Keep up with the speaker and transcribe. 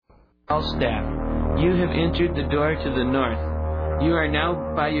staff. You have entered the door to the north. You are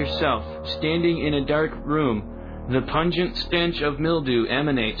now by yourself, standing in a dark room. The pungent stench of mildew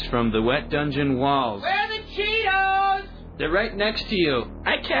emanates from the wet dungeon walls. Where are the Cheetos? They're right next to you.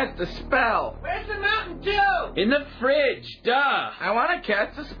 I cast a spell. Where's the Mountain Dew? In the fridge, duh. I want to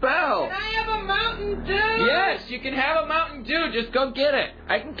cast a spell. Can I have a Mountain Dew? Yes, you can have a Mountain Dew. Just go get it.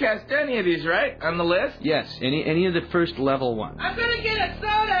 I can cast any of these, right? On the list? Yes, any of the first level ones. I'm gonna get a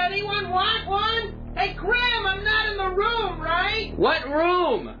soda. Anyone want one? Hey, Graham, I'm not in the room, right? What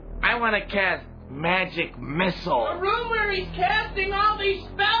room? I want to cast Magic Missile. The room where he's casting all these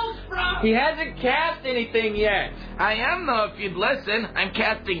spells from. He hasn't cast anything yet. I am, though, if you'd listen. I'm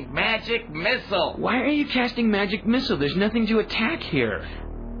casting Magic Missile. Why are you casting Magic Missile? There's nothing to attack here.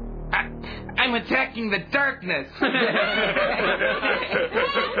 I'm attacking the darkness.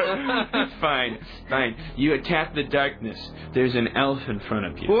 Fine. You attack the darkness. There's an elf in front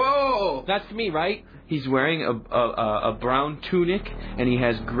of you. Whoa! That's me, right? He's wearing a brown tunic, and he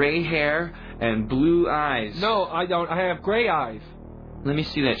has gray hair and blue eyes. No, I don't. I have gray eyes. Let me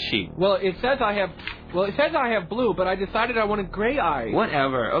see that sheet. Well, it says I have blue, but I decided I wanted gray eyes.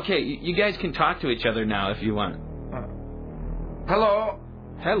 Whatever. Okay, you guys can talk to each other now if you want. Hello.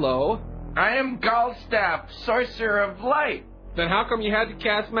 Hello. I am Gallstaff, Sorcerer of Light. Then how come you had to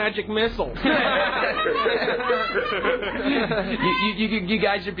cast Magic Missile? you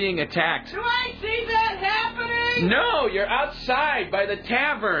guys are being attacked. Do I see that happening? No, you're outside by the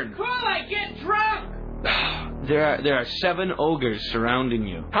tavern. Cool, I get drunk. There are 7 ogres surrounding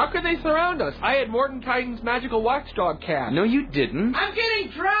you. How could they surround us? I had Mordenkainen's magical watchdog cast. No, you didn't. I'm getting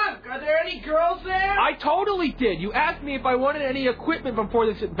drunk. Are there any girls there? I totally did. You asked me if I wanted any equipment before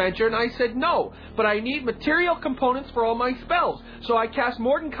this adventure, and I said no. But I need material components for all my spells, so I cast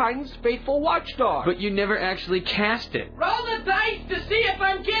Mordenkainen's faithful watchdog. But you never actually cast it. Roll the dice to see if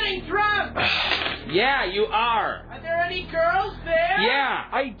I'm getting drunk. Yeah, you are. Are there any girls there? Yeah.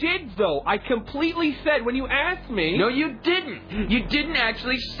 I did, though. I completely said when you asked me. No, you didn't. You didn't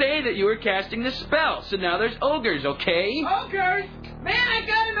actually say that you were casting the spell. So now there's ogres, okay? Ogres? Man, I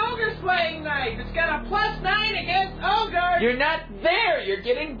got an ogre slaying knife. It's got a +9 against ogres. You're not there. You're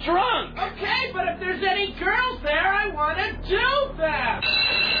getting drunk. Okay, but if there's any girls there, I want to do them.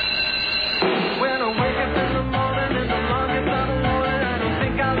 When I wake up in the morning, it's the longest of the morning. I don't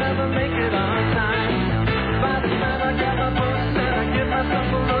think I'll ever make it on time. By the time I got my books and I give myself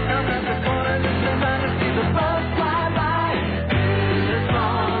a look, I'm at the corner just trying to see the bus fly by. It's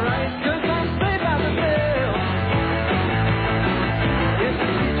alright, 'cause I'm saved by the bell. If the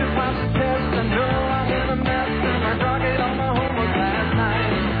teacher passes the test, I know I'm in a mess, and I forgot all my homework last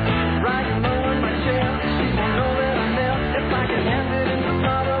night. Riding low in my chair, she won't know that I'm there. If I can hand it in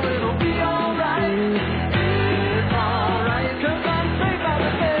tomorrow, it'll be alright. It's alright, 'cause I'm saved by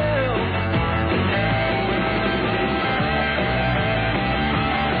the bell.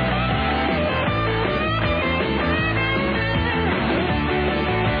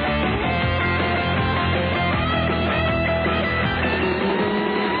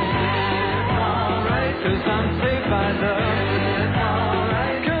 Cause I'm saved by love. It's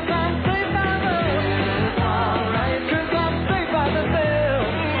alright. Cause I'm saved by love. It's alright. Cause I'm saved by the bell.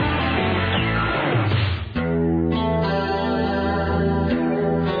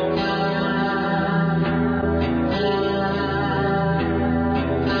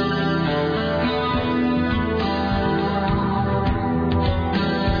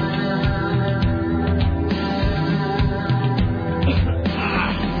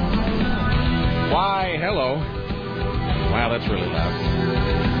 Why, hello. Wow, that's really loud.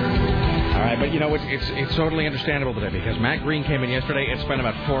 All right, but you know, it's totally understandable today because Matt Green came in yesterday and spent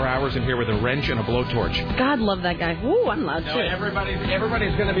about 4 hours in here with a wrench and a blowtorch. God love that guy. Ooh, I'm loud No, too.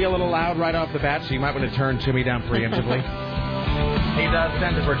 everybody's going to be a little loud right off the bat, so you might want to turn Timmy down preemptively. He does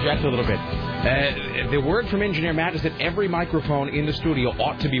tend to project a little bit. The word from Engineer Matt is that every microphone in the studio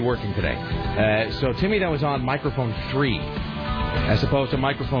ought to be working today. So Timmy, that was on microphone 3 as opposed to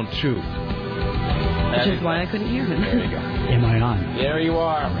microphone 2. Which is why I couldn't hear him. There you go. Am I on? There you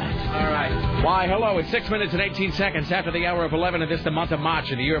are. All right. Why, hello. It's 6 minutes and 18 seconds after the hour of 11, and this is the month of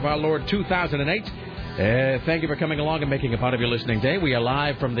March in the year of our Lord 2008. Thank you for coming along and making a part of your listening day. We are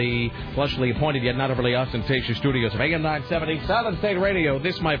live from the plushly appointed yet not overly ostentatious studios of AM 970 Southern State Radio.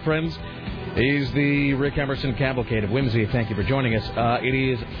 This, my friends, is the Rick Emerson Cavalcade of Whimsy. Thank you for joining us. It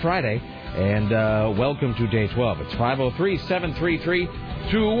is Friday, and welcome to Day 12. It's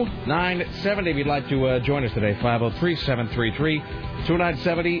 503-733-2970 if you'd like to join us today.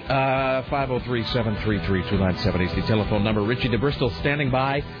 503-733-2970. 503-733-2970 is the telephone number. Richie DeBristol standing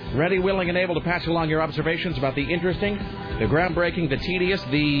by, ready, willing, and able to pass along your observations about the interesting, the groundbreaking, the tedious,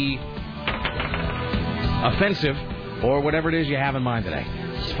 the offensive or whatever it is you have in mind today.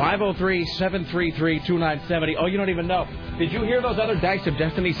 It's 503-733-2970. Oh, you don't even know. Did you hear those other Dice of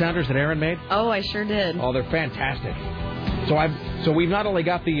Destiny sounders that Aaron made? Oh, I sure did. Oh, they're fantastic. So we've not only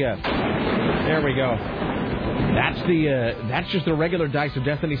got the there we go. That's just the regular Dice of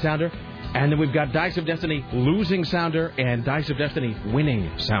Destiny sounder, and then we've got Dice of Destiny losing sounder and Dice of Destiny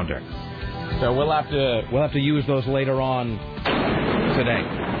winning sounder. So we'll have to use those later on today.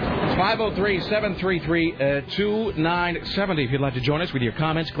 503-733-2970 if you'd like to join us with your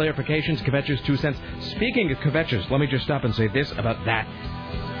comments, clarifications, kvetches, 2 cents. Speaking of kvetches, let me just stop and say this about that.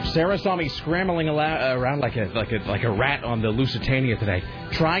 Sarah saw me scrambling around like a rat on the Lusitania today,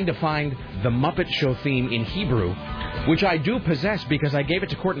 trying to find the Muppet Show theme in Hebrew, which I do possess because I gave it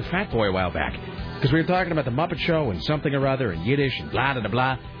to Court and Fatboy a while back. Because we were talking about the Muppet Show and something or other and Yiddish and blah, blah,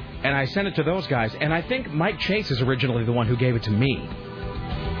 blah. And I sent it to those guys, and I think Mike Chase is originally the one who gave it to me.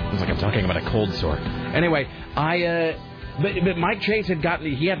 It's like I'm talking about a cold sore. Anyway, But Mike Chase had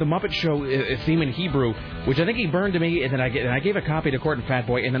the Muppet Show theme in Hebrew, which I think he burned to me, and then I gave a copy to Court and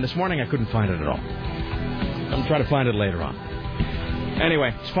Fatboy, and then this morning I couldn't find it at all. I'll try to find it later on.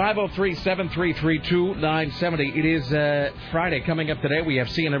 Anyway, it's 503-733-2970. It is Friday. Coming up today, we have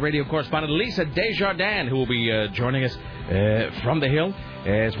CNN radio correspondent Lisa Desjardins, who will be joining us from the Hill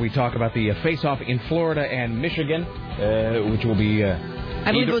as we talk about the face-off in Florida and Michigan, which will be...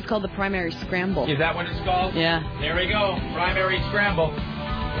 I believe it was called the Primary Scramble. Is that what it's called? Yeah. There we go. Primary Scramble.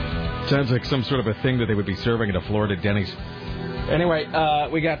 Sounds like some sort of a thing that they would be serving at a Florida Denny's. Anyway,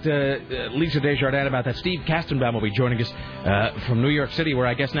 we got Lisa Desjardins about that. Steve Kastenbaum will be joining us from New York City, where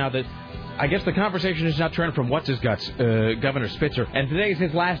I guess the conversation is now turned from what's-his-guts, Governor Spitzer. And today's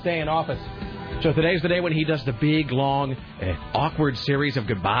his last day in office. So today's the day when he does the big, long, awkward series of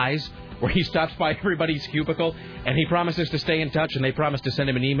goodbyes, where he stops by everybody's cubicle, and he promises to stay in touch, and they promise to send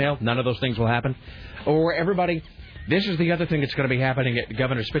him an email. None of those things will happen. Or everybody... This is the other thing that's going to be happening at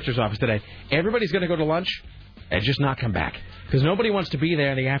Governor Spitzer's office today. Everybody's going to go to lunch and just not come back. Because nobody wants to be there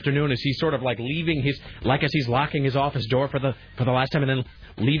in the afternoon as he's sort of like leaving his... Like as he's locking his office door for the last time and then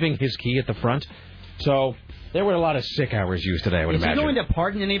leaving his key at the front. So... There were a lot of sick hours used today, I would imagine. Is he going to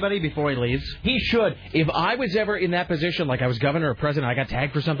pardon anybody before he leaves? He should. If I was ever in that position, like I was governor or president, I got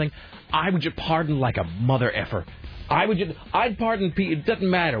tagged for something, I would just pardon like a mother effer. I'd pardon people. It doesn't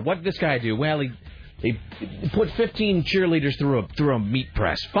matter. What did this guy do? Well, he put 15 cheerleaders through a meat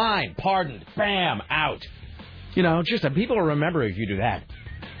press. Fine. Pardoned. Bam. Out. You know, just people will remember if you do that.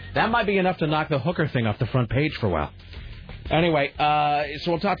 That might be enough to knock the hooker thing off the front page for a while. Anyway,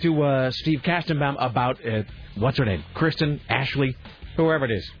 so we'll talk to Steve Kastenbaum about, what's her name? Kristen, Ashley, whoever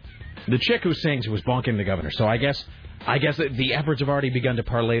it is. The chick who sings who was bonking the governor. So I guess the efforts have already begun to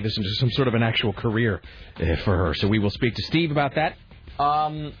parlay this into some sort of an actual career for her. So we will speak to Steve about that.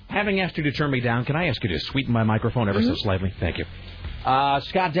 Having asked you to turn me down, can I ask you to sweeten my microphone ever so slightly? Thank you.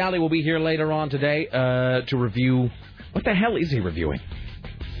 Scott Dowley will be here later on today to review... What the hell is he reviewing?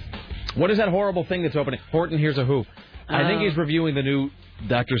 What is that horrible thing that's opening? Horton Hears a Who. I think he's reviewing the new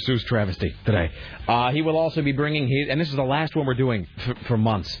Dr. Seuss travesty today. He will also be bringing his... And this is the last one we're doing for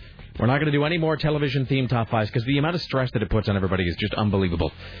months. We're not going to do any more television-themed top fives because the amount of stress that it puts on everybody is just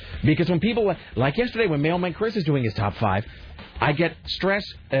unbelievable. Because when people... Like yesterday when Mailman Chris is doing his top five, I get stress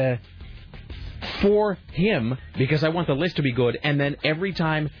for him because I want the list to be good. And then every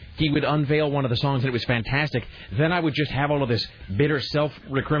time he would unveil one of the songs and it was fantastic, then I would just have all of this bitter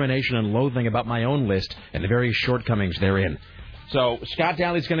self-recrimination and loathing about my own list and the various shortcomings therein. So Scott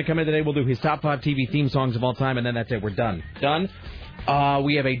Dowley's going to come in today. We'll do his top 5 TV theme songs of all time, and then that's it. We're done. Done?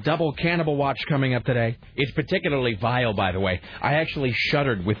 We have a double Cannibal Watch coming up today. It's particularly vile, by the way. I actually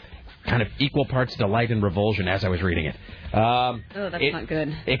shuddered with kind of equal parts delight and revulsion as I was reading it. That's not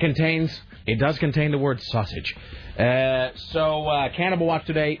good. It does contain the word sausage. So Cannibal Watch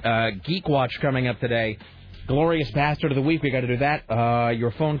today, Geek Watch coming up today, Glorious Bastard of the Week, we got to do that.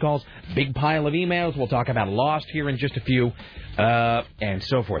 Your phone calls, big pile of emails. We'll talk about Lost here in just a few, and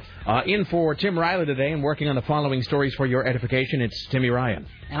so forth. In for Tim Riley today and working on the following stories for your edification, it's Timmy Ryan.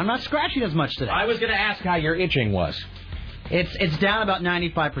 And I'm not scratching as much today. I was going to ask how your itching was. It's down about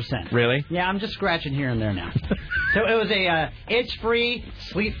 95%. Really? Yeah, I'm just scratching here and there now. So it was a itch-free,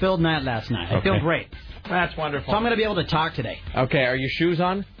 sleep-filled night last night. I feel great. That's wonderful. So I'm going to be able to talk today. Okay, are your shoes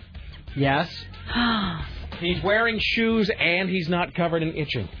on? Yes. He's wearing shoes and he's not covered in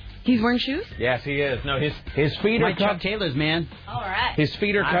itching. He's wearing shoes? Yes, he is. No, his feet are Chuck Taylor's, man. All right. His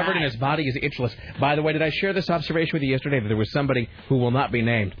feet are covered and his body is itchless. By the way, did I share this observation with you yesterday that there was somebody who will not be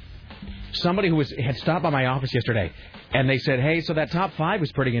named somebody who had stopped by my office yesterday, and they said, hey, so that top 5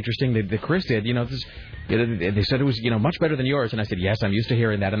 was pretty interesting that Chris did. They said it was, much better than yours. And I said, yes, I'm used to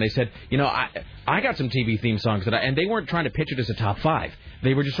hearing that. And they said, I got some TV theme songs and they weren't trying to pitch it as a top 5.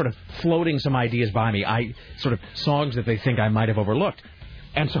 They were just sort of floating some ideas by me, songs that they think I might have overlooked.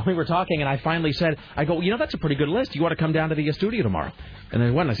 And so we were talking, and I finally said, I go, that's a pretty good list. You want to come down to the studio tomorrow? And they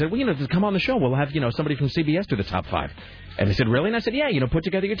went, and I said, well, come on the show. We'll have, somebody from CBS do the top 5. And they said, really? And I said, yeah, put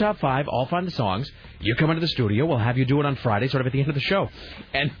together your top 5. I'll find the songs. You come into the studio. We'll have you do it on Friday, sort of at the end of the show.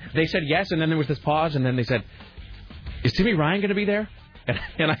 And they said yes, and then there was this pause, and then they said, is Timmy Ryan going to be there?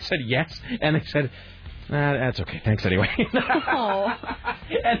 And I said yes, and they said, that's okay. Thanks anyway.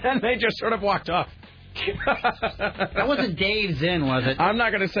 And then they just sort of walked off. That wasn't Dave Zinn, was it? I'm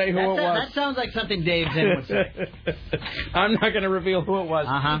not going to say who it was. That sounds like something Dave Zinn would say. I'm not going to reveal who it was.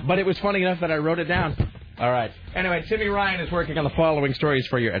 But it was funny enough that I wrote it down. All right. Anyway, Timmy Ryan is working on the following stories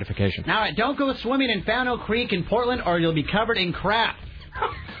for your edification. All right. Don't go swimming in Fano Creek in Portland or you'll be covered in crap.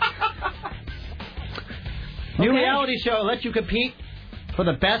 New reality show lets you compete for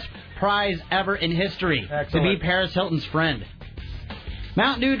the best prize ever in history. Excellent. To be Paris Hilton's friend.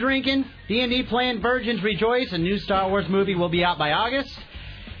 Mountain Dew drinking, D&D playing, virgins rejoice, a new Star Wars movie will be out by August.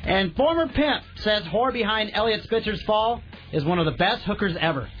 And former pimp says whore behind Elliot Spitzer's fall is one of the best hookers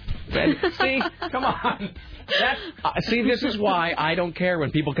ever. See, come on. See, this is why I don't care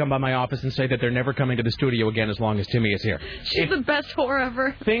when people come by my office and say that they're never coming to the studio again as long as Timmy is here. She's the best whore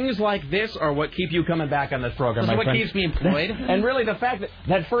ever. Things like this are what keep you coming back on this program, This is my friend. what keeps me employed. And really, the fact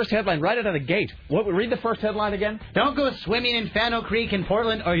that first headline right out of the gate. Read the first headline again. Don't go swimming in Fano Creek in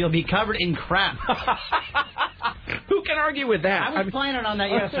Portland or you'll be covered in crap. Who can argue with that? I was planning on that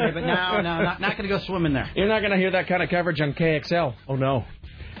yesterday, but not going to go swimming there. You're not going to hear that kind of coverage on KXL. Oh, no.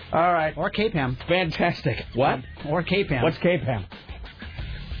 All right. Or KPAM. Fantastic. What? Or KPAM. What's KPAM?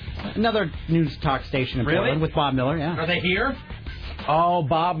 Another news talk station in Portland with Bob Miller, yeah. Are they here? Oh,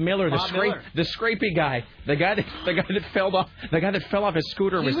 Bob Miller, the scrapey guy, the guy that fell off his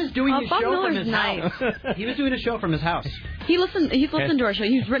scooter. He was doing his Bob show Miller's from his nice. house. He was doing a show from his house. He's listened to our show.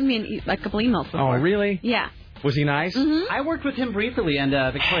 He's written me a couple emails before. Oh, really? Yeah. Was he nice? Mm-hmm. I worked with him briefly and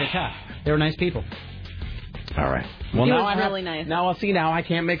Victoria Taft. They were nice people. All right. Well, he now was really nice. Now I'll see. Now I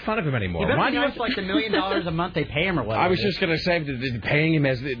can't make fun of him anymore. He better be nice like the $1 million a month they pay him or whatever. I was just going to say that paying him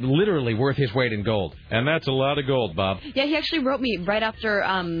as literally worth his weight in gold, and that's a lot of gold, Bob. Yeah, he actually wrote me right after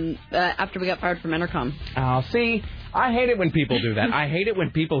we got fired from Entercom. Oh, see, I hate it when people do that. I hate it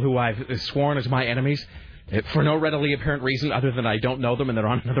when people who I've sworn as my enemies, for no readily apparent reason other than I don't know them and they're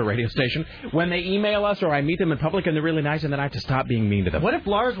on another radio station, when they email us or I meet them in public and they're really nice and then I have to stop being mean to them. What if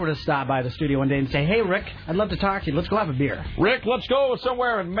Lars were to stop by the studio one day and say, hey, Rick, I'd love to talk to you. Let's go have a beer. Rick, let's go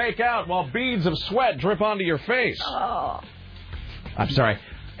somewhere and make out while beads of sweat drip onto your face. Oh. I'm sorry.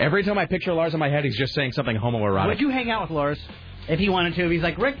 Every time I picture Lars in my head, he's just saying something homoerotic. Would you hang out with Lars if he wanted to? If he's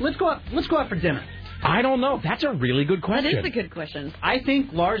like, Rick, let's go out for dinner. I don't know. That's a really good question. That is a good question. I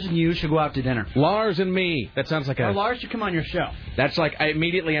think Lars and you should go out to dinner. Lars and me. That sounds like Or Lars should come on your show. That's like,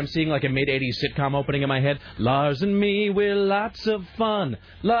 I'm seeing like a mid-'80s sitcom opening in my head. Lars and me, we're lots of fun.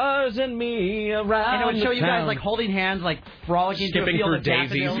 Lars and me around And it would show the you guys town. like holding hands, like frolicking Skipping through a field through of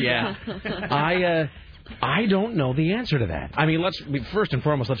daisies, daffodils. yeah. I don't know the answer to that. I mean, first and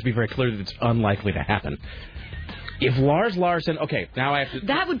foremost, let's be very clear that it's unlikely to happen. If Lars Larson, okay, now I have to...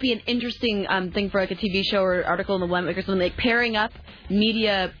 That would be an interesting thing for like a TV show or article in the One Week or something, like pairing up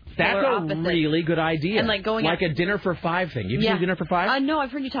media. That's a opposites. really good idea. And like going like a Dinner for Five thing. You've seen Dinner for Five? No,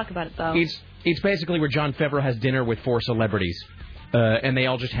 I've heard you talk about it though. It's basically where Jon Favreau has dinner with 4 celebrities, and they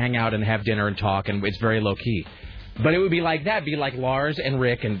all just hang out and have dinner and talk, and it's very low key. But it would be like that, be like Lars and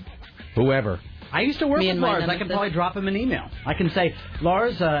Rick and whoever. I used to work with Lars. I can probably drop him an email. I can say,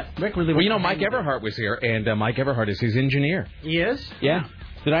 Lars, Rick really... Well, Mike Everhart was here, and Mike Everhart is his engineer. He is? Yeah.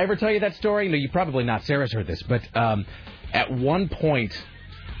 Did I ever tell you that story? No, you probably not. Sarah's heard this. But at one point...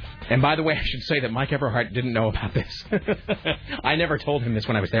 And by the way, I should say that Mike Everhart didn't know about this. I never told him this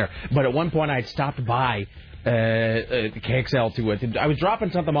when I was there. But at one point, I had stopped by KXL to I was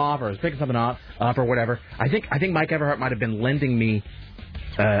dropping something off, or I was picking something up or whatever. I think Mike Everhart might have been lending me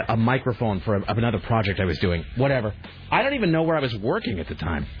a microphone of another project I was doing. Whatever. I don't even know where I was working at the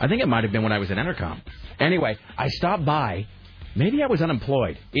time. I think it might have been when I was in Entercom. Anyway, I stopped by. Maybe I was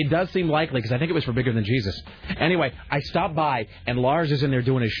unemployed. It does seem likely because I think it was for Bigger Than Jesus. Anyway, I stopped by, and Lars is in there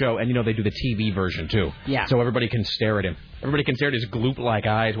doing his show, and they do the TV version too. Yeah. So everybody can stare at him. Everybody can stare at his gloop-like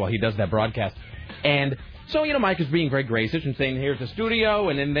eyes while he does that broadcast. And so, Mike is being very gracious and saying, here's the studio,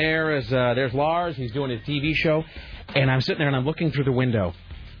 and in there's Lars. He's doing his TV show. And I'm sitting there, and I'm looking through the window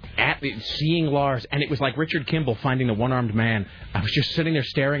seeing Lars, and it was like Richard Kimball finding the one-armed man. I was just sitting there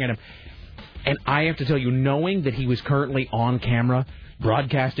staring at him. And I have to tell you, knowing that he was currently on camera,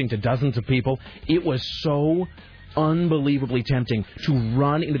 broadcasting to dozens of people, it was so unbelievably tempting to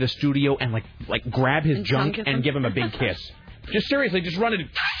run into the studio and like grab his junk and give him a big kiss. Just seriously, just run it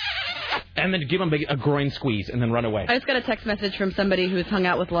and then give him a groin squeeze and then run away. I just got a text message from somebody who's hung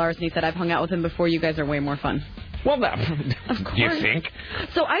out with Lars, and he said, I've hung out with him before. You guys are way more fun. Well, do you think?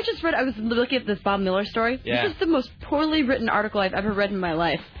 So I was looking at this Bob Miller story. Yeah. This is the most poorly written article I've ever read in my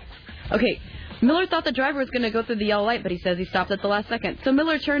life. Okay. Miller thought the driver was going to go through the yellow light, but he says he stopped at the last second. So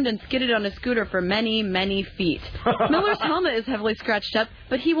Miller turned and skidded on his scooter for many, many feet. Miller's helmet is heavily scratched up,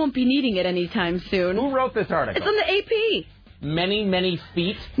 but he won't be needing it anytime soon. Who wrote this article? It's on the AP. Many, many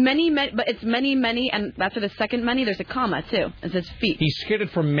feet? Many, but it's many, many, and after the second many, there's a comma, too. It says feet. He skidded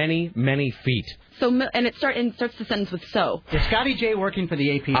for many, many feet. So, and it starts the sentence with so. Is Scotty J working for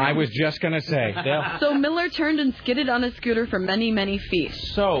the AP? I was just going to say. So Miller turned and skidded on his scooter for many, many feet.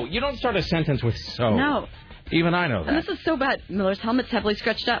 So. You don't start a sentence with so. No. Even I know that. And this is so bad. Miller's helmet's heavily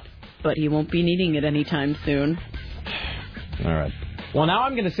scratched up, but he won't be needing it anytime soon. All right. Well, now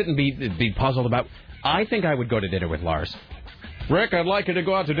I'm going to sit and be puzzled about... I think I would go to dinner with Lars. Rick, I'd like you to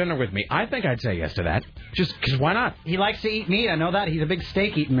go out to dinner with me. I think I'd say yes to that. Just because why not? He likes to eat meat. I know that. He's a big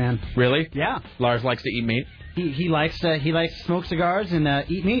steak-eating man. Really? Yeah. Lars likes to eat meat? He likes to smoke cigars and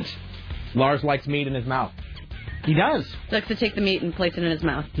eat meat. Lars likes meat in his mouth. He does. He likes to take the meat and place it in his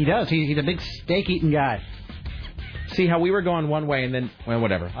mouth. He does. He's a big steak-eating guy. See how we were going one way and then... Well,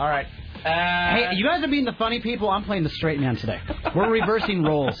 whatever. All right. Hey, you guys are being the funny people. I'm playing the straight man today. We're reversing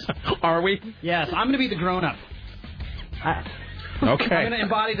roles. Are we? Yes. I'm going to be the grown-up. Okay. I'm going to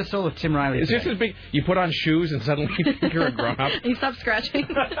embody the soul of Tim Riley. Is this as big? You put on shoes and suddenly you're a grown-up? You stop scratching?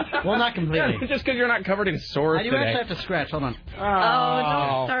 Well, not completely. Yeah, just because you're not covered in sores I do today. actually have to scratch. Hold on. Oh,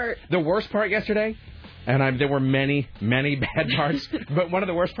 don't start. The worst part yesterday, and there were many, many bad parts, but one of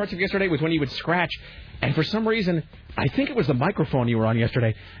the worst parts of yesterday was when you would scratch, and for some reason, I think it was the microphone you were on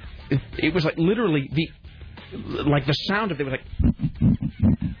yesterday, it was like literally the sound of it was like...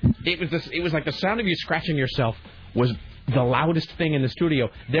 It was like the sound of you scratching yourself was the loudest thing in the studio.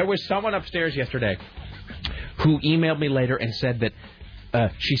 There was someone upstairs yesterday who emailed me later and said that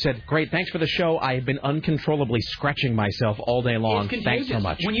she said, "Great, thanks for the show. I have been uncontrollably scratching myself all day long. Thanks so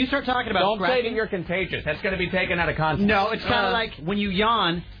much." When you start talking about don't say that you're contagious. That's going to be taken out of context. No, it's kind of like when you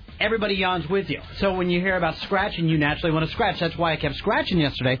yawn, everybody yawns with you. So when you hear about scratching, you naturally want to scratch. That's why I kept scratching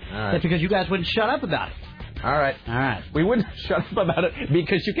yesterday. Right. That's because you guys wouldn't shut up about it. All right. We wouldn't shut up about it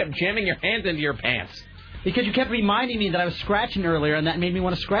because you kept jamming your hands into your pants. Because you kept reminding me that I was scratching earlier, and that made me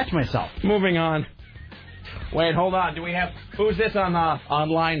want to scratch myself. Moving on. Wait, hold on. Do we have... Who's this on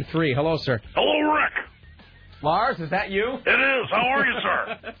line 3? Hello, sir. Hello, Rick. Lars, is that you? It is. How are you,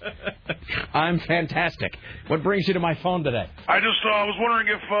 sir? I'm fantastic. What brings you to my phone today? I just was wondering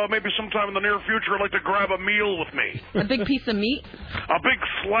if maybe sometime in the near future I'd like to grab a meal with me. A big piece of meat? A big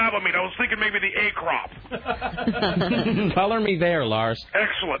slab of meat. I was thinking maybe the A crop. Color me there, Lars.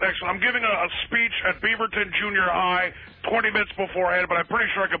 Excellent. I'm giving a speech at Beaverton Junior High 20 minutes beforehand, but I'm pretty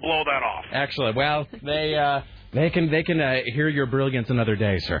sure I could blow that off. Excellent. Well, they can hear your brilliance another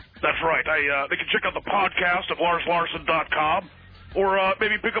day, sir. That's right. They can check out the podcast at LarsLarson.com, or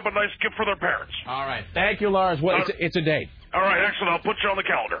maybe pick up a nice gift for their parents. All right. Thank you, Lars. Well, it's a date. All right, excellent. I'll put you on the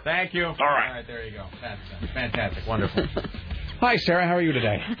calendar. Thank you. All right. All right, there you go. That's fantastic. Wonderful. Hi, Sarah. How are you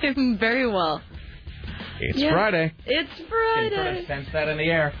today? I'm very well. It's Friday. It's Friday. You can sort of sense that in the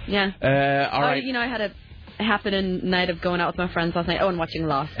air. Yeah. All right. I had a happening night of going out with my friends last night. Oh, and watching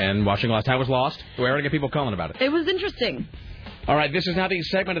Lost. How was Lost? We already get people calling about it. It was interesting. All right, this is now the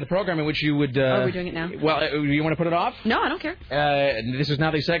segment of the program in which you would... are we doing it now? Well, you want to put it off? No, I don't care. This is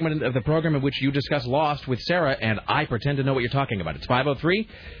now the segment of the program in which you discuss Lost with Sarah, and I pretend to know what you're talking about. It's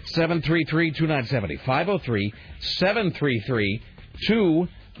 503-733-2970.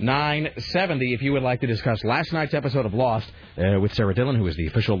 503-733-2970 if you would like to discuss last night's episode of Lost with Sarah Dillon, who is the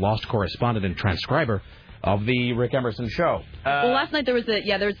official Lost correspondent and transcriber of the Rick Emerson show. Well, last night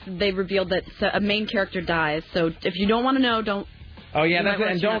they revealed that a main character dies. So if you don't want to know, don't. Oh yeah,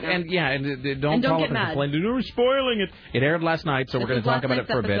 don't call up and complain. You're spoiling it. It aired last night, so we're going to talk about it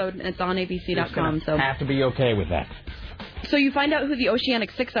for a bit. And it's on ABC.com. So have to be okay with that. So you find out who the Oceanic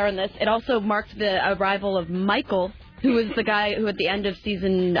Six are in this. It also marked the arrival of Michael, who was the guy who at the end of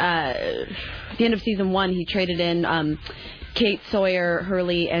season 1 he traded in Kate, Sawyer,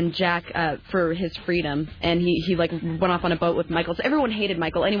 Hurley, and Jack for his freedom, and he went off on a boat with Michael. So everyone hated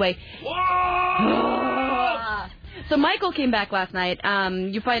Michael. Anyway, So Michael came back last night.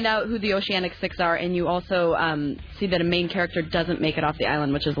 You find out who the Oceanic Six are, and you also see that a main character doesn't make it off the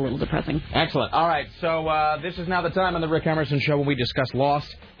island, which is a little depressing. Excellent. All right, so this is now the time on the Rick Emerson Show when we discuss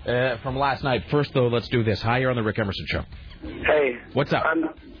Lost from last night. First, though, let's do this. Hi, you're on the Rick Emerson Show. Hey. What's up?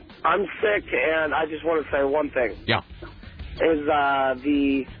 I'm sick, and I just want to say one thing. Yeah. Is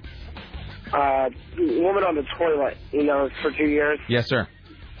the woman on the toilet, for 2 years? Yes, sir.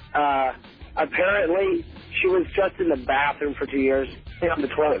 Apparently, she was just in the bathroom for 2 years, on the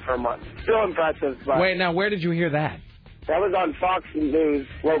toilet for a month. Still impressive, but... Wait, now, where did you hear that? That was on Fox News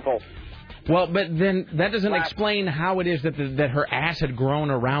Local. Well, but then that doesn't explain how it is that her ass had grown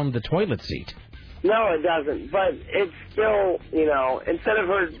around the toilet seat. No, it doesn't. But it's still, instead of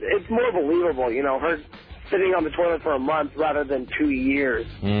her, it's more believable, her sitting on the toilet for a month rather than 2 years.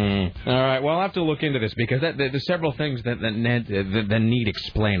 All right, well, I'll have to look into this because there's several things that need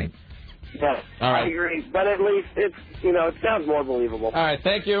explaining. Yeah, all right. I agree. But at least it's, it sounds more believable. All right,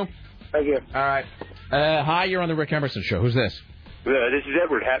 thank you. Thank you. All right. Hi, you're on the Rick Emerson Show. Who's this? This is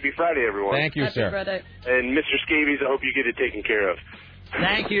Edward. Happy Friday, everyone. Thank you, sir. Friday. And Mr. Scabies, I hope you get it taken care of.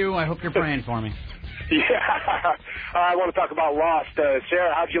 Thank you. I hope you're praying for me. Yeah. I want to talk about Lost.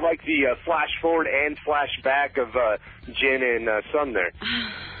 Sarah, how'd you like the flash forward and flash back of Jen and Sun there?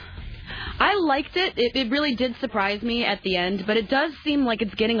 I liked it. It really did surprise me at the end, but it does seem like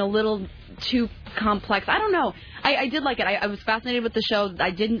it's getting a little too complex. I don't know. I did like it. I was fascinated with the show.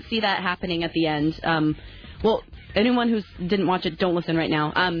 I didn't see that happening at the end. Well, anyone who didn't watch it, don't listen right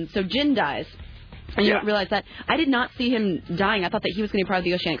now. So Jin dies. And you don't realize that. I did not see him dying. I thought that he was going to be part of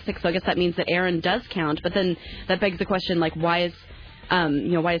the Oceanic Six, so I guess that means that Aaron does count. But then that begs the question, like, why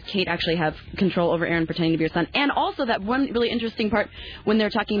does Kate actually have control over Aaron pretending to be her son? And also that one really interesting part when they're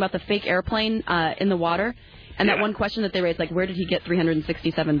talking about the fake airplane in the water, and that one question that they raised, like, where did he get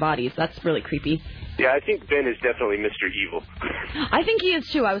 367 bodies? That's really creepy. Yeah, I think Ben is definitely Mr. Evil. I think he is,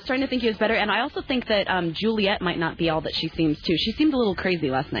 too. I was starting to think he was better, and I also think that Juliet might not be all that she seems, too. She seemed a little crazy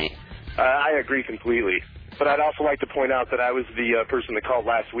last night. I agree completely. But I'd also like to point out that I was the person that called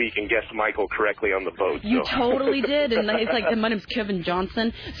last week and guessed Michael correctly on the boat. You totally did, and it's like, my name's Kevin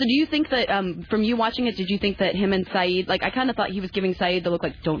Johnson. So do you think that, from you watching it, did you think that him and Saeed, like, I kind of thought he was giving Saeed the look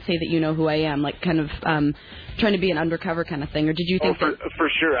like, don't say that you know who I am, like, kind of trying to be an undercover kind of thing, or did you think for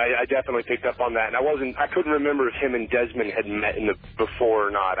sure, I definitely picked up on that, and I couldn't remember if him and Desmond had met before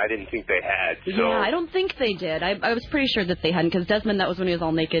or not. I didn't think they had. So. Yeah, I don't think they did. I was pretty sure that they hadn't, because Desmond, that was when he was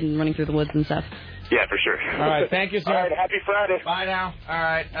all naked and running through the woods and stuff. Yeah, for sure. All right, thank you, sir. All right, happy Friday. Bye now. All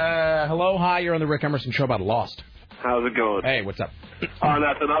right, hello, hi, you're on the Rick Emerson Show about Lost. How's it going? Hey, what's up? Oh,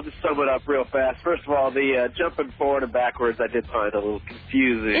 nothing. I'll just sum it up real fast. First of all, the jumping forward and backwards I did find a little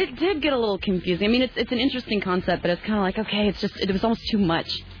confusing. It did get a little confusing. I mean, it's an interesting concept, but it's kind of like, okay, it was almost too much.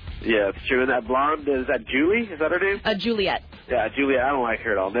 Yeah, it's true. And that blonde, is that Julie? Is that her name? Juliet. Yeah, Juliet. I don't like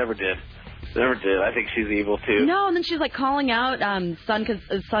her at all. Never did. Never did. I think she's evil, too. No, and then she's, like, calling out Sun, because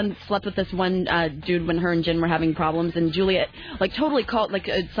Sun slept with this one dude when her and Jin were having problems, and Juliet, like, totally called, like,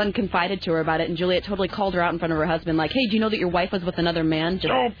 Sun confided to her about it, and Juliet totally called her out in front of her husband, like, hey, do you know that your wife was with another man?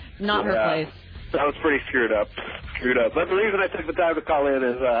 Just not her place. That was pretty screwed up. But the reason I took the time to call in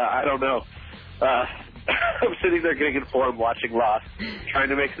is, I don't know. I'm sitting there getting informed, watching Lost, trying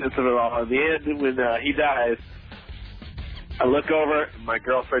to make sense of it all. In the end, when he dies, I look over, my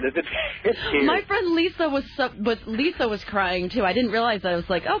girlfriend is here. My friend Lisa was crying too. I didn't realize that. I was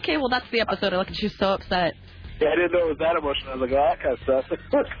like, okay, well that's the episode. I look, and she's so upset. Yeah, I didn't know it was that emotional. I was like, oh, that kind of stuff.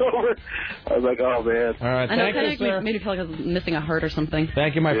 I looked over. I was like, oh man. All right, thank you, sir. Made me feel like I was missing a heart or something.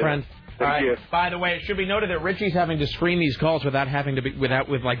 Thank you, my friend. Thank you. By the way, it should be noted that Richie's having to screen these calls with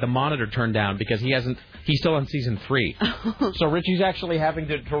like the monitor turned down because he's still on season 3. So Richie's actually having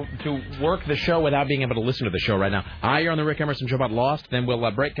to work the show without being able to listen to the show right now. Hi, you're on the Rick Emerson Show about Lost. Then we'll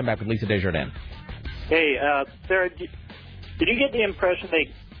break. Come back with Lisa Desjardins. Hey, Sarah, did you get the impression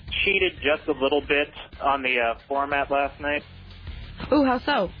they cheated just a little bit on the format last night? Ooh, how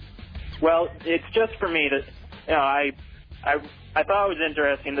so? Well, it's just for me that I thought it was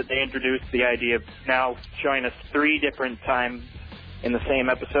interesting that they introduced the idea of now showing us 3 different times in the same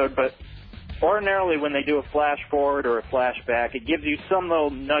episode, but ordinarily when they do a flash forward or a flashback, it gives you some little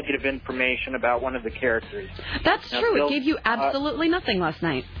nugget of information about one of the characters. That's true. It gave you absolutely nothing last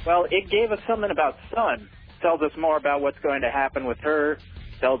night. Well, it gave us something about Sun. Tells us more about what's going to happen with her.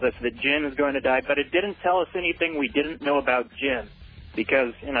 Tells us that Jin is going to die, but it didn't tell us anything we didn't know about Jin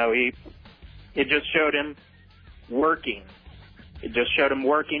because, it just showed him working. It just showed him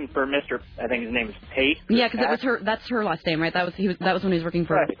working for Mr. I think his name is Tate. Yeah, because that's her last name, right? That was when he was working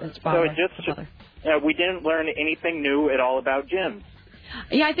for his father. So it just we didn't learn anything new at all about Jim.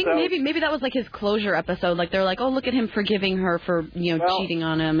 Yeah, I think maybe that was like his closure episode. Like they're like, oh, look at him forgiving her for cheating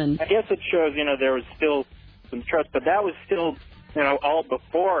on him, and I guess it shows there was still some trust, but that was still all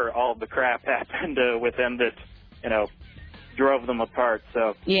before all the crap happened with them that drove them apart.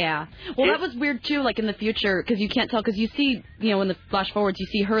 So yeah, well, that was weird too. Like in the future, because you can't tell, because you see, in the flash forwards, you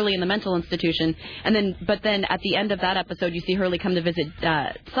see Hurley in the mental institution, but then at the end of that episode, you see Hurley come to visit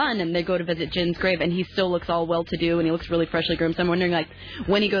Son, and they go to visit Jin's grave, and he still looks all well-to-do, and he looks really freshly groomed. So I'm wondering, like,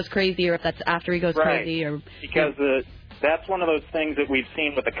 when he goes crazy, or if that's after he goes crazy, or because that's one of those things that we've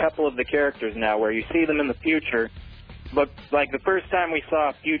seen with a couple of the characters now, where you see them in the future. But like the first time we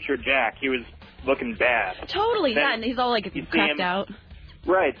saw future Jack, he was looking bad. Totally, then, yeah, and he's all like cracked out.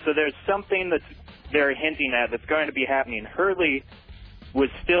 Right, so there's something that's they're hinting at that's going to be happening. Hurley was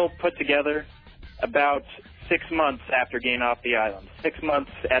still put together about 6 months after getting off the island. 6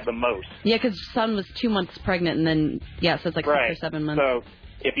 months at the most. Yeah, because Son was 2 months pregnant, and then, so it's like 6 or 7 months. So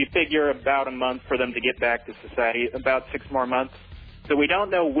if you figure about a month for them to get back to society, about 6 more months. So we don't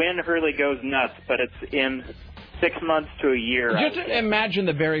know when Hurley goes nuts, but it's in 6 months to a year. Just imagine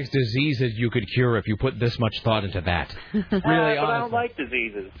the various diseases you could cure if you put this much thought into that. Really, but I don't like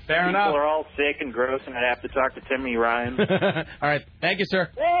diseases. Fair People enough. are all sick and gross, and I'd have to talk to Timmy Ryan. All right. Thank you, sir.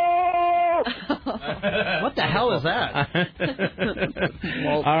 What the hell is that?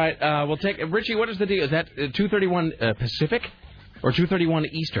 All right. We'll take... Richie, what is the deal? Is that 2:31 Pacific or 2:31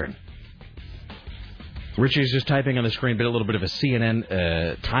 Eastern? Richie's just typing on the screen, but a little bit of a CNN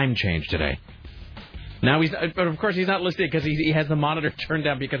time change today. Now but of course he's not listening because he has the monitor turned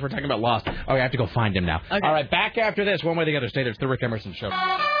down because we're talking about Lost. Oh, I have to go find him now. Okay. All right, back after this, one way or the other. Stay there. It's the Rick Emerson Show.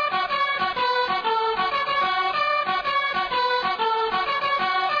 That's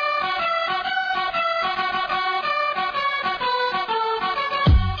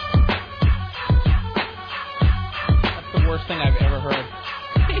the worst thing I've ever heard.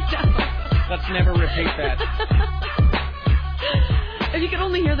 Let's never repeat that. If you could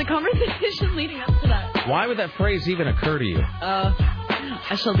only hear the conversation leading up to that. Why would that phrase even occur to you?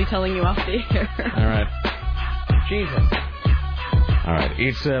 I shall be telling you off the air. All right. Jesus. All right.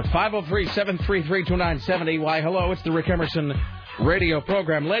 It's 503-733-2970. Why, hello. It's the Rick Emerson radio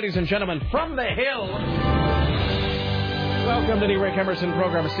program. Ladies and gentlemen, from the Hill, welcome to the Rick Emerson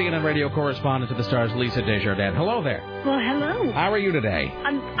program. CNN radio correspondent to the stars, Lisa Desjardins. Hello there. Well, hello. How are you today?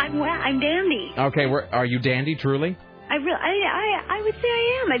 I'm dandy. Okay. Are you dandy, truly? I would say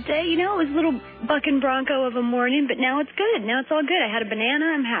I am. I'd say, it was a little buck and bronco of a morning, but now it's good. Now it's all good. I had a banana.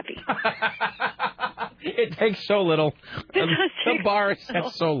 I'm happy. It takes so little. The bar is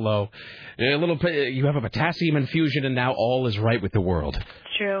set so low. You have a potassium infusion, and now all is right with the world.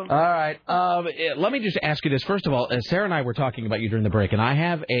 True. All right. Let me just ask you this. First of all, Sarah and I were talking about you during the break, and I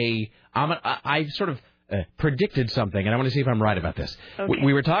have I sort of predicted something, and I want to see if I'm right about this. Okay.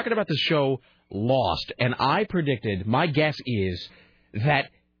 We were talking about the show Lost, and I predicted, my guess is that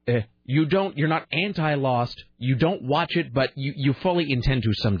you're not anti-Lost, you don't watch it, but you fully intend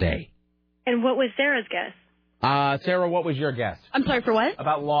to someday. And what was Sarah's guess? Sarah, what was your guess? I'm sorry, for what?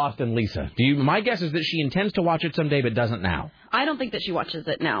 About Lost and Lisa. My guess is that she intends to watch it someday, but doesn't now. I don't think that she watches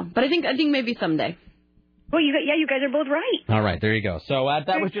it now, but I think maybe someday. Well, you guys are both right. All right, there you go. So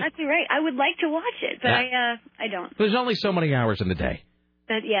that was just... That's right. I would like to watch it, but I don't. There's only so many hours in the day.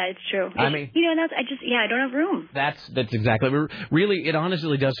 It's true. I mean, I don't have room. That's exactly. Really, it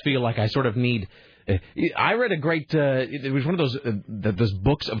honestly does feel like I sort of need. I read a great. It was one of those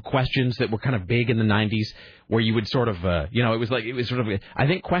books of questions that were kind of big in the '90s, where you would sort of, it was sort of. I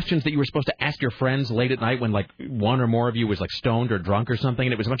think questions that you were supposed to ask your friends late at night when like one or more of you was like stoned or drunk or something,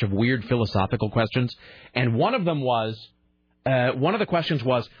 and it was a bunch of weird philosophical questions. And one of them was, one of the questions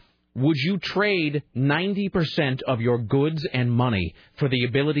was, would you trade 90% of your goods and money for the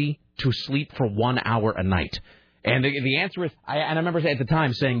ability to sleep for 1 hour a night? And the answer is, I remember at the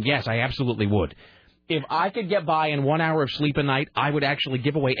time saying, yes, I absolutely would. If I could get by in 1 hour of sleep a night, I would actually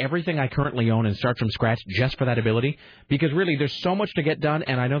give away everything I currently own and start from scratch just for that ability. Because really, there's so much to get done,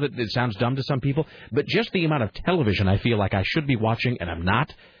 and I know that it sounds dumb to some people, but just the amount of television I feel like I should be watching and I'm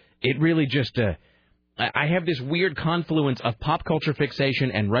not, it really just... I have this weird confluence of pop culture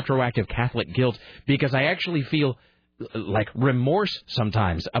fixation and retroactive Catholic guilt because I actually feel like remorse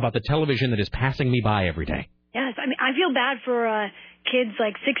sometimes about the television that is passing me by every day. Yes, I mean, I feel bad for kids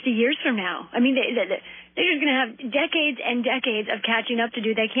like 60 years from now. I mean, they're just going to have decades and decades of catching up to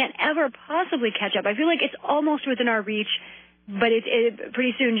do. They can't ever possibly catch up. I feel like it's almost within our reach. But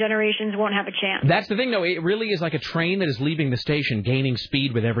pretty soon generations won't have a chance. That's the thing, though. It really is like a train that is leaving the station, gaining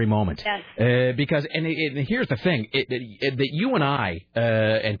speed with every moment. Yes. Because here's the thing, that you and I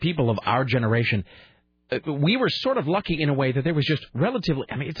and people of our generation, we were sort of lucky in a way that there was just relatively...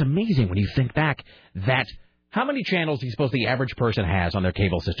 I mean, it's amazing when you think back that... How many channels do you suppose the average person has on their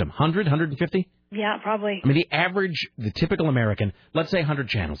cable system? 100, 150? Yeah, probably. I mean, the typical American, let's say 100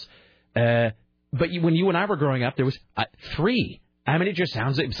 channels. But when you and I were growing up, there was 3. I mean, it just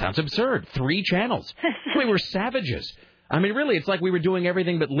sounds absurd. 3 channels. We were savages. I mean, really, it's like we were doing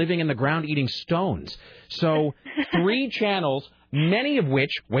everything but living in the ground eating stones. So 3 channels, many of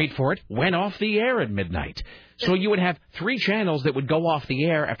which, wait for it, went off the air at midnight. So you would have 3 channels that would go off the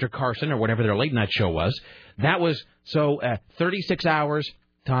air after Carson or whatever their late night show was. That was, 36 hours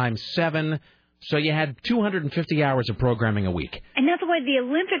times 7. So you had 250 hours of programming a week. And that's why the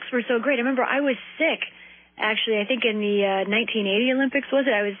Olympics were so great. I remember I was sick. Actually, I think in the 1980 Olympics, was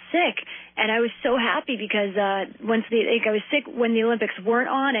it? I was sick, and I was so happy because I was sick when the Olympics weren't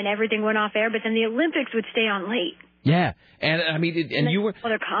on and everything went off air, but then the Olympics would stay on late. Yeah, and I mean, and you were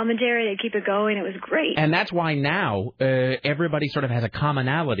other commentary, they'd keep it going. It was great. And that's why now everybody sort of has a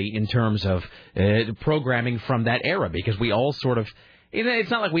commonality in terms of programming from that era, because we all sort of.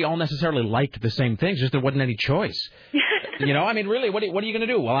 It's not like we all necessarily liked the same things, just there wasn't any choice. You know, I mean, really, what are you going to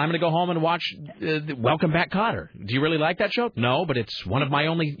do? Well, I'm going to go home and watch Welcome Back, Kotter. Do you really like that show? No, but it's one of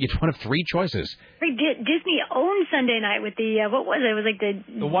 3 choices. Disney owned Sunday night with the, what was it? It was like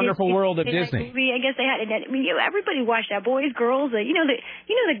the Wonderful World of Disney. Movie. I guess they had it. I mean, everybody watched that. Boys, girls,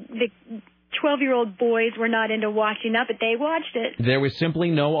 the 12-year-old boys were not into watching that, but they watched it. There was simply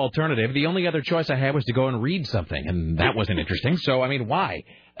no alternative. The only other choice I had was to go and read something, and that wasn't interesting. So, I mean, why?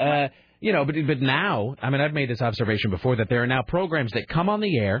 But now, I mean, I've made this observation before, that there are now programs that come on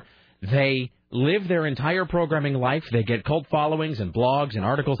the air, they live their entire programming life, they get cult followings and blogs and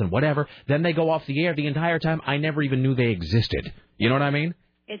articles and whatever, then they go off the air the entire time. I never even knew they existed. You know what I mean?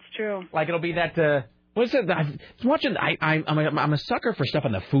 It's true. Like, it'll be that... What's it? I'm a sucker for stuff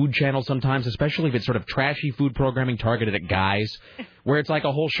on the Food Channel sometimes, especially if it's sort of trashy food programming targeted at guys, where it's like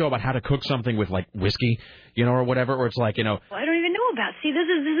a whole show about how to cook something with like whiskey, or whatever, or it's like, Well, I don't even know about. See, this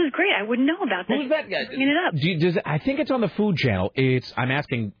is great. I wouldn't know about this. Who's that guy? Bringing it up. I think it's on the Food Channel. I'm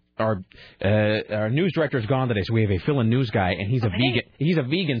asking. Our news director is gone today, so we have a fill-in news guy, and he's a vegan. He's a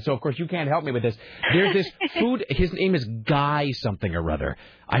vegan, so of course you can't help me with this. There's this food. His name is Guy something or other.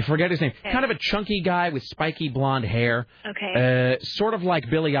 I forget his name. Okay. Kind of a chunky guy with spiky blonde hair. Okay. Sort of like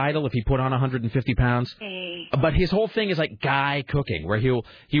Billy Idol if he put on 150 pounds. Hey. But his whole thing is like Guy cooking, where he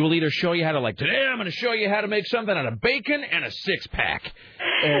will either show you how to today I'm going to show you how to make something out of bacon and a 6-pack.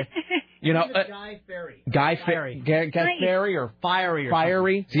 Guy Ferry. Guy Ferry or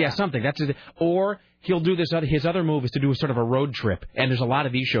Fiery. Yeah, something. That's it. Or he'll do this. His other move is to do a sort of a road trip. And there's a lot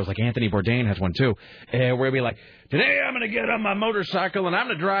of these shows, like Anthony Bourdain has one too, where he'll be like, today I'm going to get on my motorcycle and I'm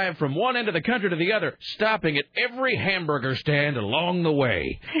going to drive from one end of the country to the other, stopping at every hamburger stand along the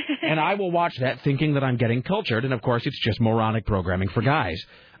way. And I will watch that thinking that I'm getting cultured. And of course, it's just moronic programming for guys.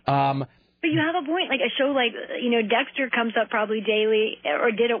 But you have a point. Like a show like, Dexter comes up probably daily,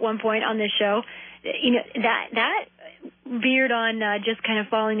 or did at one point on this show. That veered on just kind of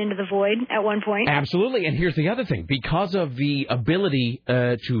falling into the void at one point. Absolutely. And here's the other thing. Because of the ability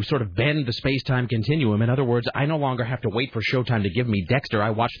to sort of bend the space-time continuum, in other words, I no longer have to wait for Showtime to give me Dexter. I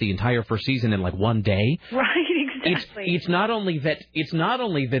watched the entire first season in one day. Right, exactly. It's not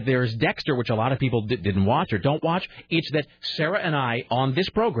only that there's Dexter, which a lot of people didn't watch or don't watch. It's that Sarah and I, on this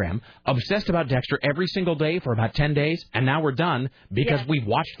program, obsessed about Dexter every single day for about 10 days, and now we're done because we've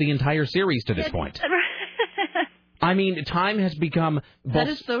watched the entire series to this point. I mean, time has become... That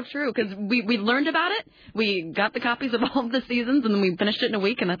is so true, because we learned about it, we got the copies of all of the seasons, and then we finished it in a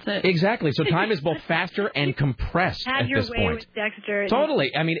week, and that's it. Exactly. So time is both faster and compressed at this point. Have your way with Dexter.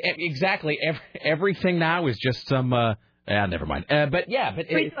 Totally. I mean, exactly. Everything now is just some... never mind. Wait,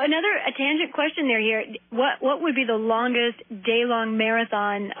 so a tangent question there here. What would be the longest day-long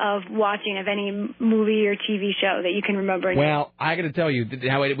marathon of watching of any movie or TV show that you can remember? Well, I got to tell you,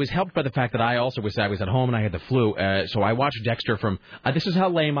 how it was helped by the fact that I was at home and I had the flu. So I watched Dexter from. This is how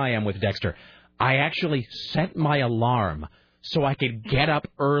lame I am with Dexter. I actually set my alarm so I could get up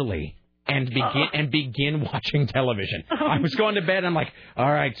early and begin watching television. I was going to bed. I'm like,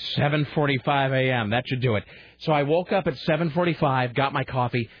 all right, 7:45 a.m. That should do it. So I woke up at 7:45, got my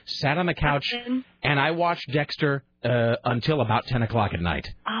coffee, sat on the couch, and I watched Dexter until about 10 o'clock at night.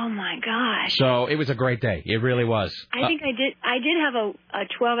 Oh my gosh! So it was a great day. It really was. I think I did have a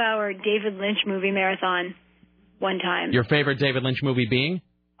 12-hour David Lynch movie marathon one time. Your favorite David Lynch movie being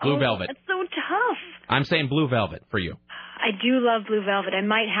Blue Velvet? That's so tough. I'm saying Blue Velvet for you. I do love Blue Velvet. I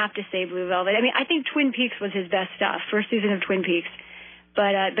might have to say Blue Velvet. I mean, I think Twin Peaks was his best stuff. First season of Twin Peaks.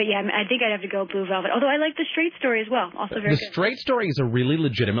 But yeah, I think I'd have to go Blue Velvet. Although I like The Straight Story as well. Also very The good. Straight Story is a really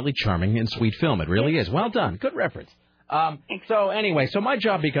legitimately charming and sweet film. It really is. Well done. Good reference. So anyway, so my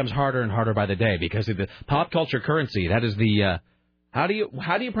job becomes harder and harder by the day because of the pop culture currency. That is the how do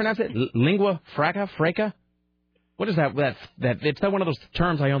you pronounce it? Lingua franca? What is that? That it's not one of those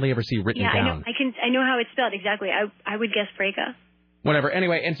terms I only ever see written down. I know how it's spelled exactly. I would guess Franca. Whatever.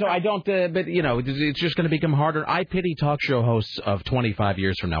 Anyway, and so I don't. But you know, it's just going to become harder. I pity talk show hosts of 25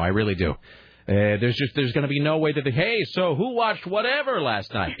 years from now. I really do. There's going to be no way that hey, so who watched whatever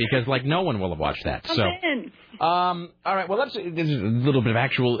last night? Because like no one will have watched that. So, all right. Well, there's a little bit of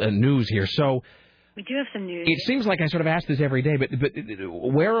actual news here. So. We do have some news. It seems like I sort of ask this every day, but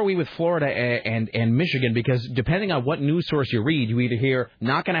where are we with Florida and Michigan? Because depending on what news source you read, you either hear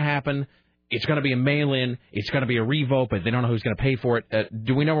not going to happen, it's going to be a mail-in, it's going to be a revote, but they don't know who's going to pay for it.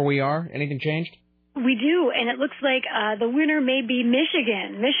 Do we know where we are? Anything changed? We do, and it looks like the winner may be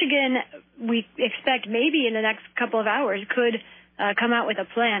Michigan. Michigan, we expect maybe in the next couple of hours, could come out with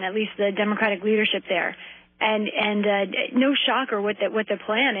a plan, at least the Democratic leadership there. And no shocker what the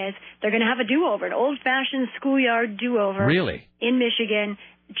plan is. They're going to have a do-over, an old-fashioned schoolyard do-over. Really? In Michigan,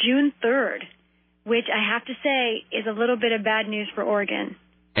 June 3rd, which I have to say is a little bit of bad news for Oregon.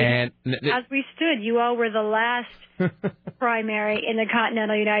 And as we stood, you all were the last primary in the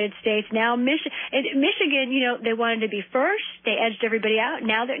continental United States. Now Michigan, you know, they wanted to be first. They edged everybody out.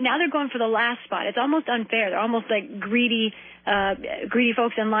 Now they're going for the last spot. It's almost unfair. They're almost like greedy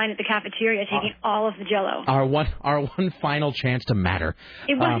folks in line at the cafeteria taking all of the Jell-O. Our one final chance to matter.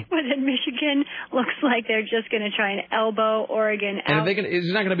 It was that Michigan looks like they're just going to try and elbow Oregon out. And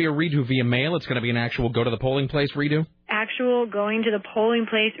it's not going to be a redo via mail. It's going to be an actual go to the polling place redo. Actual going to the polling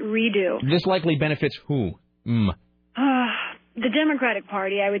place redo. This likely benefits who? The Democratic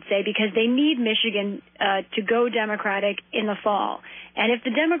Party, I would say, because they need Michigan to go Democratic in the fall. And if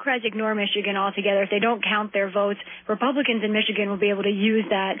the Democrats ignore Michigan altogether, if they don't count their votes, Republicans in Michigan will be able to use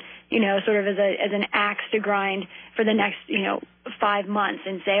that, you know, sort of as an axe to grind for the next, 5 months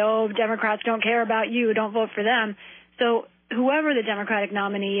and say, oh, Democrats don't care about you, don't vote for them. So whoever the Democratic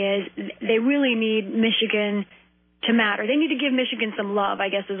nominee is, they really need Michigan to matter. They need to give Michigan some love, I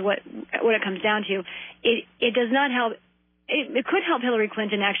guess, is what it comes down to. It does not help. It could help Hillary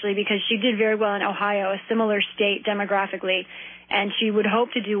Clinton, actually, because she did very well in Ohio, a similar state demographically, and she would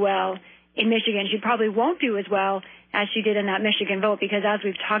hope to do well in Michigan. She probably won't do as well as she did in that Michigan vote because, as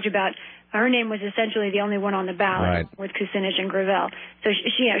we've talked about, her name was essentially the only one on the ballot with Kucinich and Gravel. So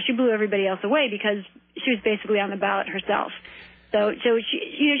she blew everybody else away because she was basically on the ballot herself. So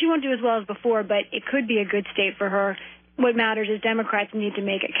she won't do as well as before, but it could be a good state for her. What matters is Democrats need to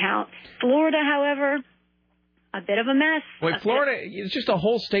make it count. Florida, however, a bit of a mess. Wait, Florida is just a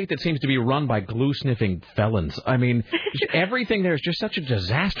whole state that seems to be run by glue-sniffing felons. I mean, everything there is just such a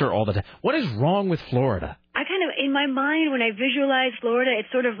disaster all the time. What is wrong with Florida? I kind of, in my mind, when I visualize Florida, it's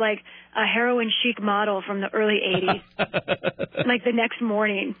sort of like a heroin chic model from the early 80s. Like the next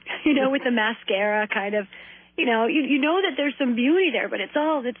morning, with the mascara kind of. You know that there's some beauty there, but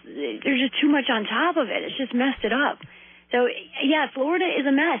there's just too much on top of it. It's just messed it up. So, yeah, Florida is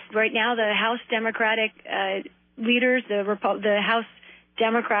a mess. Right now, the House Democratic leaders, the House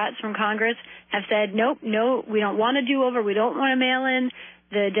Democrats from Congress have said, nope, no, we don't want to do over. We don't want to mail in.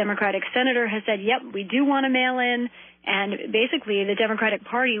 The Democratic senator has said, yep, we do want to mail in. And basically, the Democratic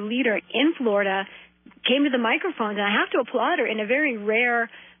Party leader in Florida came to the microphones, and I have to applaud her in a very rare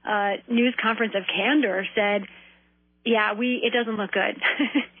news conference of candor, said, yeah, it doesn't look good.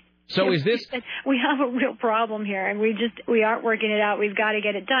 So is this... We have a real problem here, and we aren't working it out. We've got to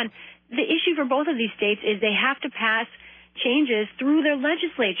get it done. The issue for both of these states is they have to pass changes through their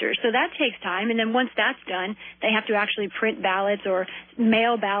legislatures. So that takes time, and then once that's done, they have to actually print ballots or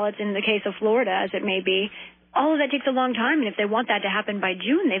mail ballots in the case of Florida, as it may be. All of that takes a long time, and if they want that to happen by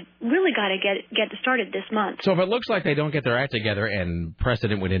June, they've really got to get started this month. So if it looks like they don't get their act together, and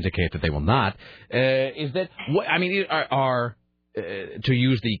precedent would indicate that they will not, is that, I mean, to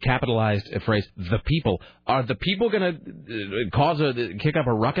use the capitalized phrase, the people, are the people going to kick up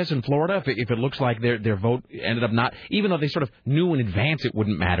a ruckus in Florida if it looks like their vote ended up not, even though they sort of knew in advance it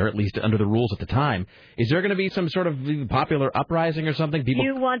wouldn't matter, at least under the rules at the time? Is there going to be some sort of popular uprising or something?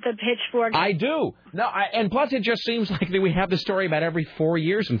 You want the pitchfork? I do. No, and plus it just seems like that we have the story about every 4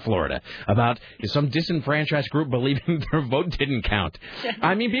 years in Florida about some disenfranchised group believing their vote didn't count.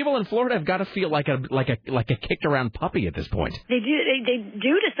 I mean, people in Florida have got to feel like a kicked around puppy at this point. They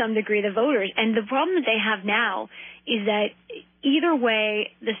do to some degree, the voters. And the problem that they have now is that either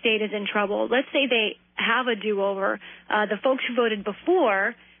way, the state is in trouble. Let's say they have a do-over. The folks who voted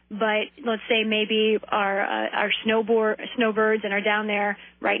before but let's say maybe our snowbirds and are down there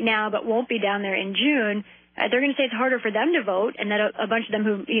right now but won't be down there in June, they're going to say it's harder for them to vote, and that a bunch of them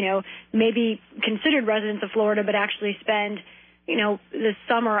who, may be considered residents of Florida but actually spend, the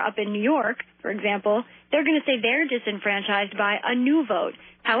summer up in New York, for example, they're going to say they're disenfranchised by a new vote.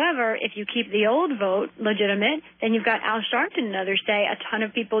 However, if you keep the old vote legitimate, then you've got Al Sharpton and others say a ton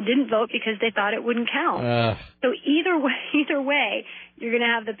of people didn't vote because they thought it wouldn't count. So either way, you're going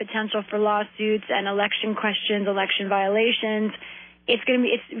to have the potential for lawsuits and election questions, election violations. It's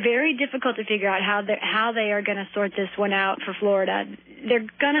very difficult to figure out how they are going to sort this one out for Florida. They're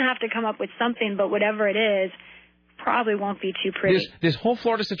going to have to come up with something, but whatever it is, probably won't be too pretty. This whole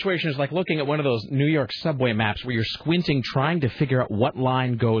Florida situation is like looking at one of those New York subway maps where you're squinting, trying to figure out what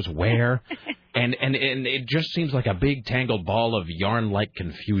line goes where, and it just seems like a big tangled ball of yarn-like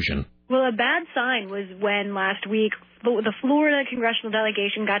confusion. Well, a bad sign was when last week the Florida congressional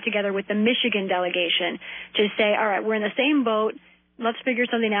delegation got together with the Michigan delegation to say, all right, we're in the same boat, let's figure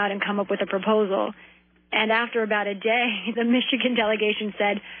something out and come up with a proposal. And after about a day, the Michigan delegation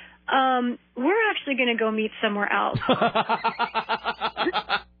said, we're actually going to go meet somewhere else.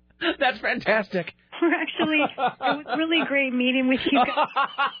 That's fantastic. It was really great meeting with you guys,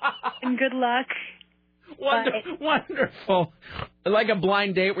 and good luck. Wonderful. Like a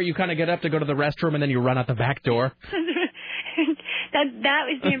blind date where you kind of get up to go to the restroom and then you run out the back door. That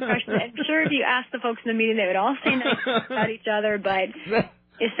was the impression. I'm sure if you asked the folks in the meeting, they would all say nice about each other, but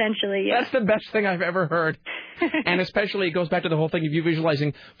essentially, yeah. That's the best thing I've ever heard. And especially it goes back to the whole thing of you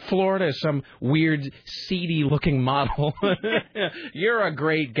visualizing Florida as some weird, seedy-looking model. You're a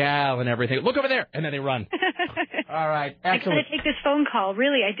great gal and everything. Look over there. And then they run. All right. Excellent. I gotta take this phone call.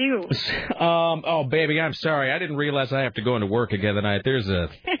 Really, I do. Oh, baby, I'm sorry. I didn't realize I have to go into work again tonight.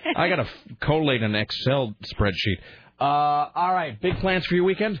 I got to collate an Excel spreadsheet. All right. Big plans for your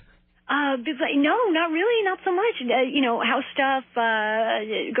weekend? No, not really, not so much. House stuff,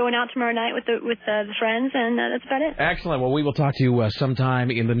 going out tomorrow night with the friends, and that's about it. Excellent. Well, we will talk to you sometime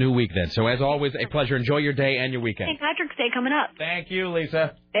in the new week then. So, as always, a pleasure. Enjoy your day and your weekend. St. Patrick's Day coming up. Thank you,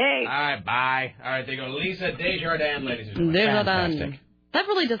 Lisa. Hey. All right, bye. All right, there you go. Lisa Desjardins, ladies and gentlemen. Desjardins. That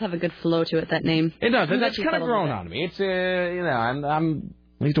really does have a good flow to it, that name. It does. That's kind of grown on me. It's, I'm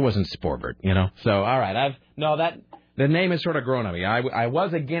at least it wasn't Sporbert, So, all right. The name has sort of grown on me. I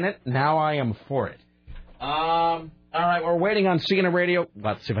was against it. Now I am for it. All right, we're waiting on CNN Radio.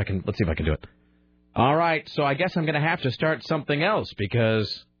 Let's see if I can do it. All right, so I guess I'm going to have to start something else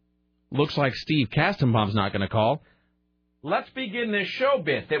because looks like Steve Kastenbaum's not going to call. Let's begin this show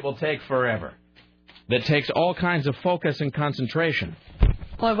bit that will take forever. That takes all kinds of focus and concentration.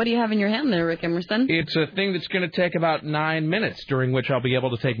 Well, what do you have in your hand there, Rick Emerson? It's a thing that's going to take about 9 minutes, during which I'll be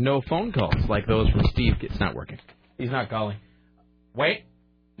able to take no phone calls like those from Steve. It's not working. He's not calling. Wait.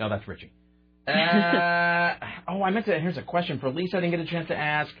 No, that's Richie. I meant to... Here's a question for Lisa I didn't get a chance to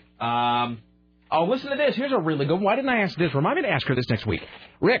ask. Listen to this. Here's a really good one. Why didn't I ask this? Remind me to ask her this next week.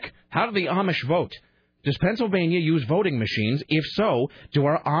 Rick, how do the Amish vote? Does Pennsylvania use voting machines? If so, do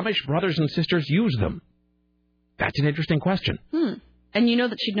our Amish brothers and sisters use them? That's an interesting question. And you know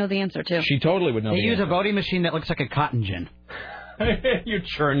that she'd know the answer, too. She totally would know the answer. They use a voting machine that looks like a cotton gin. You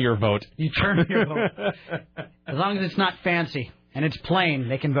churn your vote. You churn your vote. As long as it's not fancy and it's plain,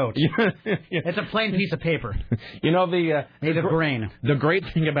 they can vote. It's a plain piece of paper. You know made of grain. The great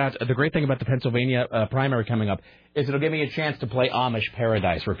thing about the Pennsylvania primary coming up is it'll give me a chance to play Amish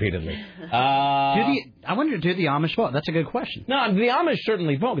Paradise repeatedly. I wonder, do the Amish vote? That's a good question. No, the Amish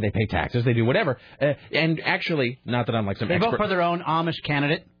certainly vote. They pay taxes. They do whatever. And actually, not that I'm like some expert. They vote for their own Amish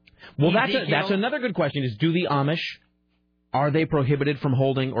candidate. Well, that's another good question. Is do the Amish, are they prohibited from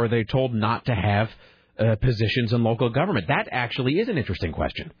holding, or are they told not to have positions in local government? That actually is an interesting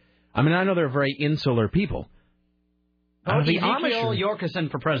question. I mean, I know they're very insular people. The Amish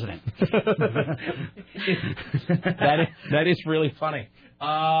Yorkison for president. that is really funny.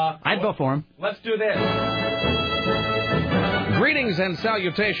 I'd vote for him. Let's do this. Greetings and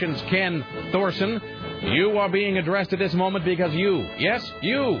salutations, Ken Thorson. You are being addressed at this moment because you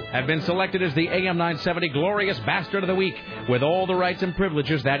have been selected as the AM 970 Glorious Bastard of the Week, with all the rights and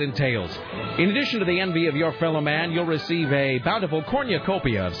privileges that entails. In addition to the envy of your fellow man, you'll receive a bountiful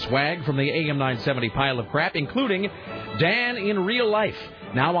cornucopia of swag from the AM 970 pile of crap, including Dan in Real Life.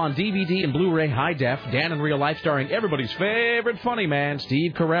 Now on DVD and Blu-ray high def, Dan in Real Life, starring everybody's favorite funny man,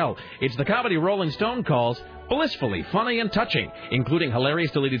 Steve Carell. It's the comedy Rolling Stone calls blissfully funny and touching, including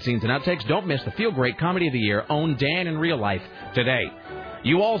hilarious deleted scenes and outtakes. Don't miss the feel-great comedy of the year. Own Dan in Real Life today.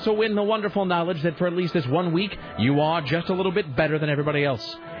 You also win the wonderful knowledge that for at least this 1 week, you are just a little bit better than everybody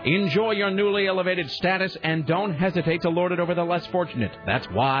else. Enjoy your newly elevated status and don't hesitate to lord it over the less fortunate. That's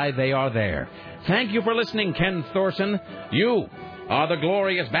why they are there. Thank you for listening, Ken Thorson. You are the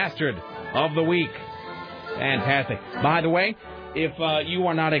glorious bastard of the week. Fantastic. By the way, if you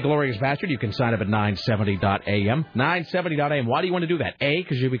are not a glorious bastard, you can sign up at 970.am. 970.am. Why do you want to do that? A,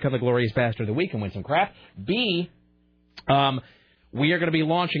 because you become the glorious bastard of the week and win some crap. B, we are going to be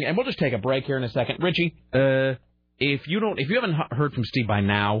launching, and we'll just take a break here in a second. Richie, if you haven't heard from Steve by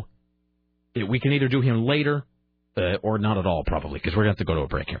now, we can either do him later or not at all, probably, because we're going to have to go to a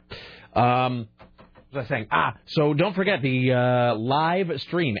break here. What was I saying? So don't forget the live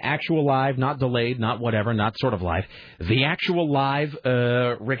stream, actual live, not delayed, not whatever, not sort of live. The actual live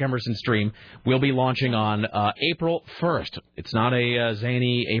Rick Emerson stream will be launching on April 1st. It's not a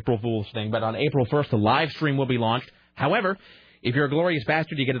zany April Fool's thing, but on April 1st, the live stream will be launched. However, if you're a glorious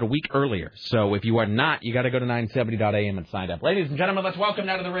bastard, you get it a week earlier. So if you are not, you got to go to 970.am and sign up. Ladies and gentlemen, let's welcome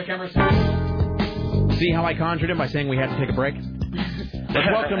now to the Rick Emerson. See how I conjured him by saying we had to take a break? Let's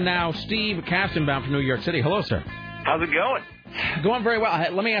welcome now Steve Kastenbaum from New York City. Hello, sir. How's it going? Going very well.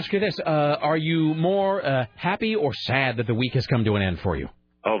 Let me ask you this. Are you more happy or sad that the week has come to an end for you?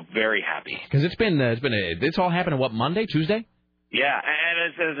 Oh, very happy. Because it's all happened on what, Monday, Tuesday? Yeah,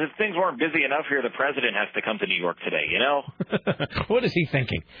 and as if things weren't busy enough here, the president has to come to New York today, you know? What is he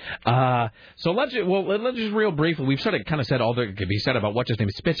thinking? So let's just real briefly, we've sort of kind of said all that could be said about what's his name,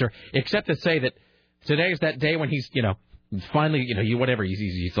 Spitzer, except to say that today is that day when he's, finally,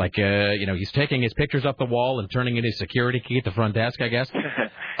 he's like, he's taking his pictures up the wall and turning in his security key at the front desk, I guess.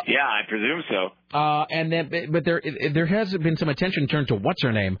 Yeah, I presume so. And then, but there has been some attention turned to what's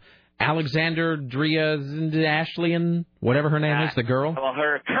her name, Alexander Dria Ashleyan, whatever her name is, the girl. Well,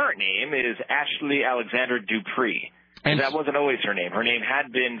 her current name is Ashley Alexander Dupree. And that wasn't always her name. Her name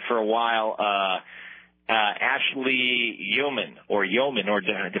had been for a while Ashley Yeoman, or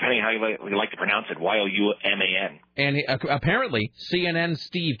depending how you like to pronounce it, Youman. And apparently, CNN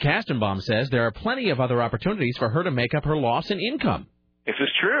Steve Kastenbaum says there are plenty of other opportunities for her to make up her loss in income. This is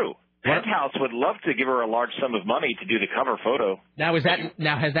true. Penthouse would love to give her a large sum of money to do the cover photo. Has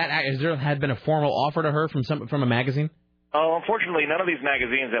there been a formal offer to her from a magazine? Oh, unfortunately, none of these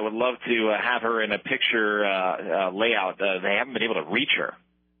magazines that would love to have her in a picture layout, they haven't been able to reach her.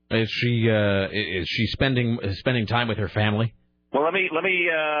 Is she spending time with her family? Well, let me let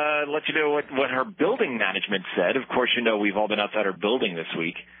you know what her building management said. Of course, we've all been outside her building this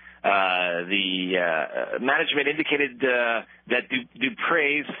week. The management indicated that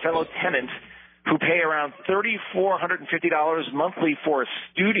Dupree's fellow tenants, who pay around $3,450 monthly for a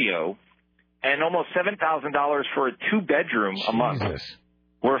studio and almost $7,000 for a two-bedroom a month,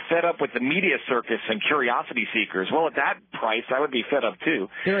 were fed up with the media circus and curiosity seekers. Well, at that price, I would be fed up too.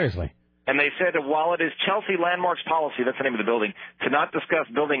 Seriously. And they said, while it is Chelsea Landmark's policy, that's the name of the building, to not discuss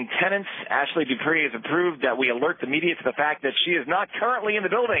building tenants, Ashley Dupree has approved that we alert the media to the fact that she is not currently in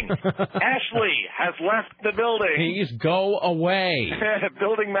the building. Ashley has left the building. Please go away.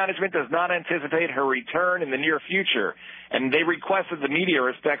 Building management does not anticipate her return in the near future, and they request that the media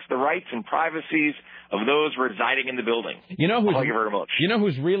respects the rights and privacies of those residing in the building. Thank you very much. You know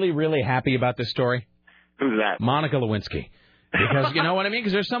who's really, really happy about this story? Who's that? Monica Lewinsky. Because, you know what I mean?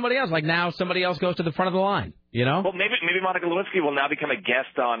 Because there's somebody else. Like now somebody else goes to the front of the line, Well, maybe Monica Lewinsky will now become a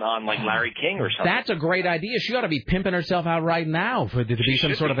guest on like Larry King or something. That's a great idea. She ought to be pimping herself out right now to be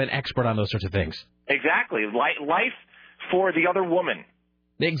some sort of an expert on those sorts of things. Exactly. Life for the other woman.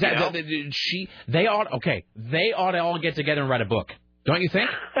 Exactly. They ought to all get together and write a book. Don't you think?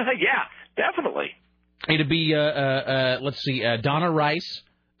 Yeah, definitely. It'd be, let's see, Donna Rice,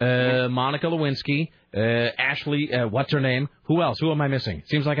 Monica Lewinsky, Ashley, what's her name? Who else? Who am I missing?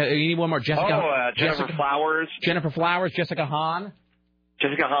 Seems like you need one more. Jennifer Flowers. Jennifer Flowers, Jessica Hahn.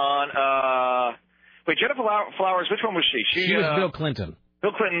 Jessica Hahn. Wait, Jennifer Flowers, which one was she? She was Bill Clinton.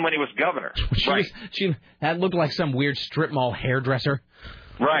 Bill Clinton when he was governor. That looked like some weird strip mall hairdresser.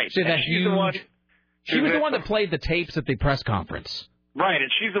 Right. She was the one that played the tapes at the press conference. Right,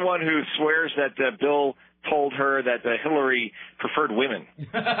 and she's the one who swears that Bill told her that Hillary preferred women.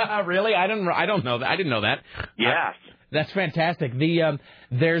 Really? I don't know that. I didn't know that. Yes. That's fantastic.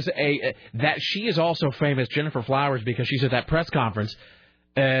 There's that she is also famous, Jennifer Flowers, because she's at that press conference,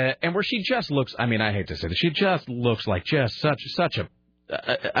 and where she just looks. I mean, I hate to say this, she just looks like just such a.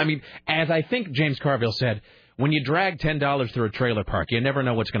 I mean, as I think James Carville said, when you drag $10 through a trailer park, you never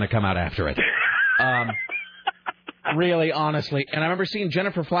know what's going to come out after it. Really, honestly. And I remember seeing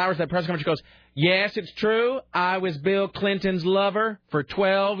Jennifer Flowers at that press conference. She goes, "Yes, it's true. I was Bill Clinton's lover for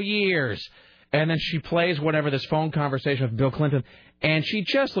 12 years. And then she plays whatever this phone conversation with Bill Clinton. And she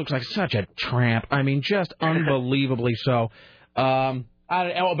just looks like such a tramp. I mean, just unbelievably so. But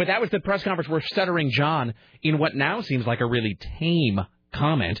that was the press conference where Stuttering John, in what now seems like a really tame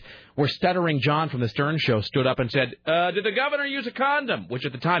comment, where Stuttering John from the Stern Show stood up and said, did the governor use a condom? Which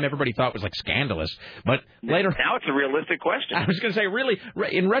at the time everybody thought was like scandalous. But later... Now it's a realistic question. I was going to say, really,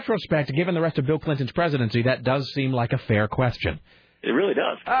 in retrospect, given the rest of Bill Clinton's presidency, that does seem like a fair question. It really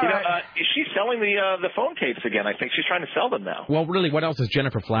does. Right. She's selling the phone tapes again. I think she's trying to sell them now. Well, really, what else is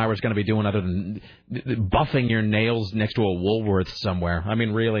Jennifer Flowers going to be doing other than buffing your nails next to a Woolworth somewhere? I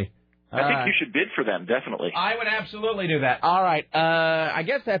mean, really. I think you should bid for them, definitely. I would absolutely do that. All right. I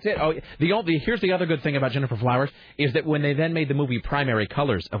guess that's it. Oh, here's the other good thing about Jennifer Flowers is that when they then made the movie Primary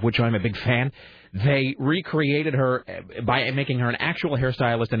Colors, of which I'm a big fan, they recreated her by making her an actual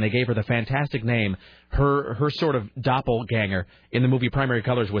hairstylist, and they gave her the fantastic name. Her sort of doppelganger in the movie Primary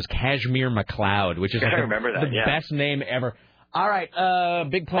Colors was Cashmere McLeod, which is I remember that, the best name ever. All right,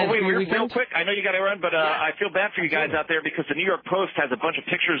 big plans for the weekend? Real quick, I know you got to run, but I feel bad for you guys out there because the New York Post has a bunch of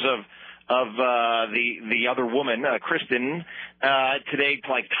pictures of the other woman, Kristen, today,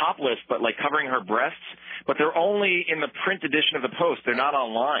 like topless, but like covering her breasts. But they're only in the print edition of the Post. They're not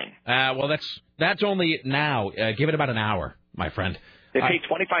online. Well, that's only now. Give it about an hour, my friend. They paid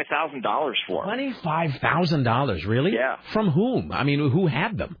 $25,000 for them. $25,000, really? Yeah. From whom? I mean, who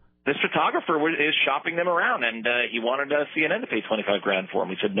had them? This photographer is shopping them around, and he wanted CNN to pay $25,000 for them.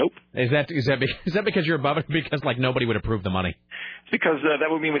 We said nope. Is that because you're above it? Because like nobody would approve the money? It's because that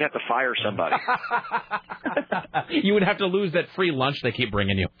would mean we'd have to fire somebody. You would have to lose that free lunch they keep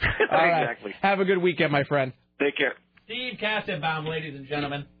bringing you. Exactly. Right. Have a good weekend, my friend. Take care. Steve Kassenbaum, ladies and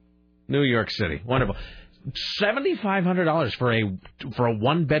gentlemen. New York City, wonderful. $7,500 for a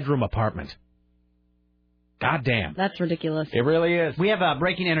one-bedroom apartment. God damn. That's ridiculous. It really is. We have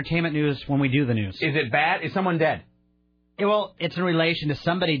breaking entertainment news when we do the news. Is it bad? Is someone dead? Well, it's in relation to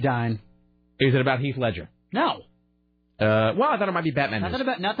somebody dying. Is it about Heath Ledger? No. Well, I thought it might be Batman news.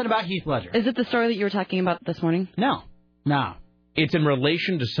 Nothing about Heath Ledger. Is it the story that you were talking about this morning? No. It's in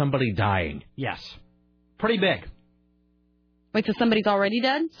relation to somebody dying. Yes. Pretty big. Wait, so somebody's already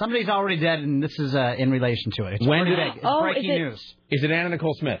dead? Somebody's already dead, and this is in relation to it. It's when pretty big. It's breaking news. Is it Anna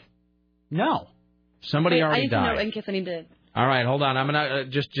Nicole Smith? No. Somebody already died. I need to know in case any did. All right, hold on. I'm gonna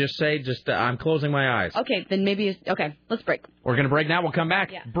just say I'm closing my eyes. Okay, then maybe let's break. We're gonna break now. We'll come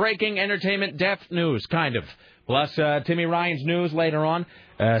back. Yeah. Breaking entertainment death news, kind of. Plus Timmy Ryan's news later on.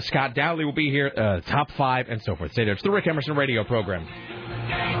 Scott Dowley will be here. Top 5 and so forth. Stay there. It's the Rick Emerson radio program.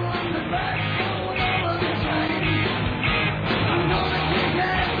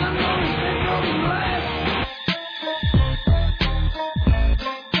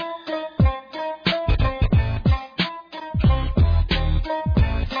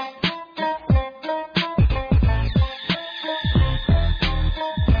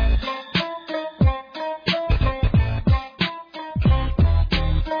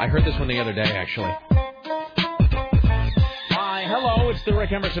 I heard this one the other day, actually. Hi, hello, it's the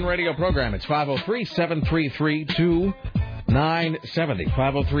Rick Emerson radio program. It's 503-733-2970.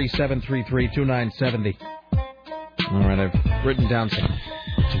 503-733-2970. All right, I've written down some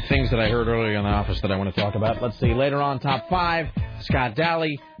things that I heard earlier in the office that I want to talk about. Let's see, later on, Top 5, Scott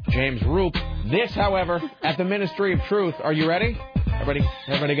Dowley, James Roop. This, however, at the Ministry of Truth. Are you ready?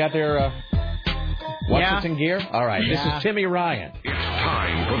 Everybody got their... What's in gear? All right, This is Timmy Ryan. It's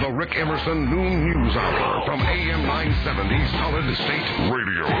time for the Rick Emerson Noon News Hour from AM 970 Solid State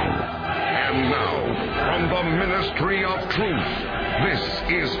Radio. And now, from the Ministry of Truth, this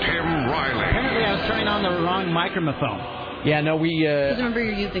is Tim Riley. Apparently I was turning on the wrong microphone. Yeah, no, we... Because remember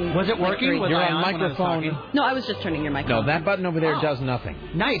you're using... Was it working? You're on microphone. No, I was just turning your microphone. No, that button over there does nothing.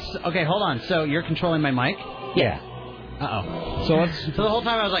 Nice. Okay, hold on. So you're controlling my mic? Yeah. Uh-oh. So the whole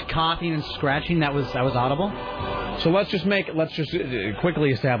time I was like coughing and scratching, that was audible? So let's just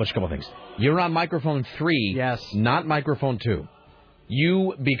quickly establish a couple things. You're on microphone 3, yes, not microphone 2.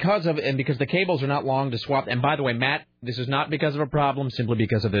 Because the cables are not long to swap. And by the way, Matt, this is not because of a problem, simply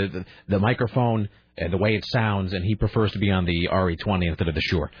because of the microphone and the way it sounds, and he prefers to be on the RE20 instead of the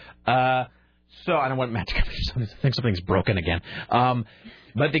Shure. So I don't want Matt to think something's broken again.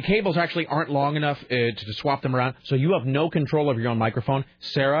 But the cables actually aren't long enough to swap them around, so you have no control over your own microphone.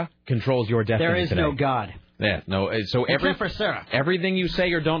 Sarah controls your destiny today. There is today. no God. Yeah, no. So except for Sarah. Everything you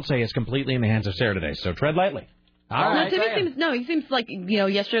say or don't say is completely in the hands of Sarah today. So tread lightly. All right. He seems like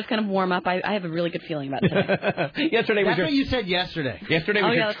yesterday was kind of warm up. I have a really good feeling about today. Yesterday That's what you said yesterday. Yesterday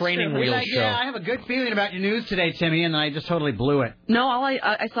was your training wheels show. Yeah, I have a good feeling about your news today, Timmy, and I just totally blew it. No,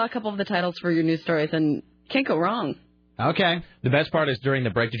 I saw a couple of the titles for your news stories, and can't go wrong. Okay. The best part is during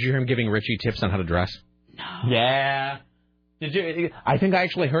the break, did you hear him giving Richie tips on how to dress? No. Yeah. Did you? I think I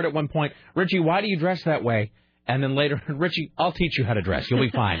actually heard at one point, Richie, why do you dress that way? And then later, Richie, I'll teach you how to dress. You'll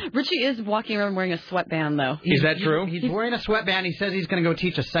be fine. Richie is walking around wearing a sweatband, though. Is that true? He's wearing a sweatband. He says he's going to go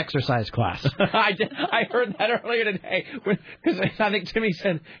teach a sexercise class. I heard that earlier today. Because I think Timmy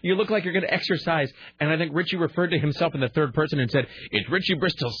said, you look like you're going to exercise. And I think Richie referred to himself in the third person and said, it's Richie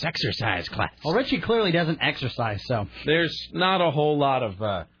Bristol's sexercise class. Well, Richie clearly doesn't exercise, so. There's not a whole lot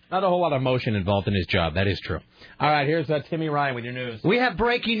of motion involved in his job. That is true. All right, here's Timmy Ryan with your news. We have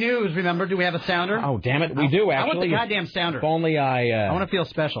breaking news, remember? Do we have a sounder? Oh, damn it. We do, actually. I want the goddamn sounder. If only I want to feel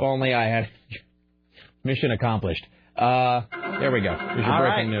special. If only I had... Mission accomplished. There we go. Here's your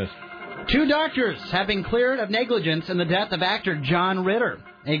breaking news. 2 doctors have been cleared of negligence in the death of actor John Ritter.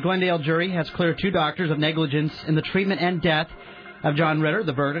 A Glendale jury has cleared 2 doctors of negligence in the treatment and death of John Ritter.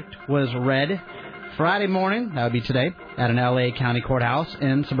 The verdict was read Friday morning, that would be today, at an L.A. County courthouse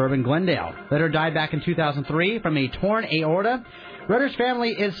in suburban Glendale. Ritter died back in 2003 from a torn aorta. Ritter's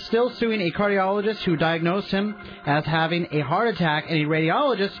family is still suing a cardiologist who diagnosed him as having a heart attack and a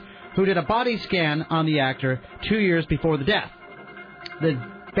radiologist who did a body scan on the actor 2 years before the death. The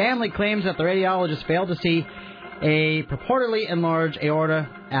family claims that the radiologist failed to see a purportedly enlarged aorta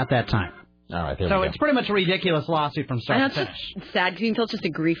at that time. All right, there we so go. it's pretty much a ridiculous lawsuit from start to finish. It's sad because you can tell it's just a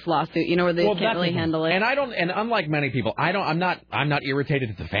grief lawsuit, where they can't really handle it. And unlike many people, I'm not irritated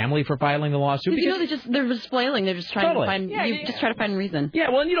at the family for filing the lawsuit. Because they're just flailing. They're just trying to find just try to find a reason. Yeah,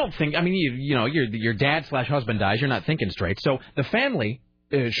 well, and you don't think. I mean, your dad/husband dies. You're not thinking straight. So the family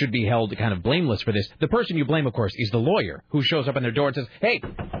should be held kind of blameless for this. The person you blame, of course, is the lawyer who shows up on their door and says, "Hey,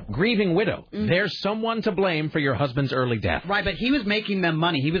 grieving widow, there's someone to blame for your husband's early death." Right, but he was making them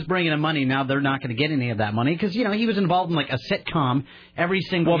money. He was bringing them money. Now they're not going to get any of that money because, he was involved in like a sitcom every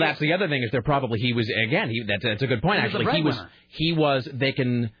single year. That's the other thing is that's a good point, actually.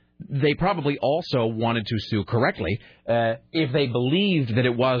 They probably also wanted to sue correctly if they believed that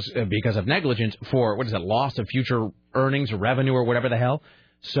it was because of negligence for, loss of future earnings or revenue or whatever the hell.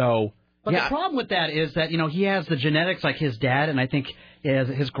 So, But the problem with that is that, he has the genetics like his dad and I think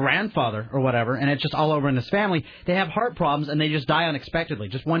his grandfather or whatever, and it's just all over in his family. They have heart problems and they just die unexpectedly.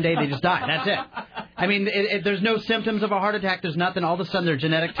 Just one day they just die. That's it. I mean, there's no symptoms of a heart attack. There's nothing. All of a sudden their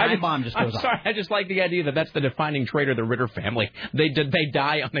genetic time bomb just goes off. I just like the idea that that's the defining trait of the Ritter family. They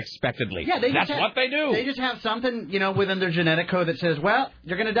die unexpectedly. Yeah, that's what they do. They just have something, within their genetic code that says, well,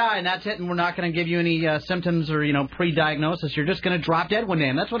 you're going to die and that's it, and we're not going to give you any symptoms or, pre-diagnosis. You're just going to drop dead one day,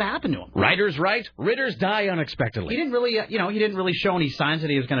 and that's what happened to him. Writer's right. Ritters die unexpectedly. He didn't really, show any signs that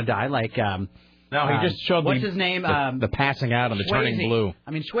he was going to die. Like, no, he just showed what's his name? The passing out and the turning blue.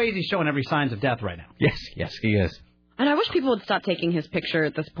 I mean, Swayze's showing every signs of death right now. Yes, he is. And I wish people would stop taking his picture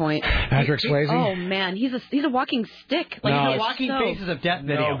at this point. Patrick Swayze? Oh man, he's a walking stick. Like he's a walking Faces of Death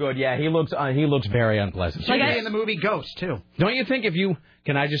video. No good. Yeah, he looks very unpleasant. Like in the movie Ghost too. Don't you think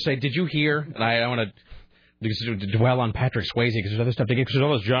can I just say, did you hear? And I want to dwell on Patrick Swayze because there's other stuff to get because there's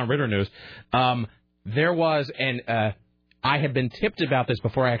all this John Ritter news. There was I had been tipped about this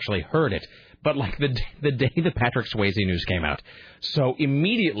before I actually heard it, but like the day the Patrick Swayze news came out, so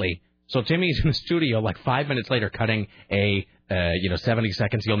immediately. So Timmy's in the studio like 5 minutes later cutting a 70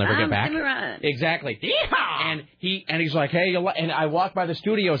 seconds you'll never get back. Exactly. Yeehaw! And he's like, hey, and I walk by the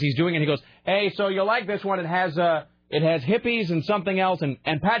studio as he's doing it, and he goes, hey, so you like this one? It has hippies and something else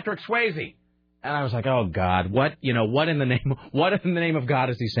and Patrick Swayze. And I was like, oh God, what in the name of God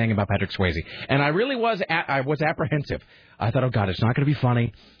is he saying about Patrick Swayze? And I really was apprehensive. I thought, oh God, it's not going to be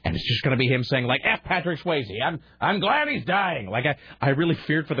funny, and it's just going to be him saying like, F Patrick Swayze. I'm glad he's dying. Like I really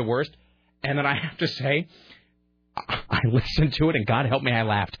feared for the worst. And then I have to say, I listened to it, and God help me, I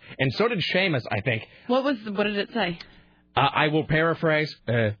laughed. And so did Seamus, I think. What did it say? I will paraphrase.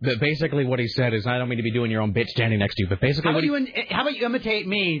 But basically, what he said is, I don't mean to be doing your own bit standing next to you, but basically, how about you imitate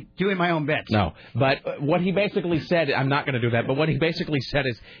me doing my own bits? No, but what he basically said, I'm not going to do that. But what he basically said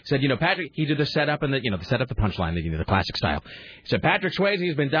is, Patrick, he did the setup and the setup, the punchline, the classic style. He said Patrick Swayze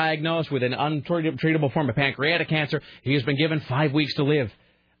has been diagnosed with an untreatable form of pancreatic cancer. He has been given 5 weeks to live.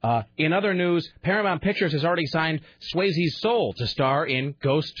 In other news, Paramount Pictures has already signed Swayze's soul to star in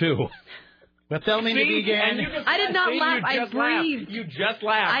Ghost 2. But tell me to begin. I did not laugh. I breathed. You just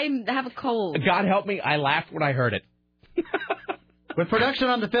laughed. I have a cold. God help me, I laughed when I heard it. With production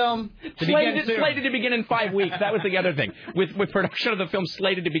on the film slated to begin in 5 weeks. That was the other thing. With production of the film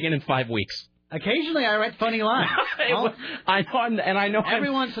slated to begin in 5 weeks. Occasionally, I write funny lines. I know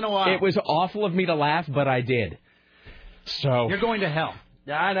every once in a while. It was awful of me to laugh, but I did. So you're going to hell.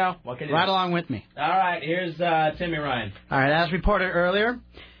 Yeah, I know. What can you right do? Along with me. All right, here's Timmy Ryan. All right, as reported earlier,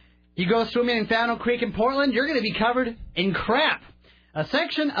 you go swimming in Fountain Creek in Portland, you're going to be covered in crap. A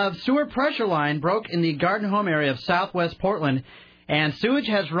section of sewer pressure line broke in the Garden Home area of southwest Portland, and sewage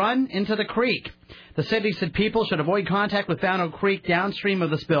has run into the creek. The city said people should avoid contact with Fountain Creek downstream of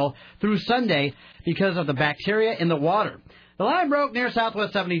the spill through Sunday because of the bacteria in the water. The line broke near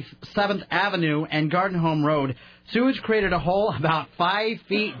Southwest 77th Avenue and Garden Home Road. Sewage created a hole about 5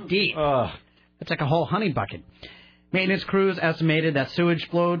 feet deep. It's like a whole honey bucket. Maintenance crews estimated that sewage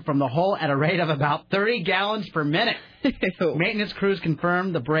flowed from the hole at a rate of about 30 gallons per minute. Maintenance crews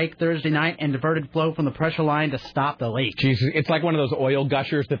confirmed the break Thursday night and diverted flow from the pressure line to stop the leak. Jesus, it's like one of those oil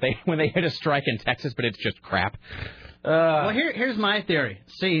gushers that when they hit a strike in Texas, but it's just crap. Well, here's my theory.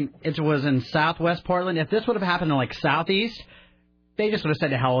 See, it was in southwest Portland. If this would have happened in, like, southeast, they just would have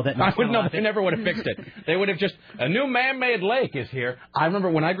said to hell with it. I would know. They never would have fixed it. They would have just, a new man-made lake is here. I remember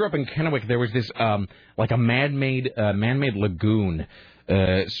when I grew up in Kennewick, there was this, like a man-made lagoon,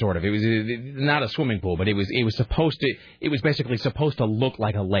 sort of. It was not a swimming pool, but it was basically supposed to look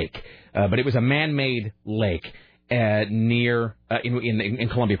like a lake. But it was a man-made lake. Near in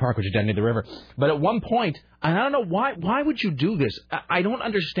Columbia Park, which is down near the river. But at one point, and I don't know why would you do this? I don't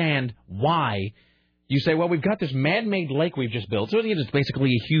understand why you say, well, we've got this man-made lake we've just built. So it's basically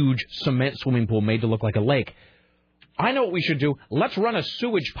a huge cement swimming pool made to look like a lake. I know what we should do. Let's run a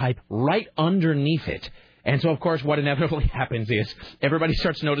sewage pipe right underneath it. And so, of course, what inevitably happens is everybody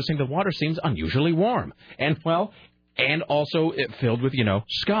starts noticing the water seems unusually warm. And, well, and also it filled with,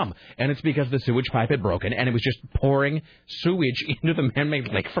 scum. And it's because the sewage pipe had broken, and it was just pouring sewage into the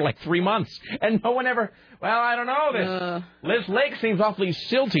man-made lake for like 3 months. And no one ever, well, I don't know, this lake seems awfully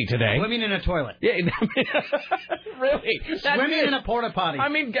silty today. Swimming in a toilet. Yeah, really. Swimming in a porta potty. I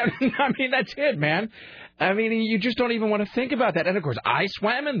mean, that's it, man. I mean, you just don't even want to think about that. And, of course, I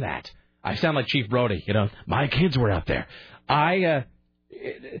swam in that. I sound like Chief Brody, my kids were out there. That's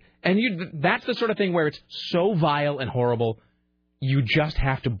the sort of thing where it's so vile and horrible, you just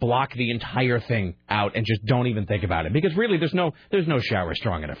have to block the entire thing out and just don't even think about it. Because really, there's no shower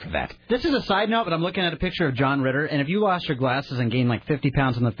strong enough for that. This is a side note, but I'm looking at a picture of John Ritter, and if you lost your glasses and gained like 50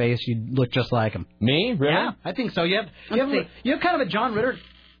 pounds on the face, you'd look just like him. Me? Really? Yeah, I think so. You have kind of a John Ritter.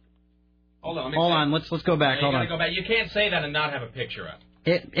 Hold on. Let's go back. Hold on. Go back. You can't say that and not have a picture up.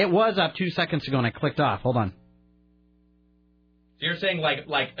 It was up 2 seconds ago, and I clicked off. Hold on. So you're saying like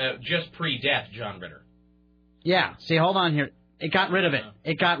just pre-death, John Ritter? Yeah. See, hold on here. It got rid of it.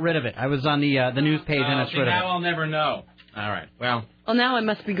 I was on the news page, and it's rid of it. Now I'll never know. All right. Well, now I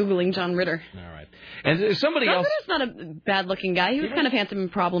must be Googling John Ritter. All right. And somebody else... John Ritter's not a bad-looking guy. He was kind of handsome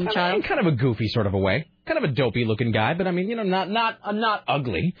and problem child. Kind of a goofy sort of a way. Kind of a dopey-looking guy, but I mean, not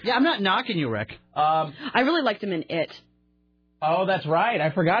ugly. Yeah, I'm not knocking you, Rick. I really liked him in It. Oh, that's right. I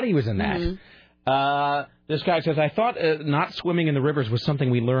forgot he was in that. Mm-hmm. This guy says, I thought not swimming in the rivers was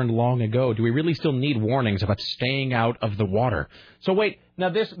something we learned long ago. Do we really still need warnings about staying out of the water? So wait, now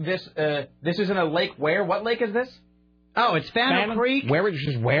this isn't a lake where? What lake is this? Oh, it's Fountain Creek.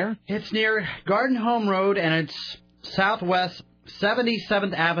 Where? It's near Garden Home Road, and it's southwest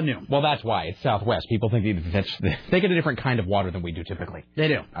 77th Avenue. Well, that's why. It's southwest. People think they get a different kind of water than we do typically. They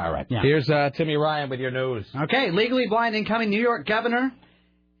do. All right. Yeah. Here's Timmy Ryan with your news. Okay, legally blind incoming New York governor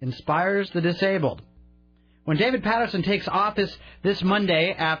inspires the disabled. When David Patterson takes office this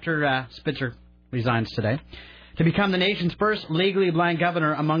Monday after Spitzer resigns today, to become the nation's first legally blind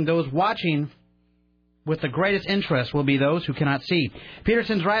governor, among those watching with the greatest interest will be those who cannot see.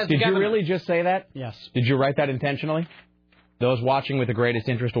 Peterson's rise to governor... Did you really just say that? Yes. Did you write that intentionally? Those watching with the greatest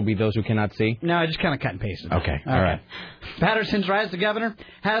interest will be those who cannot see? No, I just kind of cut and pasted. Okay. All right. Patterson's rise to governor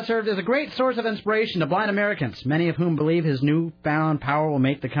has served as a great source of inspiration to blind Americans, many of whom believe his newfound power will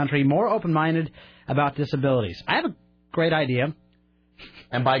make the country more open-minded about disabilities. I have a great idea.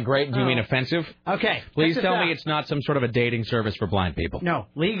 And by great, do you mean offensive? Okay. Please tell me it's not some sort of a dating service for blind people. No,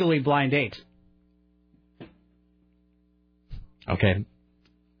 legally blind dates. Okay.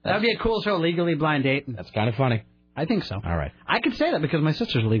 That would be a cool show, Legally Blind Date. That's kind of funny. I think so. All right. I could say that because my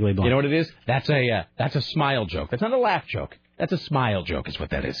sister's legally blind. You know what it is? That's a smile joke. That's not a laugh joke. That's a smile joke is what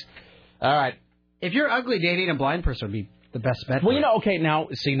that is. All right. If you're ugly, dating a blind person would be the best bet. Well, okay, now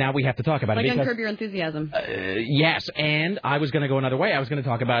we have to talk about it. Like on Curb Your Enthusiasm. Yes, and I was going to go another way. I was going to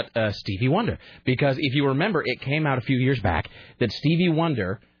talk about Stevie Wonder. Because if you remember, it came out a few years back that Stevie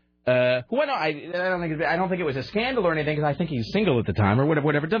Wonder... I don't think it was a scandal or anything, because I think he was single at the time, or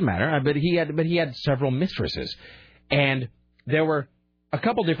whatever. It doesn't matter. But he had several mistresses, and there were a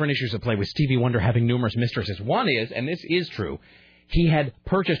couple different issues at play with Stevie Wonder having numerous mistresses. One is, and this is true, he had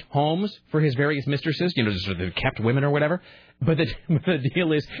purchased homes for his various mistresses, just sort of kept women or whatever. But the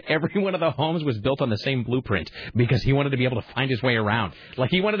deal is, every one of the homes was built on the same blueprint because he wanted to be able to find his way around. Like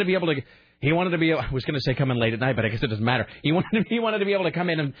he wanted to be able to. He wanted to be. I was going to say come in late at night, but I guess it doesn't matter. He wanted to be able to come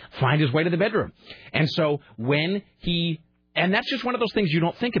in and find his way to the bedroom. And so when and that's just one of those things you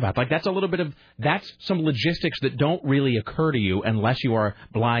don't think about. Like that's some logistics that don't really occur to you unless you are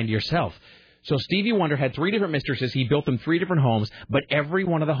blind yourself. So Stevie Wonder had 3 different mistresses. He built them 3 different homes, but every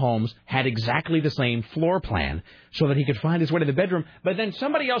one of the homes had exactly the same floor plan so that he could find his way to the bedroom. But then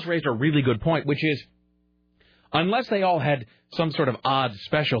somebody else raised a really good point, which is, unless they all had some sort of odd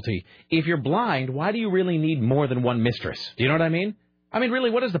specialty, if you're blind, why do you really need more than one mistress? Do you know what I mean? I mean,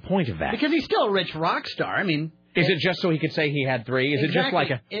 really, what is the point of that? Because he's still a rich rock star. I mean... Is it just so he could say he had 3? Is exactly. it just like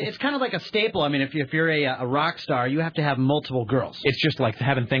a... It's kind of like a staple. I mean, if you're a rock star, you have to have multiple girls. It's just like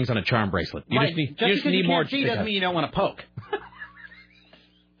having things on a charm bracelet. You right. just need you more. Can't see doesn't mean you don't want to poke.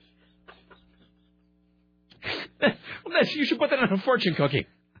 You should put that on a fortune cookie.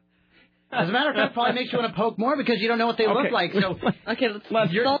 As a matter of fact, it probably makes you want to poke more because you don't know what they look like. So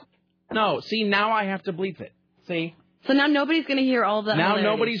let's No, see, now I have to bleep it. See? So now nobody's going to hear all that. Now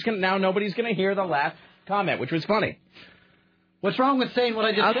nobody's going to hear the last comment, which was funny. What's wrong with saying what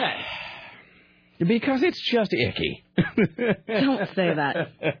I just said? Because it's just icky. Don't say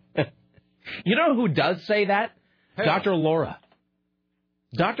that. You know who does say that? Hey. Dr. Laura.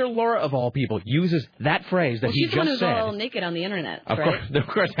 Dr. Laura, of all people, uses that phrase that he just said. She's the one who's all naked on the internet, of right?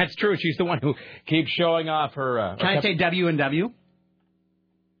 course, that's true. She's the one who keeps showing off her... Can I say W&W?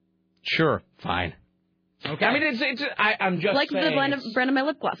 Sure, fine. Okay. I mean, I'm just like saying... Like the brand of my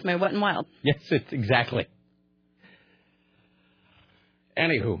lip gloss, my Wet n Wild. Yes, it's exactly.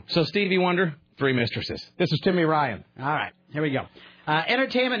 Anywho, so Stevie Wonder, 3 mistresses. This is Timmy Ryan. All right, here we go.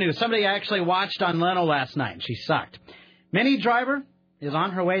 Entertainment news. Somebody actually watched on Leno last night, and she sucked. Minnie Driver is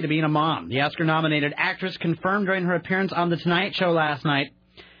on her way to being a mom. The Oscar-nominated actress confirmed during her appearance on The Tonight Show last night,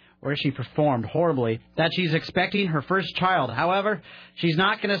 where she performed horribly, that she's expecting her first child. However, she's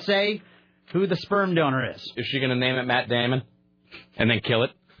not going to say who the sperm donor is. Is she going to name it Matt Damon and then kill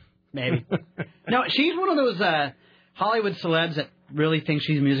it? Maybe. No, she's one of those Hollywood celebs that really thinks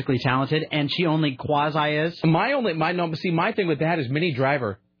she's musically talented, and she only quasi is. My thing with that is Minnie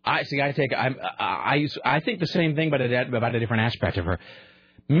Driver. I think the same thing, but about a different aspect of her.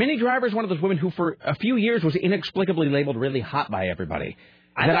 Minnie Driver is one of those women who, for a few years, was inexplicably labeled really hot by everybody.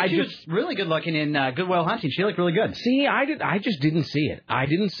 I thought she was really good looking in Good Will Hunting. She looked really good. See, I just didn't see it. I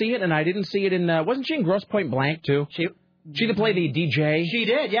didn't see it, and I didn't see it in. Wasn't she in Grosse Pointe Blank too? She did play the DJ. She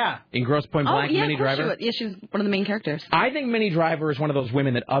did, yeah. In Grosse Pointe Blank, Minnie Driver. Yeah, she's one of the main characters. I think Minnie Driver is one of those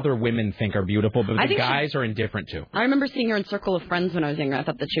women that other women think are beautiful, but the guys are indifferent to. I remember seeing her in Circle of Friends when I was younger. I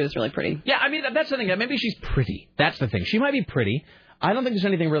thought that she was really pretty. Yeah, I mean, that's the thing. Maybe she's pretty. That's the thing. She might be pretty. I don't think there's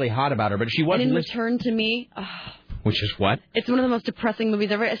anything really hot about her, but she was... And in Return to Me... Which is what? It's one of the most depressing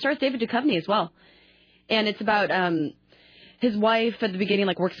movies ever. It stars David Duchovny as well. And it's about his wife at the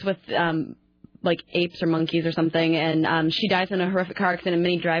beginning, works with... apes or monkeys or something, and she dies in a horrific car accident, and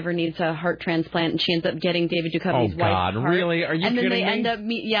Minnie Driver needs a heart transplant, and she ends up getting David Duchovny's wife's heart. Oh, God, really? Are you kidding me? And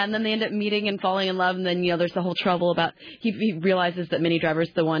then they end up meeting and falling in love, and then, there's the whole trouble about, he realizes that Minnie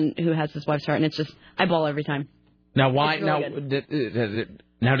Driver's the one who has his wife's heart, and it's just, I bawl every time. Now, why?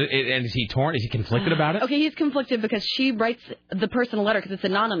 Now, and is he torn? Is he conflicted about it? Okay, he's conflicted because she writes the person a letter because it's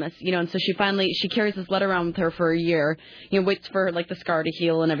anonymous, and so she carries this letter around with her for a year, waits for the scar to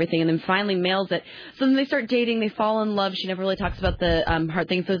heal and everything, and then finally mails it. So then they start dating, they fall in love. She never really talks about the heart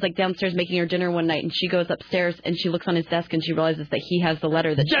thing. So it's downstairs making her dinner one night, and she goes upstairs and she looks on his desk and she realizes that he has the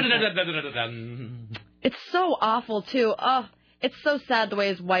letter that she It's so awful too. Oh. It's so sad the way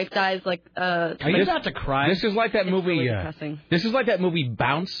his wife dies. Are you about to cry? This is like that movie. Really depressing. This is like that movie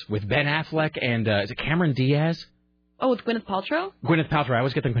Bounce with Ben Affleck and is it Cameron Diaz? Oh, with Gwyneth Paltrow? Gwyneth Paltrow. I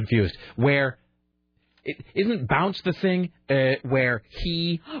always get them confused. Where isn't Bounce the thing where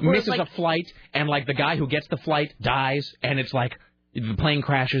he misses a flight and the guy who gets the flight dies and it's the plane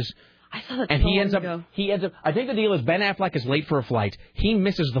crashes. I saw that. And he ends up. I think the deal is Ben Affleck is late for a flight. He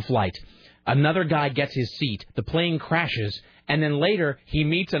misses the flight. Another guy gets his seat. The plane crashes. And then later, he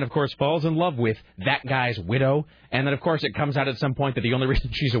meets and, of course, falls in love with that guy's widow. And then, of course, it comes out at some point that the only reason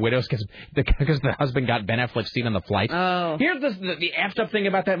she's a widow is because the husband got Ben Affleck's seat on the flight. Oh. Here's the effed up thing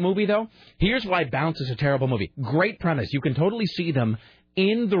about that movie, though. Here's why Bounce is a terrible movie. Great premise. You can totally see them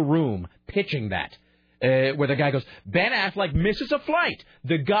in the room pitching that. Where the guy goes, Ben Affleck misses a flight.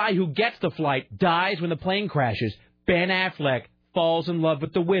 The guy who gets the flight dies when the plane crashes. Ben Affleck falls in love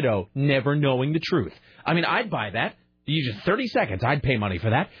with the widow, never knowing the truth. I mean, I'd buy that. You just 30 seconds. I'd pay money for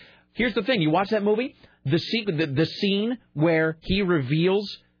that. Here's the thing. You watch that movie, the scene where he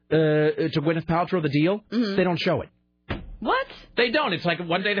reveals to Gwyneth Paltrow the deal, they don't show it. What? They don't. It's like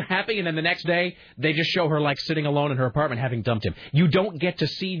one day they're happy, and then the next day they just show her like sitting alone in her apartment having dumped him. You don't get to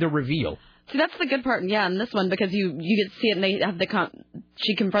see the reveal. See, that's the good part, in this one, because you get to see it, and they have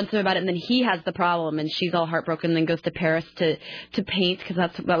she confronts him about it, and then he has the problem, and she's all heartbroken, and then goes to Paris to paint, because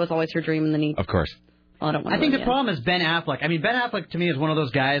that was always her dream, and then he... Of course. Well, I think the problem is Ben Affleck. I mean, Ben Affleck, to me, is one of those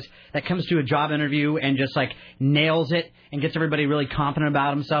guys that comes to a job interview and just, like, nails it and gets everybody really confident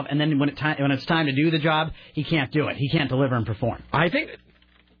about himself, and then when it's time to do the job, he can't do it. He can't deliver and perform. I think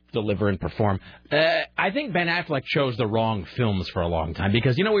Ben Affleck chose the wrong films for a long time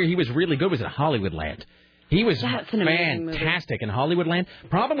because you know where he was really good was in Hollywoodland. He was fantastic in Hollywoodland.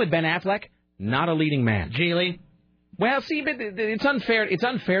 Problem with Ben Affleck, not a leading man. Geely. Well, see, but it's unfair. It's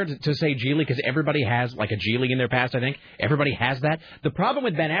unfair to say Geely because everybody has like a Geely in their past. I think everybody has that. The problem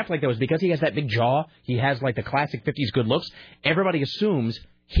with Ben Affleck though is because he has that big jaw. He has like the classic '50s good looks. Everybody assumes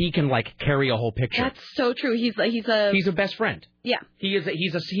he can like carry a whole picture. That's so true. He's a best friend. Yeah. He's or he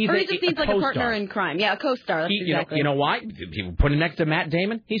just needs like a partner in crime. Yeah, a co-star. That's exactly. You know why? Put him next to Matt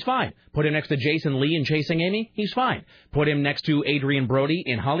Damon, he's fine. Put him next to Jason Lee in Chasing Amy, he's fine. Put him next to Adrian Brody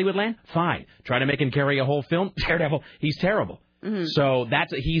in Hollywoodland, fine. Try to make him carry a whole film, Daredevil, he's terrible. Mm-hmm. So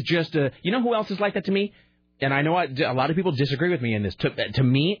he's just you know who else is like that to me? And I know a lot of people disagree with me in this. To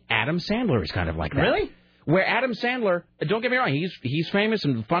me, Adam Sandler is kind of like that. Really? Where Adam Sandler, don't get me wrong, he's famous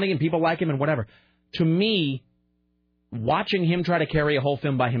and funny and people like him and whatever. To me, watching him try to carry a whole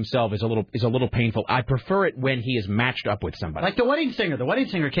film by himself is a little painful. I prefer it when he is matched up with somebody. Like The Wedding Singer. The Wedding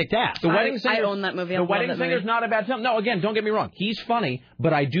Singer kicked ass. I own that movie. The Wedding Singer's not a bad film. No, again, don't get me wrong. He's funny,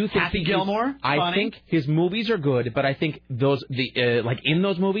 but I do think Happy Gilmore. I think his movies are good, but I think in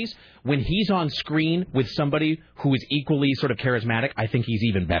those movies when he's on screen with somebody who is equally sort of charismatic, I think he's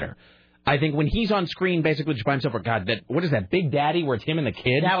even better. I think when he's on screen basically just by himself, what is that, Big Daddy, where it's him and the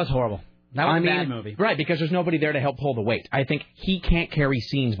kid? That was horrible. That was a bad movie. Right, because there's nobody there to help pull the weight. I think he can't carry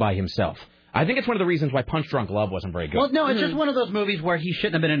scenes by himself. I think it's one of the reasons why Punch Drunk Love wasn't very good. Well, no, it's just one of those movies where he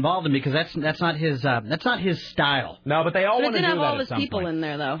shouldn't have been involved in because that's not his style. No, but they all want to do that. It didn't have all his people in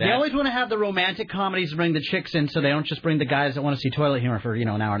there though. They always want to have the romantic comedies to bring the chicks in, so they don't just bring the guys that want to see toilet humor for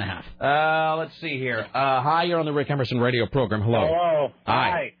an hour and a half. Let's see here. Hi, you're on the Rick Emerson radio program. Hello. Hello.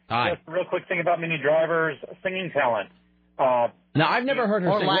 Hi. Just a real quick thing about Minnie Driver's singing talent. Now, I've never heard her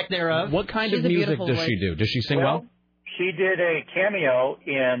or sing. lack thereof. What kind of music does she do? Does she sing well? She did a cameo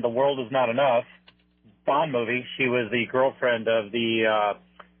in The World Is Not Enough Bond movie. She was the girlfriend of the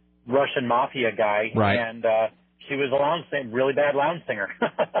Russian mafia guy. Right. And she was a really bad lounge singer.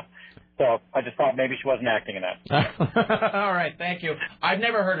 So I just thought maybe she wasn't acting in that. All right, thank you. I've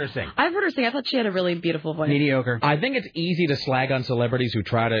never heard her sing. I've heard her sing. I thought she had a really beautiful voice. Mediocre. I think it's easy to slag on celebrities who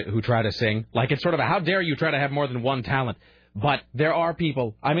try to sing. Like it's sort of how dare you try to have more than one talent. But there are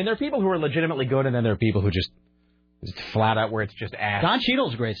people. I mean, there are people who are legitimately good, and then there are people who just flat out where it's just ass. Don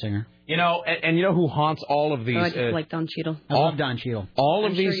Cheadle's a great singer. You know, and you know who haunts all of these? I just like Don Cheadle. I love Don Cheadle. All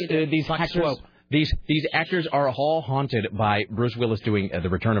of these actors. These actors are all haunted by Bruce Willis doing The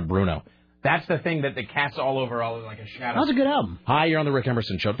Return of Bruno. That's the thing that the cat's all over, all like a shadow. That was a good album. Hi, you're on the Rick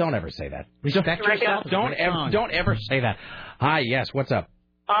Emerson Show. Don't ever say that. Respect yourself. Don't ever say that. Hi, yes, what's up?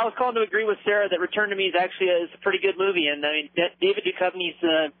 I was calling to agree with Sarah that Return to Me is actually a pretty good movie, and I mean David Duchovny's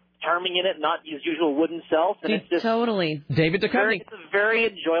charming in it, not his usual wooden self, and it's just totally David Duchovny. It's a very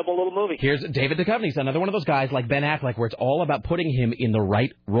enjoyable little movie. Here's David Duchovny's another one of those guys like Ben Affleck, where it's all about putting him in the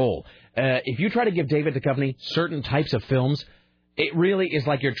right role. If you try to give David Duchovny certain types of films, it really is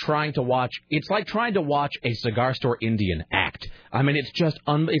like you're trying to watch. It's like trying to watch a cigar store Indian act. I mean, it's just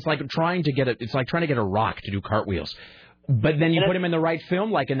it's like trying to get a rock to do cartwheels. But then you put him in the right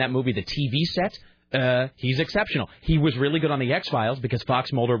film, like in that movie, The TV Set. He's exceptional. He was really good on The X-Files because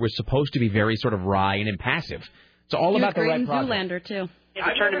Fox Mulder was supposed to be very sort of wry and impassive. It's all about the right project. Zoolander too.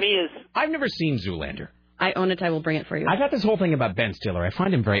 Return to Me is. I've never seen Zoolander. I own it. I will bring it for you. I got this whole thing about Ben Stiller. I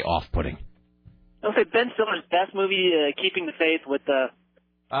find him very off-putting. I'll say Ben Stiller's best movie, Keeping the Faith, with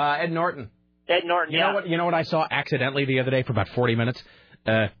Ed Norton. Ed Norton. You know what I saw accidentally the other day for about 40 minutes.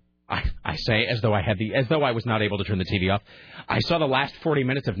 I say as though I was not able to turn the TV off. I saw the last 40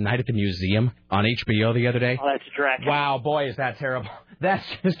 minutes of Night at the Museum on HBO the other day. Oh, that's Dracula. Wow, boy, is that terrible. That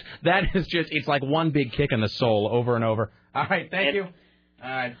is just it's like one big kick in the soul over and over. All right, thank you.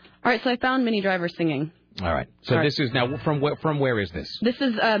 All right, so I found Minnie Driver singing. All right. So this is now from where is this? This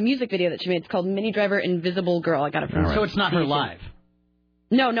is a music video that she made. It's called Minnie Driver Invisible Girl. I got it from So it's not her live.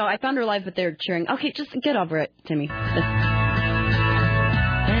 No, I found her live, but they're cheering. Okay, just get over it, Timmy.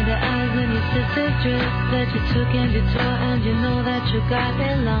 And the eyes when your sister dress that you took in the tour, and you know that you got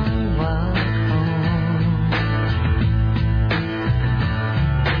a long walk home.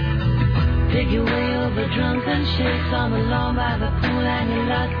 Dig your way over drunken shakes on the lawn by the pool and you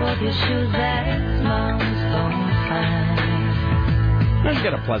lost both your shoes. That smells so fine. She's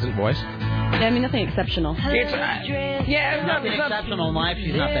got a pleasant voice. Yeah, I mean, nothing exceptional. It's, nothing exceptional in life.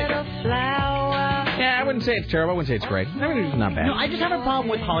 She's not that good. Yeah, I wouldn't say it's terrible. I wouldn't say it's great. I mean, it's not bad. No, I just have a problem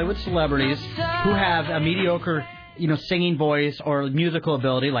with Hollywood celebrities who have a mediocre, singing voice or musical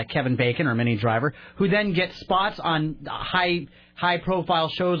ability like Kevin Bacon or Minnie Driver, who then get spots on high-profile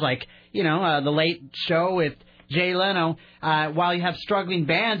shows like, The Late Show with Jay Leno, while you have struggling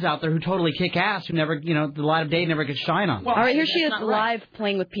bands out there who totally kick ass, who never, the light of day never gets shine on. All right, here she is live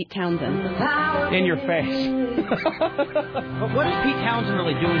playing with Pete Townsend. In your face. But what is Pete Townsend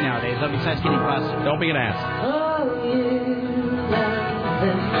really doing nowadays, besides getting busted? Don't be an ass. Oh, you love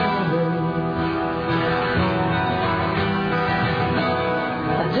them.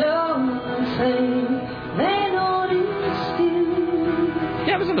 I don't think they noticed you.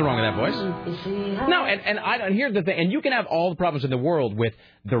 Yeah, there's nothing wrong with that voice. No, and here's the thing, and you can have all the problems in the world with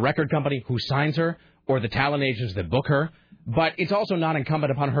the record company who signs her or the talent agents that book her, but it's also not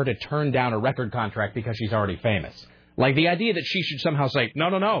incumbent upon her to turn down a record contract because she's already famous. Like, the idea that she should somehow say,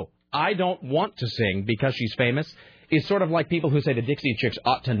 no, I don't want to sing because she's famous is sort of like people who say the Dixie Chicks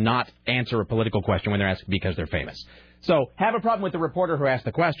ought to not answer a political question when they're asked because they're famous. So have a problem with the reporter who asked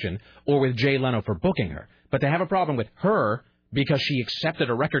the question or with Jay Leno for booking her, but to have a problem with her because she accepted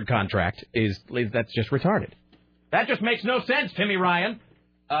a record contract that's just retarded. That just makes no sense, Timmy Ryan.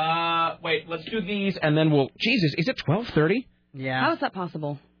 Wait, let's do these, and then we'll... Jesus, is it 12:30? Yeah. How is that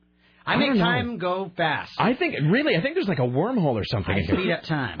possible? I make time go fast. I think there's like a wormhole or something in here. I speed up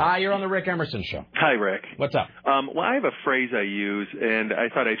time. You're on the Rick Emerson Show. Hi, Rick. What's up? Well, I have a phrase I use, and I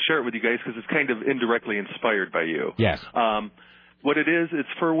thought I'd share it with you guys because it's kind of indirectly inspired by you. Yes. What it is, it's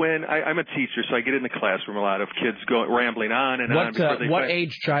for when I'm a teacher, so I get in the classroom a lot of kids rambling on and on. What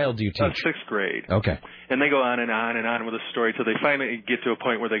age child do you teach? 6th grade. Okay. And they go on and on with a story until they finally get to a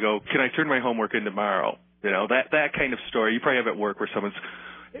point where they go, "Can I turn my homework in tomorrow?" That kind of story. You probably have at work where someone's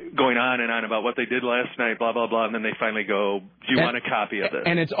going on and on about what they did last night, blah blah blah, and then they finally go, "Do you want a copy of this?"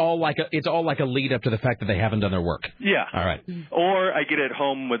 And it's all like a lead up to the fact that they haven't done their work. Yeah. All right. Or I get at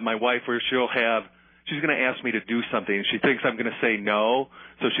home with my wife where she's going to ask me to do something, and she thinks I'm going to say no,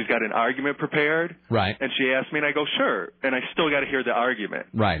 so she's got an argument prepared. Right. And she asks me, and I go, sure, and I still got to hear the argument.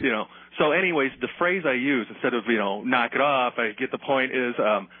 Right. So anyways, the phrase I use, instead of, knock it off, I get the point, is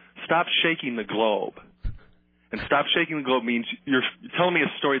stop shaking the globe. And stop shaking the globe means you're telling me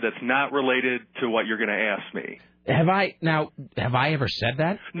a story that's not related to what you're going to ask me. Have I ever said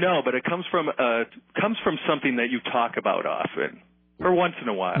that? No, but it comes from something that you talk about often, or once in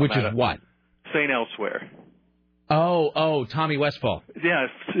a while. Which is what? St. Elsewhere. Oh, Tommy Westfall. Yeah,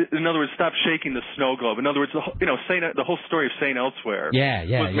 in other words, stop shaking the snow globe. In other words, the whole story of St. Elsewhere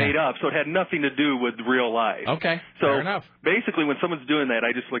was made up, so it had nothing to do with real life. Okay, so fair enough. Basically, when someone's doing that,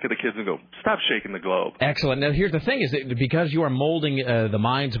 I just look at the kids and go, stop shaking the globe. Excellent. Now, here's the thing, is that because you are molding the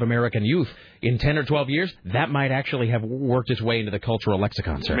minds of American youth, in 10 or 12 years, that might actually have worked its way into the cultural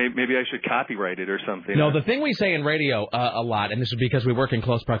lexicon, sir. Maybe I should copyright it or something. No, the thing we say in radio a lot, and this is because we work in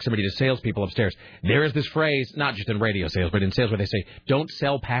close proximity to salespeople upstairs, there is this phrase, not just in radio sales, but in sales, where they say, don't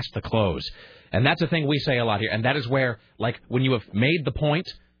sell past the close. And that's a thing we say a lot here. And that is where, like, when you have made the point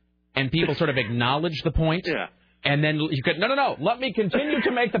and people sort of acknowledge the point, and then you could, no, let me continue to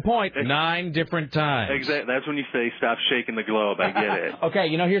make the point 9 different times. Exactly. That's when you say, stop shaking the globe. I get it. Okay,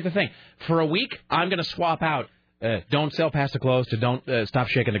 here's the thing. For a week, I'm going to swap out don't sell past the close to don't stop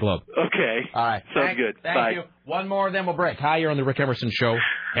shaking the globe. Okay. All right. Sounds good. Thank Bye. you. One more, then we'll break. Hi, you're on the Rick Emerson Show.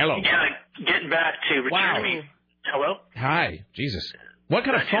 Hello. Yeah, getting back to return me. Hello? Hi. Jesus. What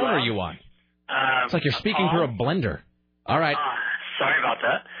kind of phone are you on? It's like you're speaking through a blender. All right. Sorry about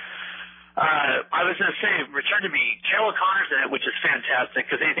that. I was going to say, Return to Me, Carol O'Connor's in it, which is fantastic,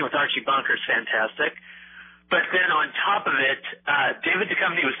 because anything with Archie Bunker is fantastic. But then on top of it, David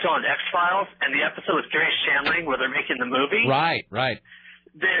Duchovny was still on X-Files, and the episode with Gary Shandling where they're making the movie. Right.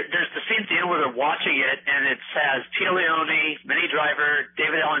 There's the scene at the end where they're watching it, and it has Tia Leone, Minnie Driver,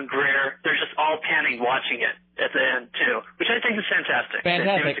 David Allen Greer. They're just all panning watching it at the end, too, which I think is fantastic.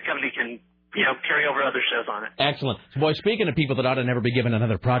 Fantastic. David Duchovny can, carry over other shows on it. Excellent. Boy, speaking of people that ought to never be given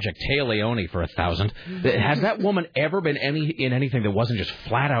another project, Tia Leone for 1,000. Has that woman ever been in anything that wasn't just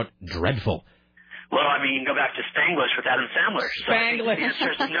flat-out dreadful? Well, I mean, you can go back to Spanglish with Adam Sandler. So Spanglish. The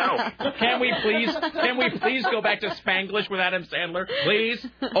answer is no. Can we please go back to Spanglish with Adam Sandler? Please?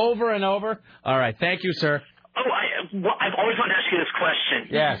 Over and over? All right. Thank you, sir. Oh, I've always wanted to ask you this question.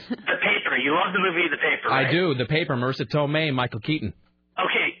 Yes. The Paper. You love the movie The Paper, right? I do. The Paper, Marissa Tomei, Michael Keaton.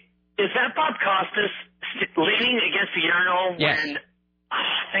 Okay. Is that Bob Costas leaning against the urinal Yes. when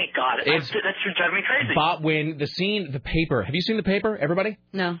Thank God. That's driving me crazy. But when the paper. Have you seen the paper, everybody?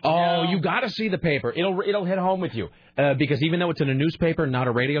 No. Oh, you got to see the paper. It'll hit home with you because even though it's in a newspaper, not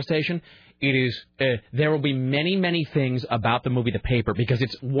a radio station, it is. There will be many things about the movie The Paper because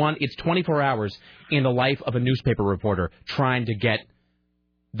it's 24 hours in the life of a newspaper reporter trying to get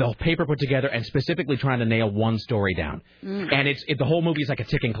the paper put together and specifically trying to nail one story down. And the whole movie is like a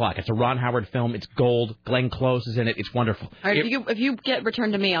ticking clock. It's a Ron Howard film. It's gold. Glenn Close is in it. It's wonderful. All right, if you get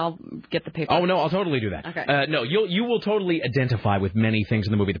returned to me, I'll get the paper. Oh, no, I'll totally do that. Okay. No, you will totally identify with many things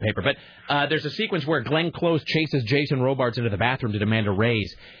in the movie The Paper. But there's a sequence where Glenn Close chases Jason Robards into the bathroom to demand a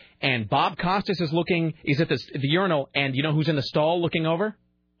raise. And Bob Costas is at the urinal, and you know who's in the stall looking over?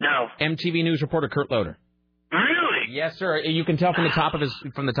 No. MTV News reporter Kurt Loder. Really? Yes, sir. You can tell from the top of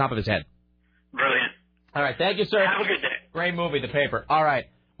his head. Brilliant. All right, thank you, sir. Have a good day. Great movie, The Paper. All right,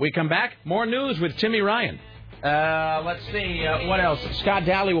 we come back. More news with Timmy Ryan. Let's see what else. Scott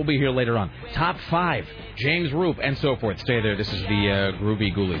Daly will be here later on. Top 5, James Roop, and so forth. Stay there. This is the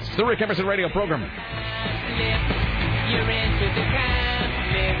Groovy Ghoulies. It's the Rick Emerson Radio Program. You're into the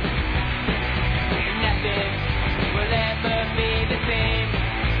conflict. Nothing will ever be the same.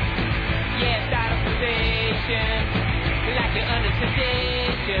 Yeah, start a conversation like you're under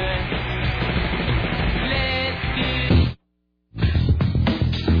sedation.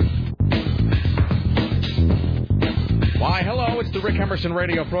 Why, hello, it's the Rick Emerson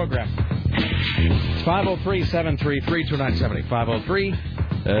Radio Program. It's 503-733-2970.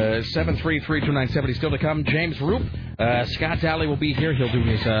 503-733-2970. Still to come, James Roop. Scott Daly will be here. He'll do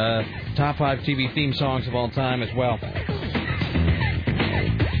his top 5 TV theme songs of all time as well. Let's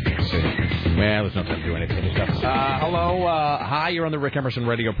see. Well, there's no time to do anything with this stuff. Hello. Hi, you're on the Rick Emerson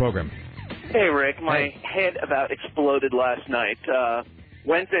Radio Program. Hey, Rick. My head about exploded last night.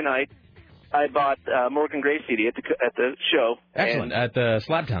 Wednesday night, I bought Morgan Gray CD at the show. Excellent. At the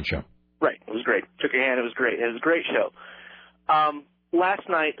Slabtown show. Right. It was great. Took your hand. It was great. It was a great show. Last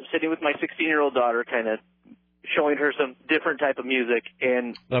night, sitting with my 16-year-old daughter, kind of showing her some different type of music.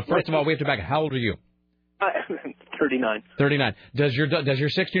 And first of all, we have to back. How old are you? 39. 39. Does your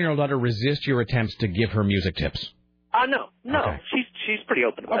 16-year-old daughter resist your attempts to give her music tips? No. Okay. She's pretty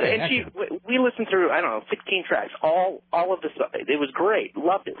open about Okay, it. And we listened through, 16 tracks, all of the stuff. It was great.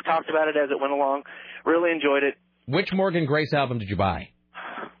 Loved it. We talked about it as it went along. Really enjoyed it. Which Morgan Grace album did you buy?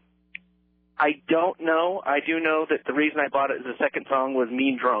 I don't know. I do know that the reason I bought it is the second song was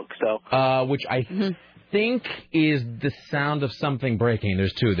Mean Drunk. So. Which I think is The Sound of Something Breaking.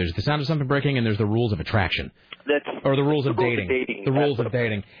 There's two. There's The Sound of Something Breaking and there's The Rules of Attraction. Or The Rules of Dating. The Rules of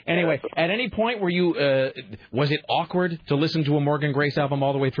Dating. Anyway, at any point were you, was it awkward to listen to a Morgan Grace album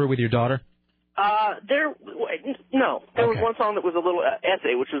all the way through with your daughter? There was one song that was a little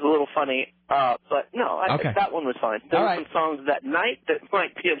essay, which was a little funny, but no, that one was fine. There were some songs that night that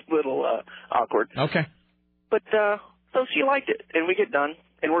might be a little awkward. Okay. But, so she liked it, and we get done,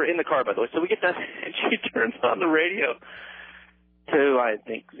 and we're in the car, by the way, so we get done, and she turns on the radio to, I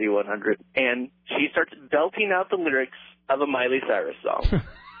think, Z100, and she starts belting out the lyrics of a Miley Cyrus song.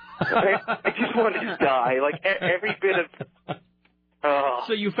 I just wanted to die, like every bit of...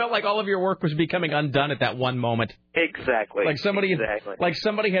 So you felt like all of your work was becoming undone at that one moment. Exactly. Like somebody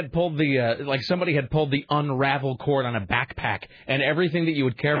had pulled the unravel cord on a backpack, and everything that you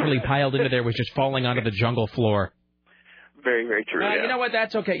had carefully piled into there was just falling onto the jungle floor. Very, very true. You know what?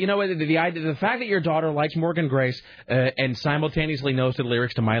 That's okay. You know what? The fact that your daughter likes Morgan Grace and simultaneously knows the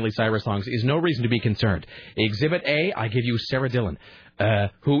lyrics to Miley Cyrus songs is no reason to be concerned. Exhibit A, I give you Sarah Dillon,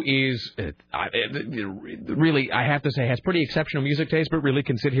 who is really, I have to say, has pretty exceptional music taste, but really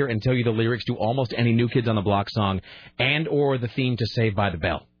can sit here and tell you the lyrics to almost any New Kids on the Block song and or the theme to Saved by the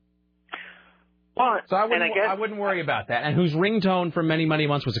Bell. So I wouldn't worry about that. And whose ringtone for many, many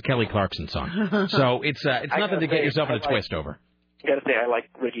months was a Kelly Clarkson song. So it's nothing to get yourself in a twist over. I gotta say, I like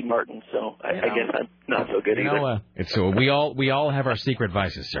Ricky Martin, so I guess I'm not so good either. We all have our secret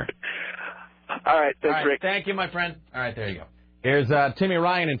vices, sir. All right, thanks, Rick. Thank you, my friend. All right, there you go. Here's Timmy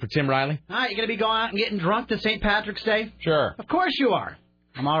Ryan in for Tim Riley. All right, you going to be going out and getting drunk to St. Patrick's Day? Sure. Of course you are.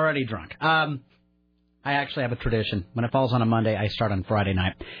 I'm already drunk. I actually have a tradition. When it falls on a Monday, I start on Friday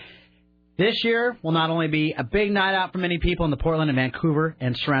night. This year will not only be a big night out for many people in the Portland and Vancouver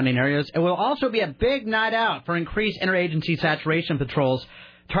and surrounding areas, it will also be a big night out for increased interagency saturation patrols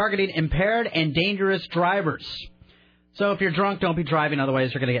targeting impaired and dangerous drivers. So if you're drunk, don't be driving.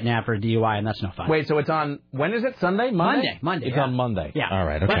 Otherwise, you're going to get nabbed for a DUI, and that's no fun. Wait, so it's on, when is it? Sunday? Monday. It's on Monday. Yeah. All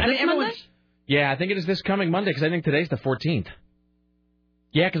right, okay. But, I mean, Monday? Yeah, I think it is this coming Monday, because I think today's the 14th.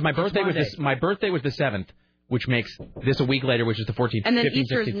 Yeah, because my birthday was the 7th, which makes this a week later, which is the 14th. And then 15th,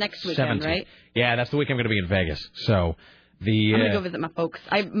 Easter 16th, is next weekend, 17th. right? Yeah, that's the week I'm going to be in Vegas. So I'm going to go visit my folks.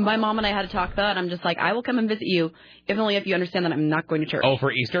 My mom and I had a talk about it, and I'm just like, I will come and visit you, if only if you understand that I'm not going to church. Oh,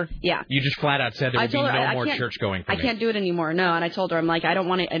 for Easter? Yeah. You just flat out said there would be no more church going for me. I can't do it anymore, no. And I told her, I'm like, I don't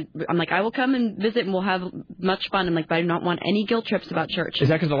want it. I'm like, I will come and visit, and we'll have much fun. I'm like, but I do not want any guilt trips about church. Is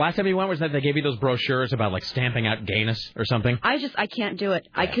that because the last time you went was that they gave you those brochures about, like, stamping out gayness or something? I can't do it.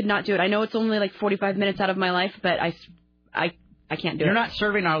 I could not do it. I know it's only like 45 minutes out of my life, but I can't do it. You're not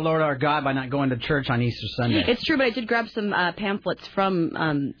serving our Lord our God by not going to church on Easter Sunday. It's true, but I did grab some pamphlets from,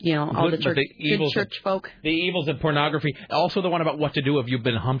 all the church, good church folk. The evils of pornography. Also the one about what to do if you've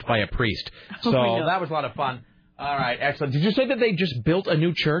been humped by a priest. So that was a lot of fun. All right, excellent. Did you say that they just built a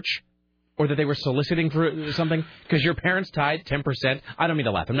new church? Or that they were soliciting for something? Because your parents tithe 10%. I don't mean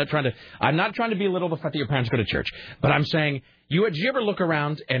to laugh. I'm not trying to belittle the fact that your parents go to church. But I'm saying, did you ever look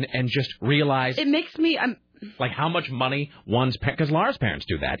around and just realize... It makes me... like how much money one's parents... Because Laura's parents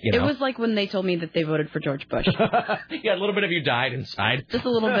do that, you know. It was like when they told me that they voted for George Bush. Yeah, a little bit of you died inside. Just a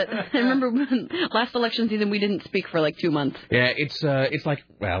little bit. I remember when last election season we didn't speak for like 2 months. Yeah, it's like...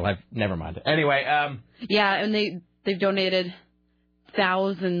 Well, never mind. Anyway, Yeah, and they've donated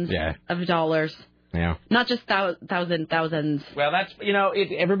thousands of dollars. Yeah. Not just thousands. Well, that's...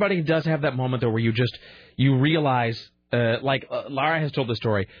 everybody does have that moment, though, where you realize... Lara has told the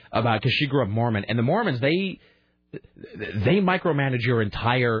story about, because she grew up Mormon, and the Mormons, they micromanage your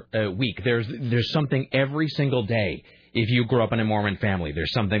entire week. There's something every single day. If you grew up in a Mormon family,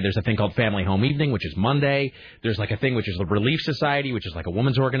 there's a thing called Family Home Evening, which is Monday. There's like a thing which is the Relief Society, which is like a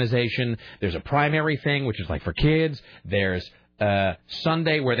woman's organization. There's a primary thing, which is like for kids. There's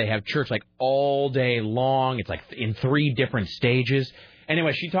Sunday where they have church like all day long. It's like in 3 different stages.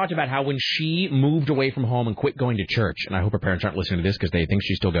 Anyway, she talked about how when she moved away from home and quit going to church, and I hope her parents aren't listening to this because they think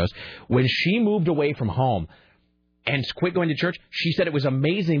she still goes, when she moved away from home and quit going to church, she said it was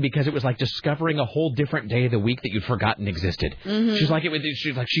amazing because it was like discovering a whole different day of the week that you'd forgotten existed. Mm-hmm. She's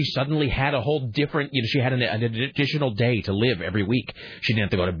like, she suddenly had a whole different, she had an additional day to live every week. She didn't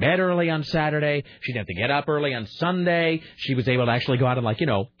have to go to bed early on Saturday. She didn't have to get up early on Sunday. She was able to actually go out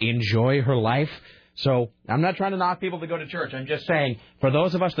and enjoy her life. So I'm not trying to knock people to go to church. I'm just saying, for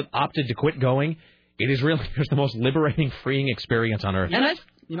those of us that opted to quit going, it is really just the most liberating, freeing experience on earth. And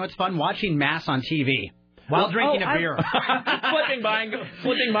it's fun watching Mass on TV while drinking a beer.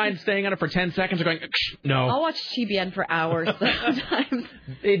 flipping by and staying on it for 10 seconds and going, no. I'll watch TBN for hours sometimes.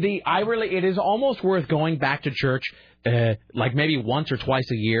 It is almost worth going back to church like maybe once or twice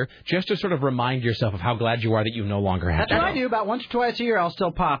a year, just to sort of remind yourself of how glad you are that you no longer have to go. That's what I do. About once or twice a year, I'll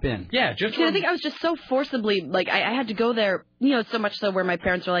still pop in. Yeah, just. I think I was just so forcibly, I had to go there, so much so where my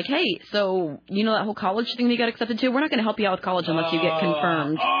parents were like, hey, so, that whole college thing that you got accepted to, we're not going to help you out with college unless you get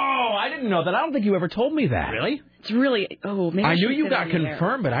confirmed. Oh, I didn't know that. I don't think you ever told me that. Really? It's really, maybe I knew you got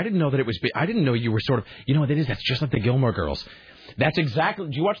confirmed, but I didn't know that it was, I didn't know you were sort of, what it is? That's just like the Gilmore Girls. That's exactly...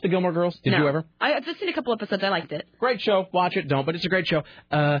 Do you watch The Gilmore Girls? Did you ever? I've just seen a couple episodes. I liked it. Great show. Watch it. Don't, but it's a great show.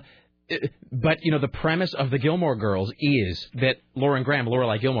 But, the premise of The Gilmore Girls is that Lauren Graham,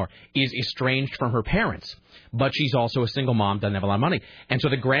 Lorelai Gilmore, is estranged from her parents. But she's also a single mom, doesn't have a lot of money. And so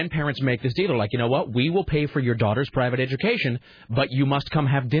the grandparents make this deal. They're like, you know what? We will pay for your daughter's private education, but you must come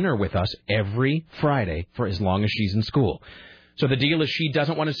have dinner with us every Friday for as long as she's in school. So the deal is she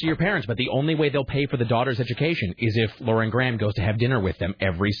doesn't want to see her parents, but the only way they'll pay for the daughter's education is if Lauren Graham goes to have dinner with them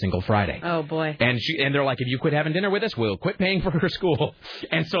every single Friday. Oh, boy. And they're like, if you quit having dinner with us, we'll quit paying for her school.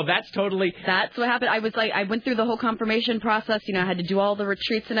 And so that's totally... That's what happened. I went through the whole confirmation process. I had to do all the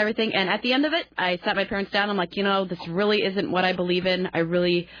retreats and everything. And at the end of it, I sat my parents down. I'm like, this really isn't what I believe in. I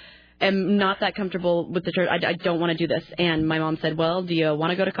really am not that comfortable with the church. I don't want to do this. And my mom said, well, do you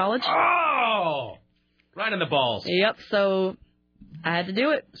want to go to college? Oh! Right in the balls. Yep, so I had to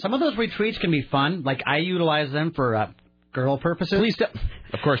do it. Some of those retreats can be fun. Like, I utilize them for girl purposes.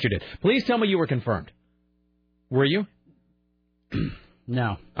 Of course you did. Please tell me you were confirmed. Were you?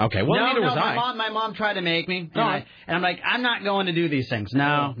 No. Okay, well, neither was I. My mom tried to make me, and I'm like, I'm not going to do these things.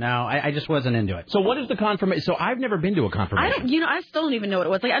 No, I just wasn't into it. So what is the confirmation? So I've never been to a confirmation. I still don't even know what it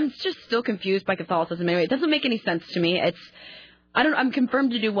was. I'm just still confused by Catholicism anyway. It doesn't make any sense to me. I'm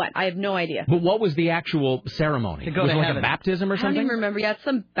confirmed to do what? I have no idea. But what was the actual ceremony? To go to like a baptism or something? I don't even remember. Yeah, it's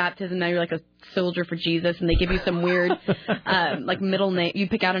some baptism. Now you're like a soldier for Jesus, and they give you some weird, middle name. You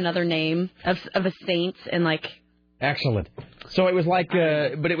pick out another name of a saint, and Excellent. So it was like,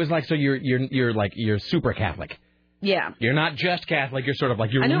 so you're super Catholic. Yeah. You're not just Catholic. You're sort of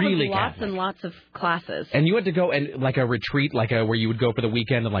like, you're really Catholic. Lots and lots of classes. And you had to go and like a retreat, where you would go for the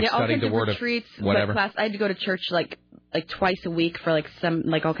weekend and study the word retreats, of whatever. Class. I had to go to church like twice a week for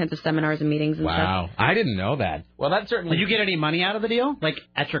like all kinds of seminars and meetings and stuff. Wow, I didn't know that. Well, that certainly. Did you get any money out of the deal? Like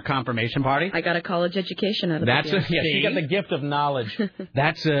at your confirmation party? I got a college education out of That's the deal. she got the gift of knowledge.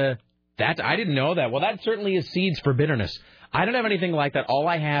 That's I didn't know that. Well, that certainly is seeds for bitterness. I don't have anything like that.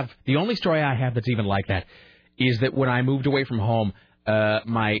 The only story I have that's even like that is that when I moved away from home,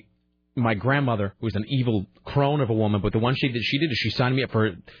 my grandmother, who was an evil crone of a woman, but the one she did is she signed me up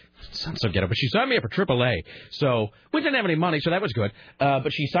for, sounds so ghetto, but she signed me up for AAA. So we didn't have any money, so that was good.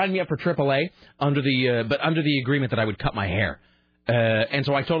 But she signed me up for AAA under the agreement that I would cut my hair. And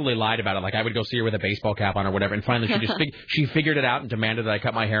so I totally lied about it. Like I would go see her with a baseball cap on or whatever. And finally she figured it out and demanded that I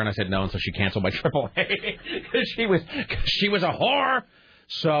cut my hair. And I said no. And so she canceled my AAA. she was a whore.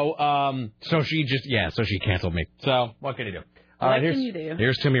 So she canceled me. So what can you do? All right,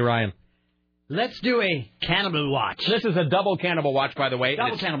 here's Timmy Ryan. Let's do a Cannibal Watch. This is a double Cannibal Watch, by the way.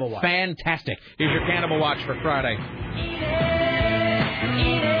 Double Cannibal Watch. Fantastic. Here's your Cannibal Watch for Friday.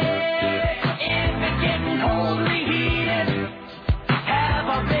 Have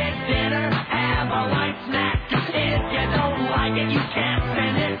a big dinner, have a light snack. If you don't like it, you can't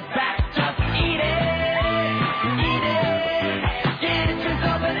send it back. Just eat it. Get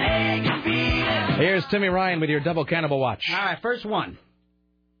yourself an egg and beat it. Here's Timmy Ryan with your double Cannibal Watch. All right, first one.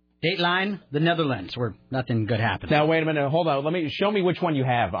 Dateline, the Netherlands, where nothing good happened. Now wait a minute, hold on. Show me which one you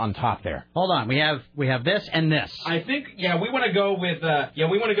have on top there. Hold on, we have this and this. I think we want to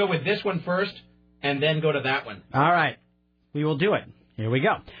go with this one first, and then go to that one. All right, we will do it. Here we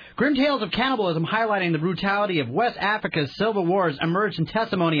go. Grim tales of cannibalism highlighting the brutality of West Africa's civil wars emerged in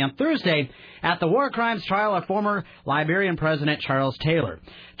testimony on Thursday at the war crimes trial of former Liberian President Charles Taylor.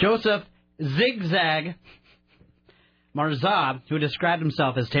 Joseph Zigzag Marzah, who described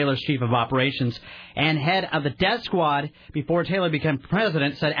himself as Taylor's chief of operations and head of the death squad before Taylor became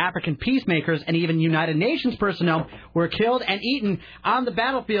president, said African peacemakers and even United Nations personnel were killed and eaten on the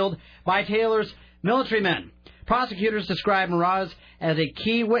battlefield by Taylor's military men. Prosecutors described Maraz as a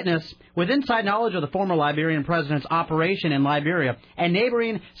key witness with inside knowledge of the former Liberian president's operation in Liberia and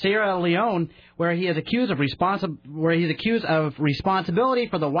neighboring Sierra Leone, where he is accused of responsibility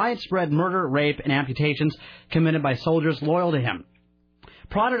for the widespread murder, rape, and amputations committed by soldiers loyal to him.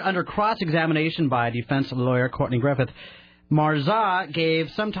 Prodded under cross-examination by defense lawyer Courtney Griffith, Marzah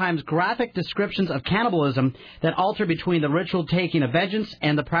gave sometimes graphic descriptions of cannibalism that alter between the ritual taking of vengeance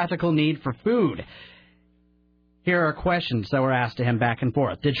and the practical need for food. Here are questions that were asked to him back and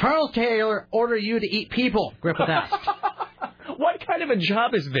forth. Did Charles Taylor order you to eat people? Griffith asked. What kind of a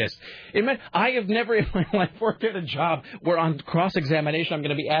job is this? I have never in my life worked at a job where on cross-examination I'm going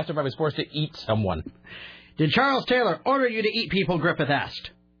to be asked if I was forced to eat someone. Did Charles Taylor order you to eat people? Griffith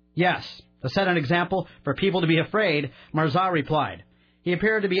asked. Yes. To set an example for people to be afraid, Marzah replied. He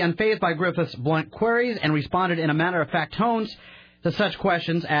appeared to be unfazed by Griffith's blunt queries and responded in a matter-of-fact tones to such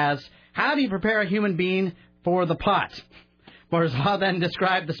questions as, how do you prepare a human being for the pot? Marzah then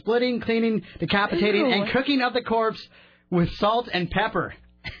described the splitting, cleaning, decapitating, and cooking of the corpse with salt and pepper.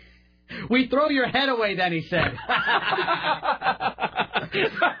 We throw your head away, then, he said.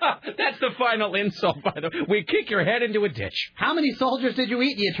 That's the final insult, by the way. We kick your head into a ditch. How many soldiers did you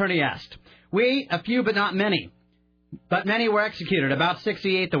eat, the attorney asked. We ate a few, but not many. But many were executed, about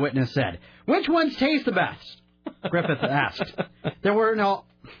 68, the witness said. Which ones taste the best? Griffith asked. There were no...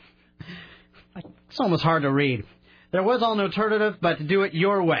 It's almost hard to read. There was no alternative but to do it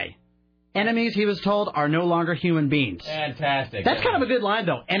your way. Enemies, he was told, are no longer human beings. Fantastic. That's kind of a good line,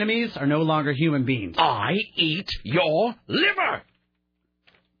 though. Enemies are no longer human beings. I eat your liver.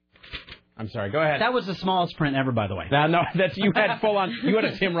 I'm sorry, go ahead. That was the smallest print ever, by the way. No, you had you had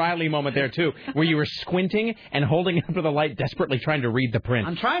a Tim Riley moment there, too, where you were squinting and holding it up to the light, desperately trying to read the print.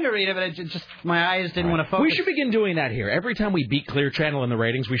 I'm trying to read it, but it just my eyes didn't want to focus. We should begin doing that here. Every time we beat Clear Channel in the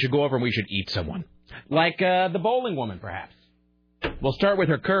ratings, we should go over and we should eat someone. Like the bowling woman, perhaps. We'll start with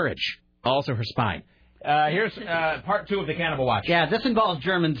her courage, also her spine. Here's part 2 of the Cannibal Watch. Yeah, this involves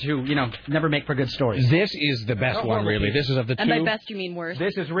Germans who, never make for good stories. This is the best one, really. This is of the two. And by best, you mean worst.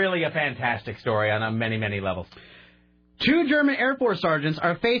 This is really a fantastic story on many, many levels. 2 German Air Force sergeants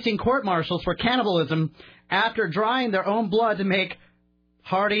are facing court-martials for cannibalism after drying their own blood to make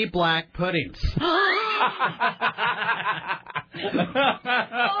hearty black puddings.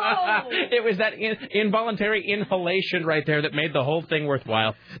 It was that involuntary inhalation right there that made the whole thing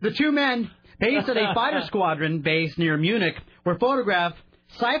worthwhile. The 2 men, based at a fighter squadron base near Munich, were photographed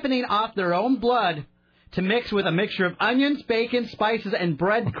siphoning off their own blood to mix with a mixture of onions, bacon, spices, and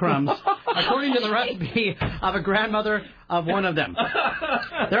breadcrumbs, according to the recipe of a grandmother of one of them.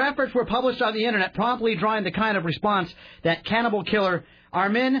 Their efforts were published on the Internet, promptly drawing the kind of response that cannibal killer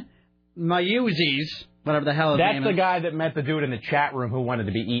Armin Mayuzis whatever the hell his That's name the is. guy that met the dude in the chat room who wanted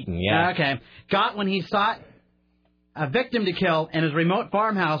to be eaten, yeah. Okay. Got when he sought a victim to kill in his remote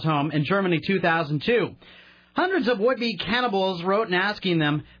farmhouse home in Germany 2002. Hundreds of would-be cannibals wrote and asking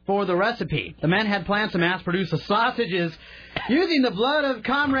them for the recipe. The men had plans to mass-produce the sausages using the blood of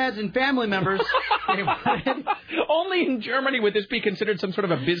comrades and family members. Only in Germany would this be considered some sort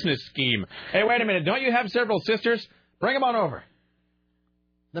of a business scheme. Hey, wait a minute. Don't you have several sisters? Bring them on over.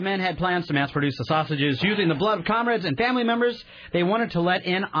 The men had plans to mass-produce the sausages using the blood of comrades and family members they wanted to let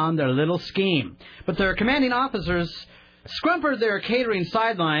in on their little scheme. But their commanding officers scrumpered their catering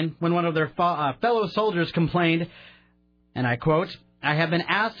sideline when one of their fellow soldiers complained, and I quote, "I have been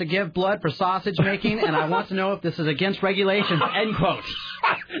asked to give blood for sausage making, and I want to know if this is against regulations," end quote.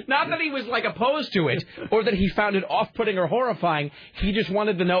 Not that he was, opposed to it, or that he found it off-putting or horrifying. He just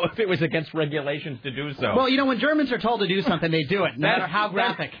wanted to know if it was against regulations to do so. Well, when Germans are told to do something, they do it, no matter how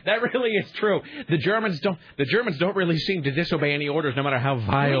graphic. That really is true. The Germans don't really seem to disobey any orders, no matter how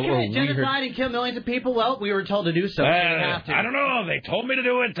vile or weird. Genocide and kill millions of people? Well, we were told to do so. We have to. I don't know. They told me to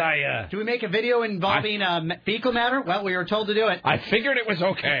do it. Do we make a video involving fecal matter? Well, we were told to do it. I figured it was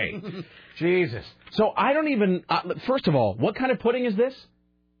okay. Jesus. So I don't even... first of all, what kind of pudding is this?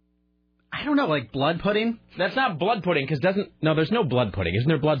 I don't know, like blood pudding? That's not blood pudding, because No, there's no blood pudding. Isn't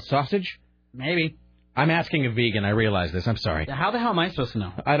there blood sausage? Maybe. I'm asking a vegan. I realize this. I'm sorry. How the hell am I supposed to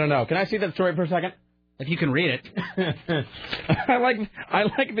know? I don't know. Can I see that story for a second? If you can read it. I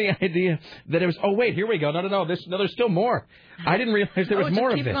like the idea that it was... Oh, wait, here we go. No, there's still more. I didn't realize there was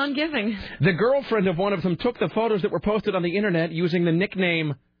more of this. Keep on giving. The girlfriend of one of them took the photos that were posted on the internet using the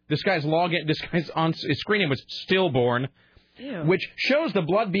nickname... This guy's on his screen name was Stillborn, Ew. which shows the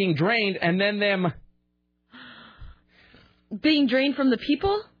blood being drained and then them... Being drained from the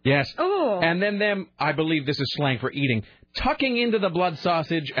people? Yes. Oh. And then them, I believe this is slang for eating, tucking into the blood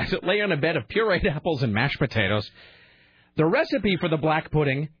sausage as it lay on a bed of pureed apples and mashed potatoes. The recipe for the black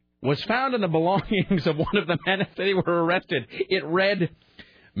pudding was found in the belongings of one of the men after they were arrested. It read,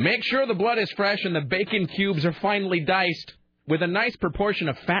 "Make sure the blood is fresh and the bacon cubes are finely diced with a nice proportion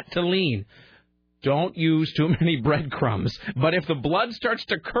of fat to lean. Don't use too many breadcrumbs. But if the blood starts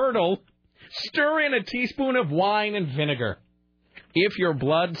to curdle, stir in a teaspoon of wine and vinegar." If your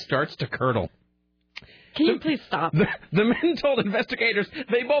blood starts to curdle. Can you please stop? The men told investigators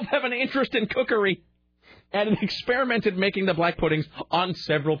they both have an interest in cookery and had experimented making the black puddings on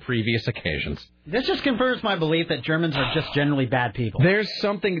several previous occasions. This just confirms my belief that Germans are just generally bad people. There's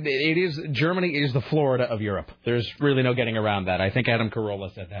something... Germany is the Florida of Europe. There's really no getting around that. I think Adam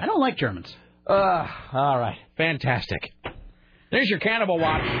Carolla said that. I don't like Germans. All right. Fantastic. There's your Cannibal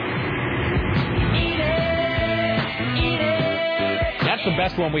Watch. That's the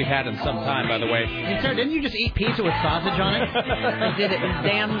best one we've had in some time, by the way. Hey, sir, didn't you just eat pizza with sausage on it? I did. It was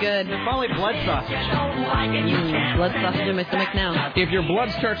damn good. It's probably blood sausage. Blood sausage in my stomach now. If your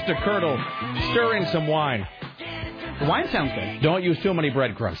blood starts to curdle, stir in some wine. The wine sounds good. Don't use too many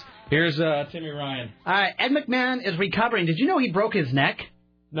breadcrumbs. Here's Timmy Ryan. All right, Ed McMahon is recovering. Did you know he broke his neck?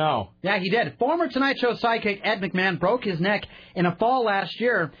 No. Yeah, he did. Former Tonight Show sidekick Ed McMahon broke his neck in a fall last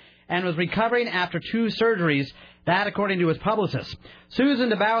year and was recovering after 2 surgeries. That, according to his publicist. Susan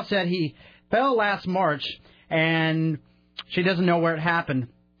DeBow said he fell last March, and she doesn't know where it happened.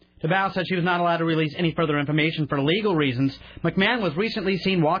 DeBow said she was not allowed to release any further information for legal reasons. McMahon was recently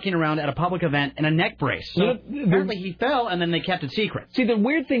seen walking around at a public event in a neck brace. So apparently he fell, and then they kept it secret. See, the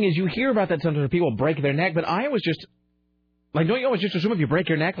weird thing is you hear about that sometimes people break their neck, but I always just... don't you always just assume if you break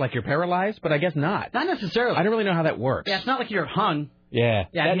your neck, you're paralyzed? But I guess not. Not necessarily. I don't really know how that works. Yeah, it's not like you're hung. Yeah.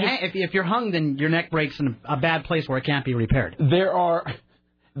 Yeah, if you're hung, then your neck breaks in a bad place where it can't be repaired. There are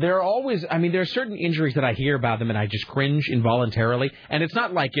always, there are certain injuries that I hear about them and I just cringe involuntarily. And it's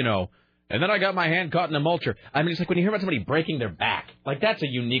not like, and then I got my hand caught in a mulcher. It's like when you hear about somebody breaking their back. That's a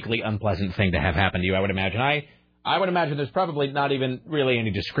uniquely unpleasant thing to have happen to you, I would imagine. I would imagine there's probably not even really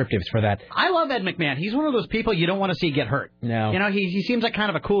any descriptives for that. I love Ed McMahon. He's one of those people you don't want to see get hurt. No. He seems like kind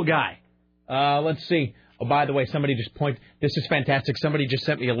of a cool guy. Let's see. Oh, by the way, this is fantastic. Somebody just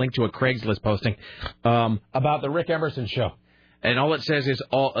sent me a link to a Craigslist posting about the Rick Emerson show. And all it says is,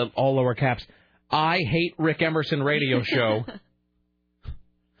 all lower caps, "I hate Rick Emerson radio show.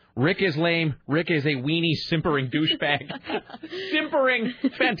 Rick is lame. Rick is a weenie simpering douchebag." Simpering.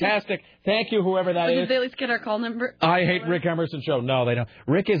 Fantastic. Thank you, whoever that is. Did they at least get our call number? I hate Rick Emerson show. No, they don't.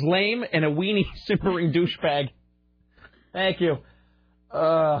 Rick is lame and a weenie simpering douchebag. Thank you.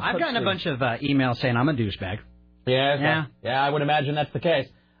 I've gotten a bunch of emails saying I'm a douchebag. Yeah, I would imagine that's the case.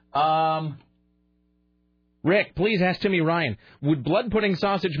 Rick, please ask Timmy Ryan, would blood pudding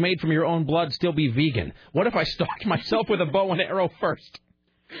sausage made from your own blood still be vegan? What if I stalked myself with a bow and arrow first?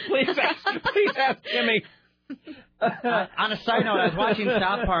 Please ask Jimmy. On a side note, I was watching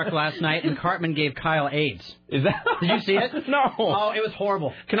South Park last night, and Cartman gave Kyle AIDS. Is that? Did you see it? No. Oh, it was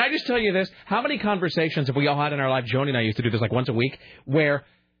horrible. Can I just tell you this? How many conversations have we all had in our life? Joni and I used to do this like once a week, where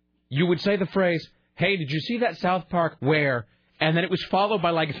you would say the phrase, "Hey, did you see that South Park where?" And then it was followed by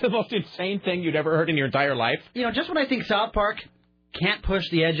like the most insane thing you'd ever heard in your entire life. You know, just when I think South Park can't push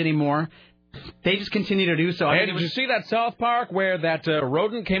the edge anymore, they just continue to do so. Hey, did you see that South Park where that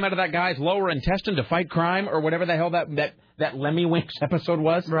rodent came out of that guy's lower intestine to fight crime, or whatever the hell that Lemmy Winks episode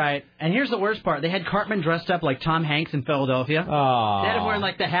was? Right. And here's the worst part. They had Cartman dressed up like Tom Hanks in Philadelphia. Oh. They had him wearing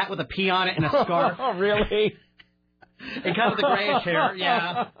like the hat with a P on it and a scarf. Oh, really? And kind of the grayish hair,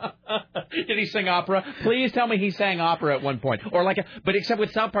 yeah. Did he sing opera? Please tell me he sang opera at one point. Or like but except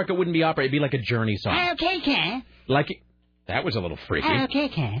with South Park, it wouldn't be opera. It'd be like a Journey song. Okay, can. Like, that was a little freaky. Okay,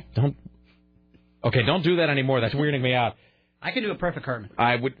 can. Don't do that anymore. That's weirding me out. I can do a perfect Cartman.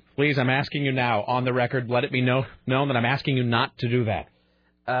 I would, please, I'm asking you now, on the record, let it be known that I'm asking you not to do that.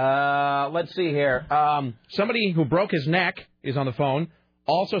 Let's see here. Somebody who broke his neck is on the phone.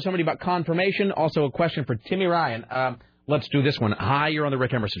 Also, somebody about confirmation. Also, a question for Timmy Ryan. Let's do this one. Hi, you're on the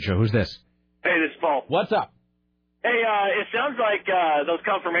Rick Emerson Show. Who's this? Hey, this is Paul. What's up? Hey, it sounds like those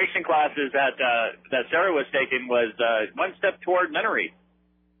confirmation classes that Sarah was taking was one step toward nunnery.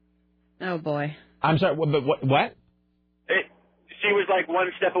 Oh, boy. I'm sorry, what? She was like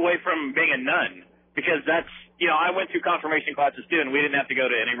one step away from being a nun, because that's, I went through confirmation classes too, and we didn't have to go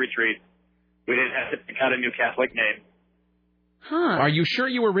to any retreat. We didn't have to pick out a new Catholic name. Huh. Are you sure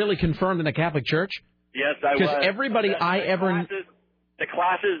you were really confirmed in the Catholic Church? Yes, I was. Because everybody The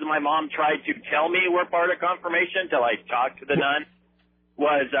classes my mom tried to tell me were part of confirmation till I talked to the nun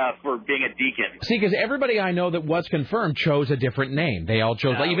was for being a deacon. See, because everybody I know that was confirmed chose a different name. They all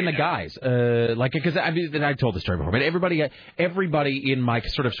chose, even the guys. Because I told the story before, but everybody in my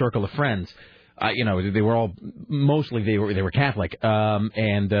sort of circle of friends, they were all, mostly they were Catholic.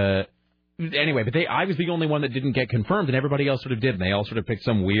 Anyway, but I was the only one that didn't get confirmed, and everybody else sort of did. And they all sort of picked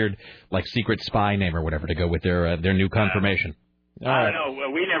some weird, like, secret spy name or whatever to go with their new confirmation. I don't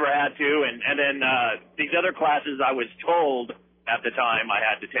know. We never had to, and then these other classes I was told at the time I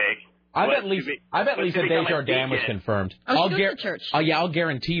had to take. I bet Lisa Desjardins was confirmed. Oh, she goes to church. Oh, yeah, I'll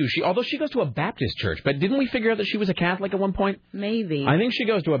guarantee you. Although she goes to a Baptist church, but didn't we figure out that she was a Catholic at one point? Maybe. I think she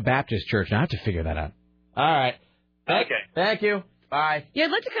goes to a Baptist church. Now I have to figure that out. All right. Okay. Thank you. Bye. Yeah,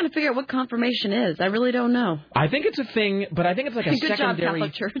 I'd like to kind of figure out what confirmation is. I really don't know. I think it's a thing, but I think it's like a Good secondary.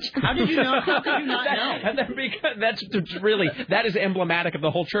 job, Catholic Church. How did you know? How did you not know? That is emblematic of the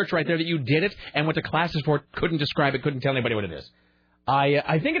whole church right there, that you did it and went to classes for it, couldn't describe it, couldn't tell anybody what it is.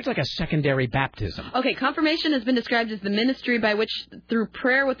 I think it's like a secondary baptism. Okay, confirmation has been described as the ministry by which, through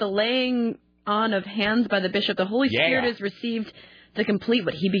prayer with the laying on of hands by the bishop, the Holy Spirit is received to complete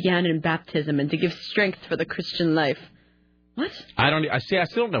what he began in baptism and to give strength for the Christian life. What? I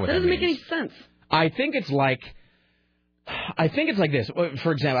still don't know what that doesn't means. make any sense. I think it's like this.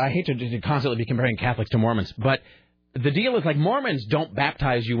 For example, I hate to constantly be comparing Catholics to Mormons, but the deal is like Mormons don't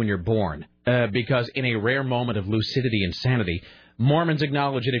baptize you when you're born because in a rare moment of lucidity and sanity, Mormons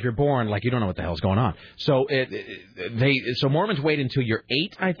acknowledge that if you're born, like, you don't know what the hell's going on. So Mormons wait until you're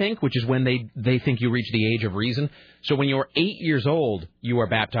 8, I think, which is when they think you reach the age of reason. So when you're 8 years old, you are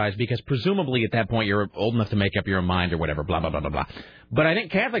baptized because presumably at that point you're old enough to make up your own mind or whatever, blah, blah, blah, blah, blah. But I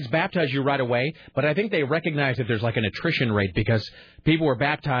think Catholics baptize you right away, but I think they recognize that there's like an attrition rate because people were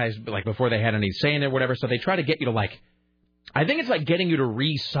baptized like before they had any say in it or whatever, so they try to get you to like, I think it's like getting you to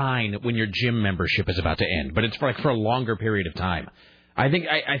re-sign when your gym membership is about to end, but it's for a longer period of time. I think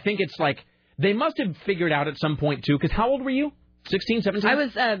it's like they must have figured out at some point too. Because how old were you? 16, 17? I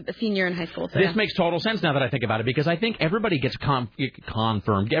was a senior in high school. So this makes total sense now that I think about it, because I think everybody gets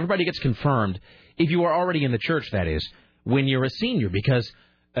confirmed. Everybody gets confirmed if you are already in the church. That is when you're a senior, because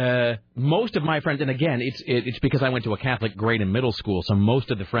most of my friends, and again, it's because I went to a Catholic grade in middle school, so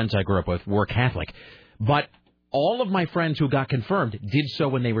most of the friends I grew up with were Catholic, but all of my friends who got confirmed did so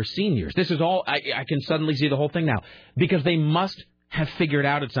when they were seniors. This is all, I can suddenly see the whole thing now. Because they must have figured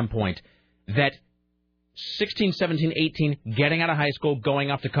out at some point that 16, 17, 18, getting out of high school, going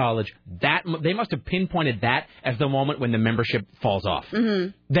off to college, they must have pinpointed that as the moment when the membership falls off.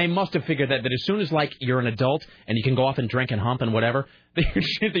 Mm-hmm. They must have figured that as soon as, like, you're an adult and you can go off and drink and hump and whatever,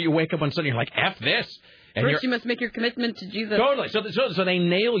 that you wake up on Sunday, you're like, F this. And first, you must make your commitment to Jesus. Totally. So they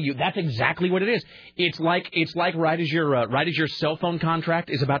nail you. That's exactly what it is. It's like right as your cell phone contract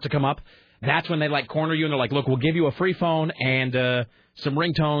is about to come up. That's when they like corner you and they're like, look, we'll give you a free phone and some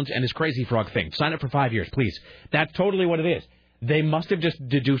ringtones and this Crazy Frog thing. Sign up for 5 years, please. That's totally what it is. they must have just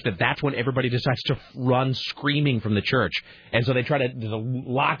deduced that that's when everybody decides to run screaming from the church. And so they try to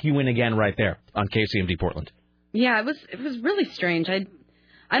lock you in again right there on KCMD Portland. Yeah, it was really strange. I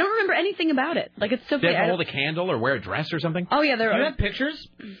don't remember anything about it. Like, it's so Did they funny. have to hold a candle or wear a dress or something? Oh, yeah. Do you have pictures?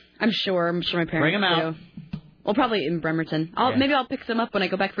 I'm sure my parents Bring them out. do. Well, probably in Bremerton. Maybe I'll pick them up when I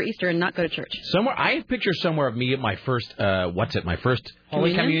go back for Easter and not go to church. Somewhere I have pictures somewhere of me at my first my first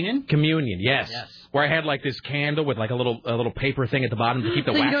Holy Communion? Communion, yes. Where I had like this candle with like a little paper thing at the bottom to keep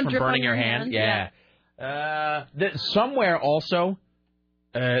the So you wax don't from drip burning on your your hand. hand? Somewhere also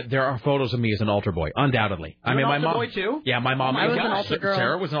there are photos of me as an altar boy, undoubtedly. You're my an mom. altar boy too? Yeah, my mom. I was an altar girl.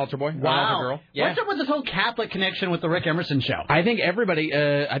 Sarah was an altar boy. An Wow. altar girl. Yeah. What's up with this whole Catholic connection with the Rick Emerson show? I think everybody.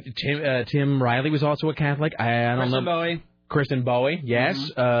 Tim Riley was also a Catholic. I don't know. Bowie. Kristen Bowie, yes.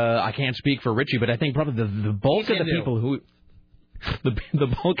 Mm-hmm. I can't speak for Richie, but I think probably the bulk of the people who the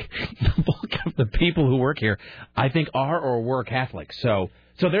bulk of the people who work here, I think, are or were Catholic. So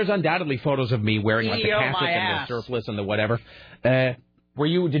there's undoubtedly photos of me wearing like the cassock and the surplice and the whatever.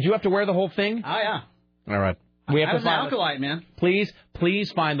 Did you have to wear the whole thing? Oh yeah. All right. We have I to was an find alkalite, man.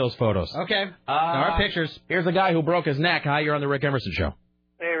 Please find those photos. Okay. There are pictures. Here's a guy who broke his neck. Hi, you're on the Rick Emerson Show.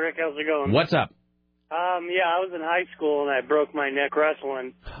 Hey, Rick, how's it going? What's up? Yeah, I was in high school and I broke my neck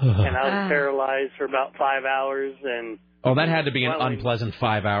wrestling, and I was paralyzed for about 5 hours. And Oh, that had to be an swelling. unpleasant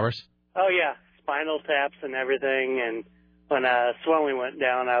 5 hours. Oh yeah, spinal taps and everything. And when swelling went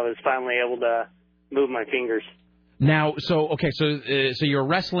down, I was finally able to move my fingers. Now, so you're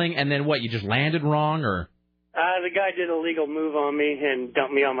wrestling, and then what? You just landed wrong, or? The guy did a legal move on me and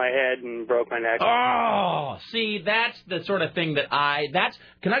dumped me on my head and broke my neck. Oh, see, that's the sort of thing can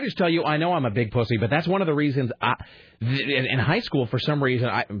I just tell you, I know I'm a big pussy, but that's one of the reasons in high school, for some reason,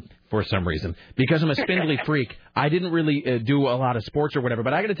 because I'm a spindly freak, I didn't really do a lot of sports or whatever,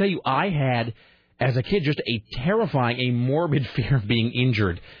 but I got to tell you, I had, as a kid, just a terrifying, a morbid fear of being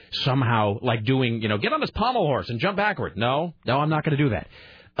injured somehow, like doing, get on this pommel horse and jump backward. No, I'm not going to do that.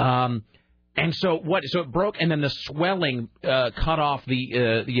 And so what? So it broke, and then the swelling cut off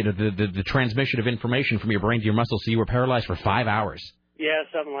the transmission of information from your brain to your muscles, so you were paralyzed for 5 hours. Yeah,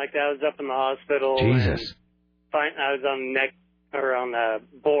 something like that. I was up in the hospital. Jesus. And I was on the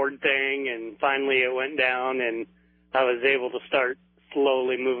board thing, and finally it went down, and I was able to start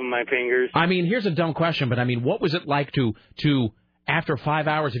slowly moving my fingers. I mean, here's a dumb question, but I mean, what was it like to after 5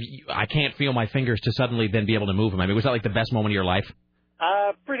 hours of I can't feel my fingers to suddenly then be able to move them? I mean, was that like the best moment of your life?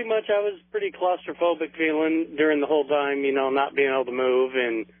 Pretty much. I was pretty claustrophobic feeling during the whole time, not being able to move.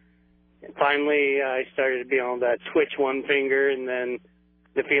 And finally, I started being able to twitch one finger, and then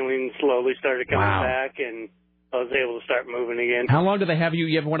the feeling slowly started coming back, and I was able to start moving again. How long do they have you?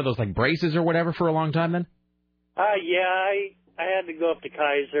 You have one of those like braces or whatever for a long time then? Yeah, I had to go up to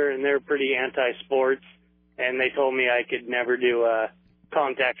Kaiser, and they're pretty anti-sports, and they told me I could never do a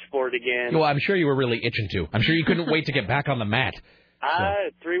contact sport again. Well, I'm sure you were really itching to. I'm sure you couldn't wait to get back on the mat.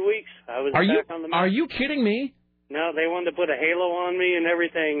 3 weeks. I was back on the mat. Are you kidding me? No, they wanted to put a halo on me and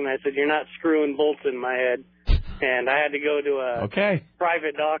everything. And I said, you're not screwing bolts in my head. And I had to go to a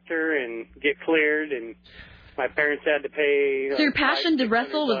private doctor and get cleared. And my parents had to pay. So your passion to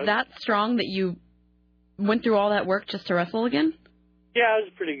wrestle was that strong that you went through all that work just to wrestle again? Yeah, I was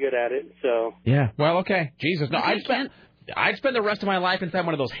pretty good at it. So. Yeah. Well, okay. Jesus. No, I'd spend the rest of my life inside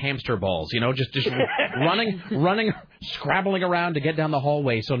one of those hamster balls, just running, scrabbling around to get down the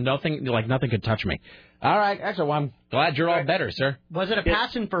hallway so nothing could touch me. All right, excellent. Well, I'm glad you're all better, sir. Was it a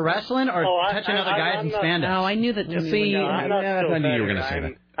passion for wrestling or touching other guys in spandex? No, I knew that. I knew you were going to say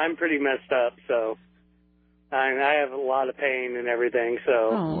that. I'm pretty messed up, so I have a lot of pain and everything.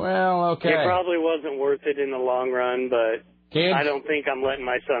 So well, okay. It probably wasn't worth it in the long run, but kids, I don't think I'm letting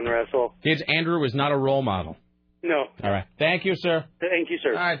my son wrestle. Kids, Andrew is not a role model. No. All right. Thank you, sir. Thank you,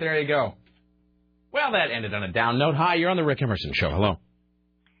 sir. All right, there you go. Well, that ended on a down note. Hi, you're on the Rick Emerson Show. Hello.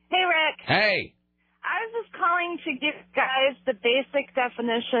 Hey, Rick. Hey. I was just calling to give guys the basic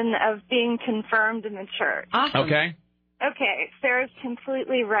definition of being confirmed in the church. Awesome. Okay. Okay, Sarah's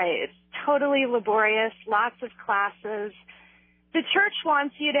completely right. It's totally laborious, lots of classes. The church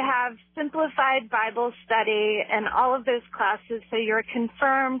wants you to have simplified Bible study and all of those classes so you're a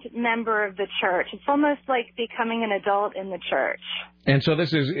confirmed member of the church. It's almost like becoming an adult in the church. And so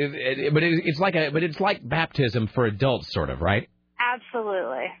this is, it's like baptism for adults, sort of, right?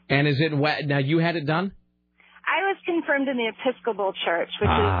 Absolutely. And is it now? You had it done? I was confirmed in the Episcopal Church, which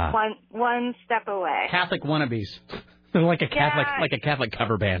is one step away. Catholic wannabes, like a Catholic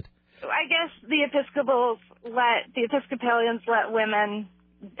cover band. I guess the Episcopalians let women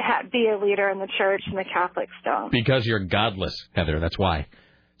be a leader in the church, and the Catholics don't. Because you're godless, Heather. That's why.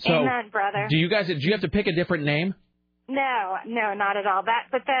 So, amen, brother. Do you have to pick a different name? No, not at all.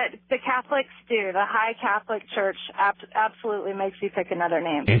 But the Catholics do. The High Catholic Church absolutely makes you pick another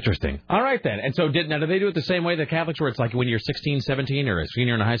name. Interesting. All right, then. And so do they do it the same way the Catholics, where it's like when you're 16, 17, or a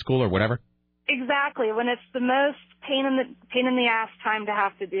senior in high school or whatever? Exactly. When it's the most pain in the ass time to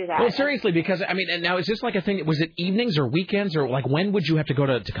have to do that. Well, seriously, because, I mean, and now is this like a thing, was it evenings or weekends, or like when would you have to go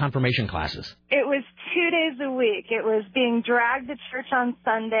to confirmation classes? It was 2 days a week. It was being dragged to church on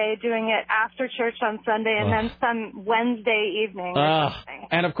Sunday, doing it after church on Sunday, and then some Wednesday evening or something.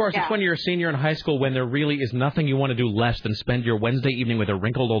 And, of course, Yeah. it's when you're a senior in high school when there really is nothing you want to do less than spend your Wednesday evening with a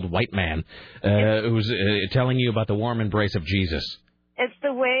wrinkled old white man who's telling you about the warm embrace of Jesus. It's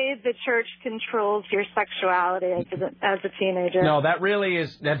the way the church controls your sexuality as a teenager. No, that really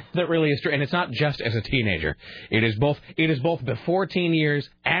is true, and it's not just as a teenager. It is both before teen years,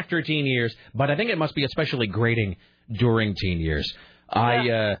 after teen years, but I think it must be especially grating during teen years.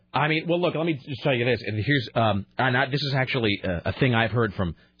 I mean, well, look, let me just tell you this, and here's this is actually a thing I've heard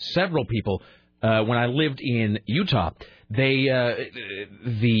from several people when I lived in Utah.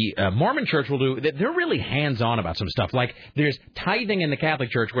 The Mormon Church will do. They're really hands-on about some stuff. Like there's tithing in the Catholic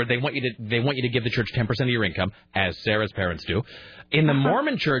Church, where they want you to give the church 10% of your income, as Sarah's parents do. In the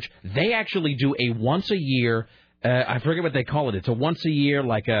Mormon Church, they actually do a once a year. I forget what they call it. It's a once a year,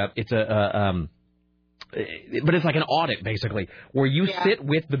 but it's like an audit basically, where you sit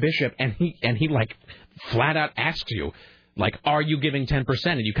with the bishop and he like flat out asks you, like, are you giving 10%?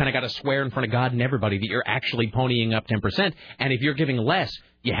 And you kind of got to swear in front of God and everybody that you're actually ponying up 10%. And if you're giving less,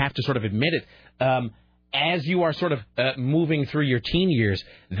 you have to sort of admit it. As you are sort of moving through your teen years,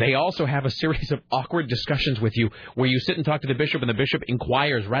 they also have a series of awkward discussions with you where you sit and talk to the bishop, and the bishop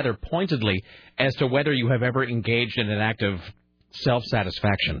inquires rather pointedly as to whether you have ever engaged in an act of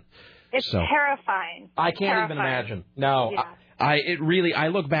self-satisfaction. It's terrifying. I can't even imagine. No, Yeah. I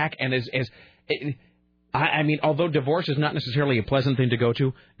look back and I mean, although divorce is not necessarily a pleasant thing to go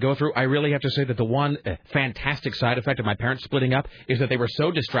through, I really have to say that the one fantastic side effect of my parents splitting up is that they were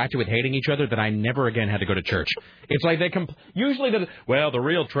so distracted with hating each other that I never again had to go to church. It's like usually the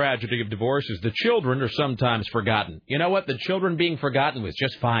real tragedy of divorce is the children are sometimes forgotten. You know what? The children being forgotten was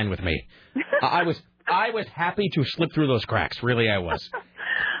just fine with me. I was happy to slip through those cracks. Really, I was.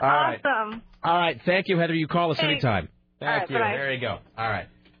 Awesome. All right. Thank you, Heather. You call us anytime. Thank you. Bye-bye. There you go. All right.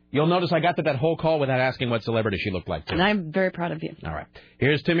 You'll notice I got to that whole call without asking what celebrity she looked like, too. And I'm very proud of you. All right.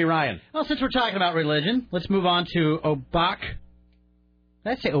 Here's Timmy Ryan. Well, since we're talking about religion, let's move on to Obak.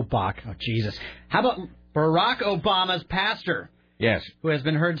 Did I say Obak? Oh, Jesus. How about Barack Obama's pastor? Yes. Who has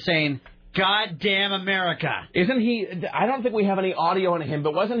been heard saying, God damn America. Isn't he? I don't think we have any audio on him,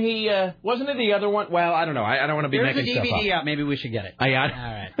 but wasn't it the other one? Well, I don't know. I don't want to be making stuff up. There's a DVD out. Maybe we should get it. All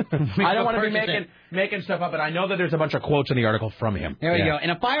right. I don't want to be making stuff up, but I know that there's a bunch of quotes in the article from him. There we go. In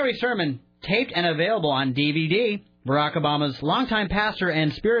a fiery sermon taped and available on DVD, Barack Obama's longtime pastor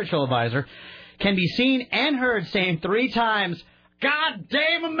and spiritual advisor can be seen and heard saying 3 times, God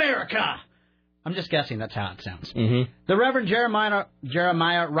damn America. I'm just guessing that's how it sounds. Mm-hmm. The Reverend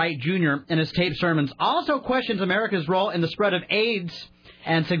Jeremiah Wright Jr. in his taped sermons also questions America's role in the spread of AIDS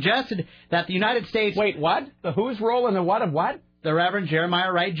and suggested that the United States... Wait, what? The whose role in the what of what? The Reverend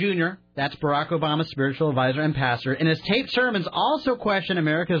Jeremiah Wright Jr., that's Barack Obama's spiritual advisor and pastor, in his taped sermons also questioned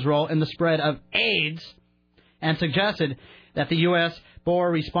America's role in the spread of AIDS and suggested that the U.S.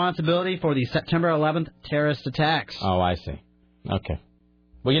 bore responsibility for the September 11th terrorist attacks. Oh, I see. Okay.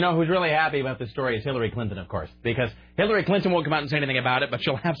 Well, you know who's really happy about this story is Hillary Clinton, of course, because Hillary Clinton won't come out and say anything about it, but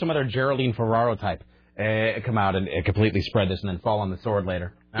she'll have some other Geraldine Ferraro type come out and completely spread this and then fall on the sword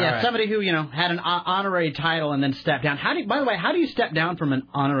later. All right. Somebody who, had an honorary title and then stepped down. By the way, how do you step down from an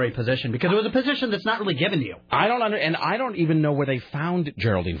honorary position? Because it was a position that's not really given to you. I don't even know where they found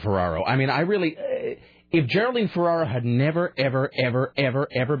Geraldine Ferraro. I mean, if Geraldine Ferraro had never, ever, ever, ever,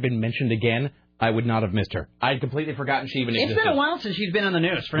 ever been mentioned again, I would not have missed her. I'd completely forgotten she even existed. It's been a while since she's been on the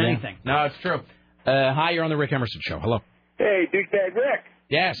news for anything. No, it's true. Hi, you're on the Rick Emerson Show. Hello. Hey, douchebag Rick.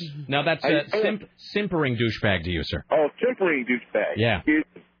 Yes. Now that's simpering douchebag to you, sir. Oh, simpering douchebag. Yeah. Hey,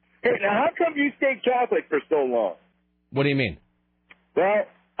 now how come you stayed Catholic for so long? What do you mean? Well,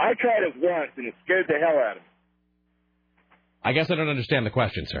 I tried it once, and it scared the hell out of me. I guess I don't understand the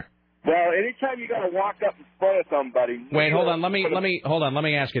question, sir. Well, anytime you got to walk up in front of somebody... Wait, hold on. Let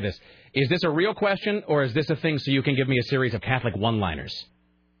me ask you this. Is this a real question, or is this a thing so you can give me a series of Catholic one-liners?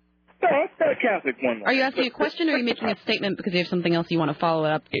 No, it's not a Catholic one-liner. Are you asking a question, or are you making a statement because you have something else you want to follow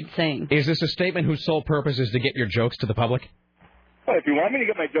up saying? Is this a statement whose sole purpose is to get your jokes to the public? Well, if you want me to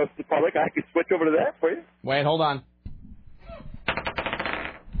get my jokes to the public, I could switch over to that for you. Wait, hold on.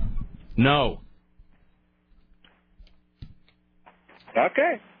 No.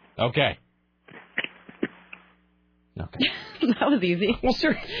 Okay. Okay. Okay. That was easy. Well,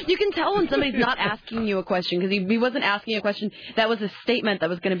 sir, you can tell when somebody's not asking you a question because he wasn't asking a question. That was a statement that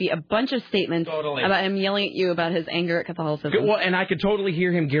was going to be a bunch of statements about him yelling at you about his anger at Catholicism. Well, and I could totally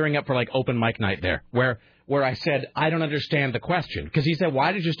hear him gearing up for like open mic night there, where I said, I don't understand the question. Because he said,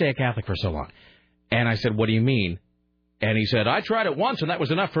 why did you stay a Catholic for so long? And I said, what do you mean? And he said, I tried it once and that was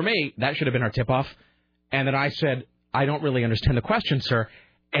enough for me. That should have been our tip-off. And then I said, I don't really understand the question, sir.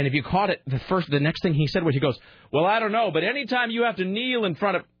 And if you caught it, the next thing he said was, he goes, well, I don't know, but anytime you have to kneel in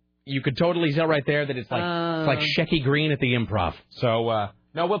front of, you could totally tell right there that it's like Shecky Green at the Improv. So,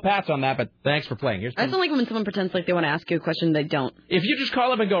 no, we'll pass on that, but thanks for playing. I don't like when someone pretends like they want to ask you a question they don't. If you just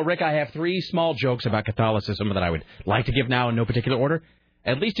call up and go, Rick, I have 3 small jokes about Catholicism that I would like to give now in no particular order,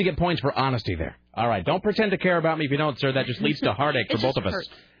 at least you get points for honesty there. All right, don't pretend to care about me if you don't, sir. That just leads to heartache for both of us.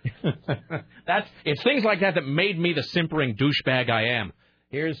 It's things like that made me the simpering douchebag I am.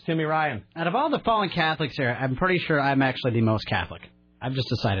 Here's Timmy Ryan. Out of all the fallen Catholics here, I'm pretty sure I'm actually the most Catholic. I've just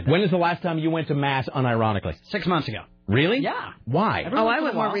decided that. When is the last time you went to Mass unironically? 6 months ago. Really? Yeah. Why? I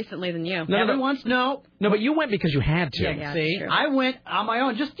went more recently than you. No, but you went because you had to. Yeah, see, sure. I went on my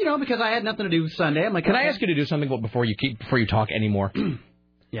own, just because I had nothing to do Sunday. I'm like, can I ask you to do something before you talk anymore?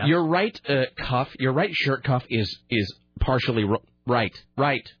 Yeah. Your right your right shirt cuff is partially right.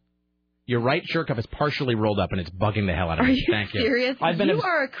 Your right shirt cuff is partially rolled up, and it's bugging the hell out of me. Thank you. Are you serious? You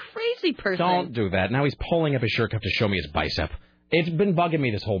are a crazy person. Don't do that. Now he's pulling up his shirt cuff to show me his bicep. It's been bugging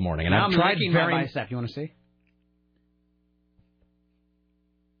me this whole morning, and I've tried my bicep. You want to see?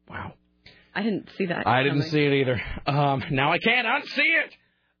 Wow. I didn't see that. I didn't see it either. Now I can't unsee it.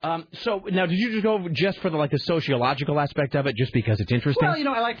 So now, did you just go just for the sociological aspect of it, just because it's interesting?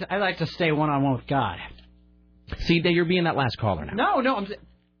 Well, I like to stay one-on-one with God. See, you're being that last caller now. No.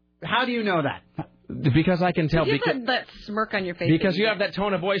 How do you know that? Because I can tell. You have that smirk on your face. Because you have that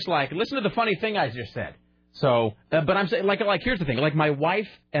tone of voice like, listen to the funny thing I just said. So, but I'm saying, here's the thing. Like, my wife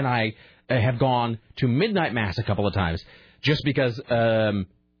and I have gone to midnight mass a couple of times just because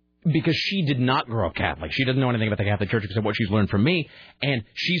she did not grow up Catholic. She doesn't know anything about the Catholic Church except what she's learned from me. And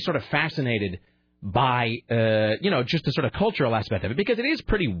she's sort of fascinated by, just the sort of cultural aspect of it, because it is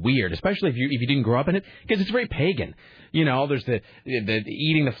pretty weird, especially if you didn't grow up in it, because it's very pagan. There's the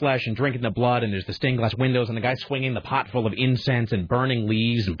eating the flesh and drinking the blood, and there's the stained glass windows, and the guy swinging the pot full of incense and burning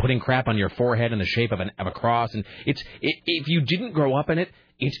leaves and putting crap on your forehead in the shape of a cross. And if you didn't grow up in it,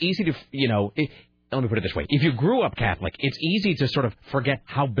 it's easy to, let me put it this way. If you grew up Catholic, it's easy to sort of forget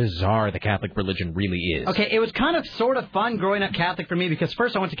how bizarre the Catholic religion really is. Okay, it was kind of sort of fun growing up Catholic for me because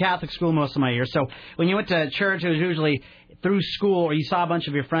first I went to Catholic school most of my years. So when you went to church, it was usually through school or you saw a bunch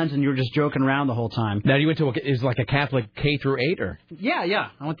of your friends and you were just joking around the whole time. Now, you went to, is like a Catholic K through 8 or?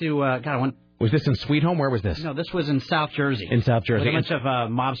 Yeah. I went to, Was this in Sweet Home? Where was this? No, this was in South Jersey. In South Jersey. With a bunch of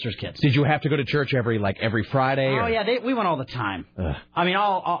mobsters' kids. Did you have to go to church every Friday? Oh, or? yeah, we went all the time. Ugh. I mean,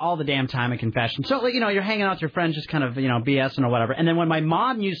 all the damn time at confession. So, you're hanging out with your friends just kind of, BSing or whatever. And then when my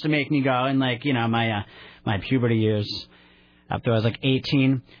mom used to make me go in, my puberty years, after I was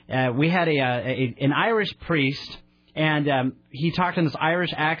 18, we had an Irish priest, and he talked in this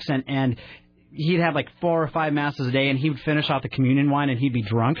Irish accent, and he'd have 4 or 5 masses a day, and he would finish off the communion wine, and he'd be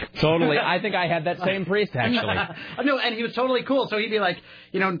drunk. Totally. I think I had that same priest, actually. No, and he was totally cool. So he'd be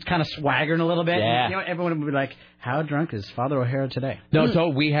kind of swaggering a little bit. Yeah. And, everyone would be like, how drunk is Father O'Hara today? No, so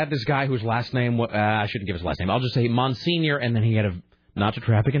we had this guy whose last name, I shouldn't give his last name. I'll just say Monsignor, and then he had not to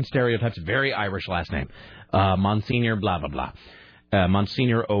traffic in stereotypes, very Irish last name. Monsignor blah, blah, blah.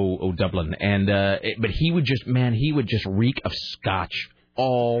 Monsignor O. Dublin. And, but he would just reek of scotch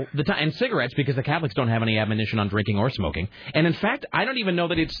all the time, and cigarettes, because the Catholics don't have any admonition on drinking or smoking. And in fact, I don't even know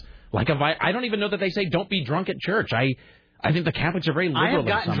that it's I don't even know that they say don't be drunk at church. I think the Catholics are very liberal. I have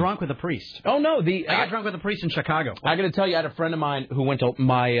gotten drunk with a priest. Oh no, I got drunk with a priest in Chicago. I got to tell you, I had a friend of mine who went to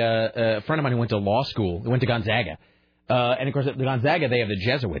law school. He went to Gonzaga. And of course, at Gonzaga, they have the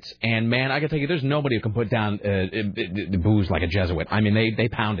Jesuits. And man, I can tell you, there's nobody who can put down the booze like a Jesuit. I mean, they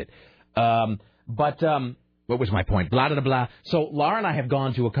pound it. What was my point? Blah, blah, blah. So Laura and I have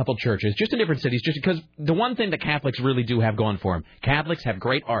gone to a couple churches, just in different cities, just because the one thing that Catholics really do have going for them, Catholics have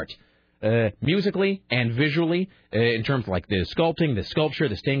great art, musically and visually, in terms of the sculpting, the sculpture,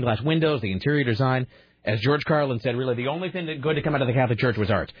 the stained glass windows, the interior design. As George Carlin said, really, the only thing that good to come out of the Catholic Church was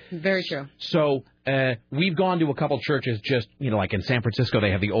art. Very true. So we've gone to a couple churches just, like in San Francisco,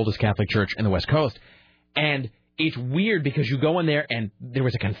 they have the oldest Catholic church in the West Coast. And it's weird because you go in there and there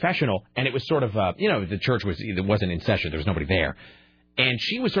was a confessional, and it was sort of, the church wasn't in session. There was nobody there. And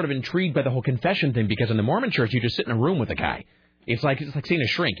she was sort of intrigued by the whole confession thing because in the Mormon church, you just sit in a room with a guy. It's like seeing a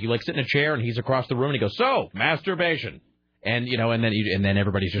shrink. You sit in a chair and he's across the room and he goes, so, masturbation. And, and then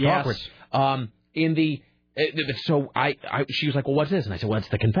everybody's just awkward. In the So she was like, well, what's this? And I said, well, it's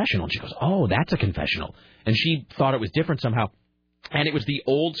the confessional. And she goes, oh, that's a confessional. And she thought it was different somehow. And it was the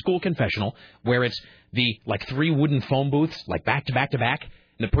old school confessional where it's the 3 wooden phone booths, back to back to back.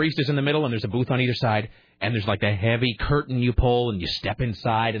 And the priest is in the middle, and there's a booth on either side. And there's the heavy curtain you pull, and you step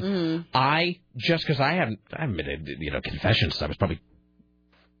inside. And just because I haven't been to confession since I was probably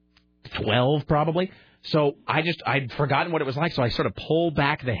 12, probably. So I'd forgotten what it was like, so I sort of pulled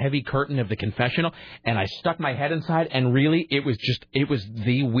back the heavy curtain of the confessional, and I stuck my head inside, and really, it was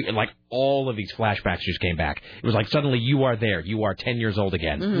all of these flashbacks just came back. It was like suddenly you are there. You are 10 years old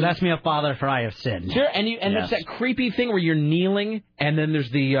again. Mm-hmm. Bless me, O Father, for I have sinned. Sure, and there's that creepy thing where you're kneeling, and then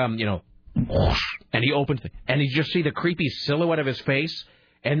there's the, and he opens, and you just see the creepy silhouette of his face.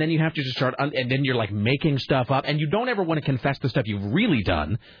 And then you have to just start, and then you're making stuff up, and you don't ever want to confess the stuff you've really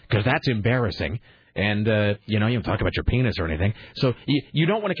done, because that's embarrassing. And, you don't talk about your penis or anything. So you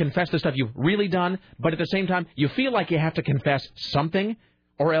don't want to confess the stuff you've really done, but at the same time, you feel like you have to confess something,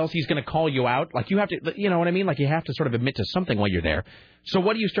 or else he's going to call you out. You have to, you know what I mean? You have to sort of admit to something while you're there. So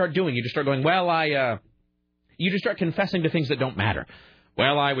what do you start doing? You just start going, you just start confessing to things that don't matter.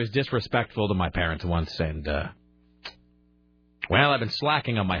 Well, I was disrespectful to my parents once, and, I've been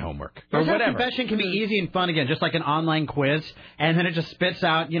slacking on my homework. Or whatever. Confession can be easy and fun again, just like an online quiz, and then it just spits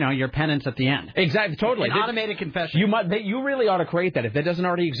out, your penance at the end. Exactly, totally. An automated confession. You really ought to create that. If that doesn't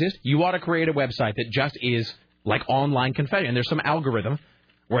already exist, you ought to create a website that just is online confession. And there's some algorithm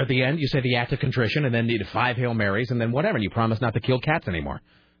where at the end you say the act of contrition, and then the 5 Hail Marys, and then whatever, and you promise not to kill cats anymore.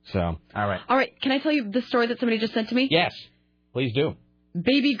 So, all right. All right, can I tell you the story that somebody just sent to me? Yes, please do.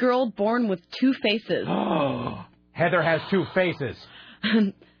 Baby girl born with 2 faces. Oh. Heather has 2 faces.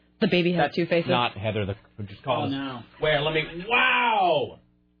 The baby has 2 faces. Not Heather. Just call us. No. Where? Let me. Wow.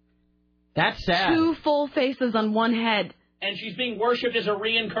 That's sad. 2 full faces on one head. And she's being worshipped as a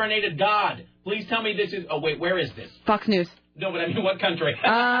reincarnated god. Please tell me this is. Oh wait, where is this? Fox News. No, but I mean, what country?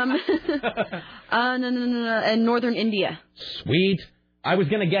 No, in northern India. Sweet. I was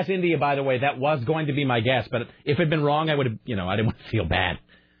going to guess India, by the way. That was going to be my guess, but if it had been wrong, I would have. I didn't want to feel bad.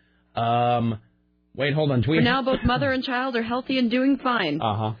 Wait, hold on. For now, both mother and child are healthy and doing fine.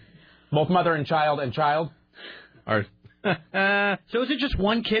 Uh-huh. Both mother and child are... So is it just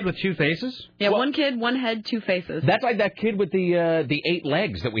one kid with 2 faces? Yeah, one kid, one head, 2 faces. That's like that kid with the 8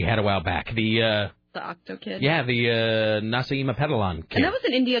 legs that we had a while back. The Octo kid? Yeah, the Naseema Petalon kid. And that was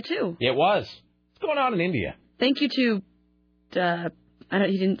in India, too. It was. What's going on in India? Thank you to...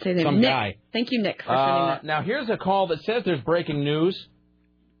 he didn't say the name. Some Nick. guy. Thank you, Nick, for sending that. Now, here's a call that says there's breaking news,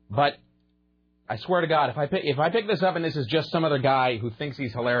 but... I swear to God, if I pick this up and this is just some other guy who thinks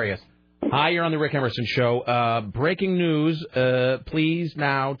he's hilarious. Hi, you're on the Rick Emerson Show. Breaking news, please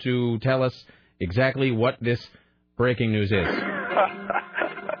now to tell us exactly what this breaking news is.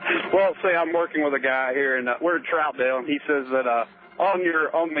 Well, say I'm working with a guy here, and we're in Troutdale, and he says that on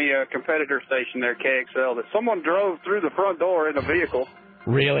the competitor station there, KXL, that someone drove through the front door in a vehicle.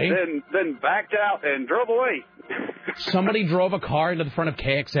 Really? Then backed out and drove away. Somebody drove a car into the front of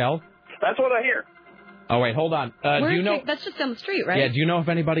KXL? That's what I hear. Oh, wait, hold on. Do you know? That's just down the street, right? Yeah, do you know if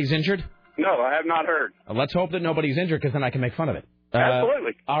anybody's injured? No, I have not heard. Let's hope that nobody's injured, because then I can make fun of it.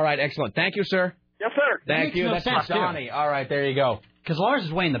 Absolutely. All right, excellent. Thank you, sir. Yes, sir. Thank you. That's sense, Donnie. All right, there you go. Because Lars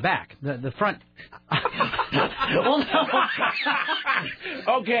is way in the back. The front... Well, no.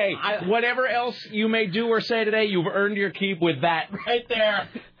 Okay, whatever else you may do or say today, you've earned your keep with that right there.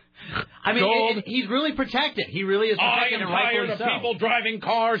 I mean, he's really protected. He really is protected. I am tired of people driving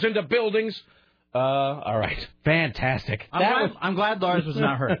cars into buildings. All right. Fantastic. I'm glad Lars was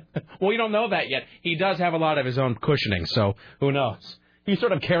not hurt. Well, we don't know that yet. He does have a lot of his own cushioning, so who knows? He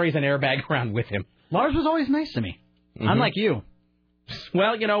sort of carries an airbag around with him. Lars was always nice to me. Unlike you.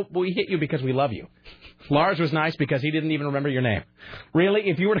 Well, we hit you because we love you. Lars was nice because he didn't even remember your name. Really,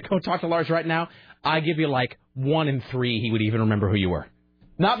 if you were to go talk to Lars right now, I give you 1 in 3 he would even remember who you were.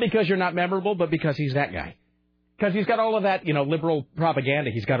 Not because you're not memorable, but because he's that guy. Because he's got all of that, liberal propaganda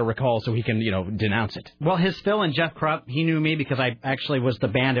he's got to recall so he can, denounce it. Well, his Phil and Jeff Krupp, he knew me because I actually was the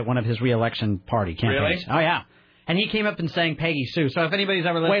band at one of his re-election party campaigns. Really? Oh, yeah. And he came up and sang Peggy Sue. So if anybody's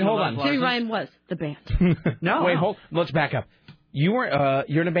ever listened Wait, hold on. Terry Ryan was the band. No. Wait, let's back up. You're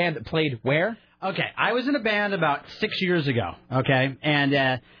in a band that played where? Okay, I was in a band about 6 years ago, okay?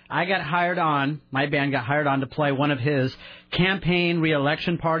 And I got hired on, my band got hired on to play one of his campaign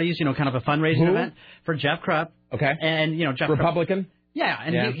re-election parties, kind of a fundraising event for Jeff Krupp. Okay. And, Jeff Republican? Yeah,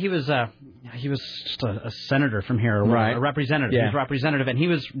 and he was just a senator from here, Right. a representative. Yeah. He was representative, and he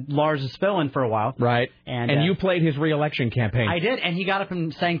was Lars's fill-in for a while. Right. And you played his re-election campaign. I did, and he got up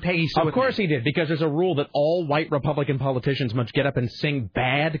and sang Peggy Sue. Of course he did, because there's a rule that all white Republican politicians must get up and sing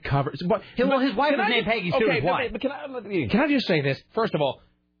bad covers. Well, his wife was named Peggy Sue. Okay, Why? but can I just say this? First of all,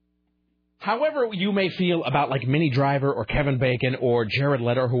 however you may feel about like Minnie Driver or Kevin Bacon or Jared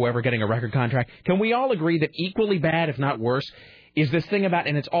Leto or whoever getting a record contract, can we all agree that equally bad, if not worse, is this thing about,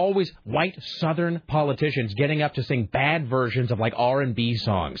 and it's always white Southern politicians getting up to sing bad versions of like R&B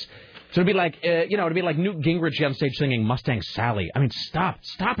songs. So it'd be like, it'd be like Newt Gingrich on stage singing Mustang Sally. I mean, stop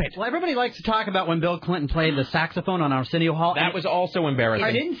it. Well, everybody likes to talk about when Bill Clinton played the saxophone on Arsenio Hall. That was also embarrassing.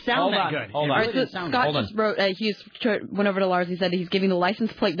 It didn't sound that good. Hold on. All right, so Scott just wrote, went over to Lars, he said he's giving the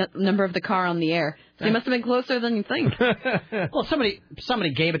license plate number of the car on the air. So he must have been closer than you think. Well,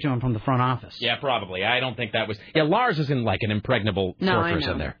 somebody gave it to him from the front office. Yeah, probably. I don't think that was... Yeah, Lars is in like an impregnable fortress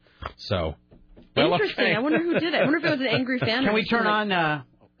in there. So... Well, interesting. okay. I wonder who did it. I wonder if it was an angry fan. Can we turn on...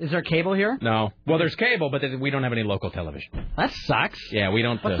 Is there cable here? No. Well, there's cable, but we don't have any local television. That sucks. Yeah, we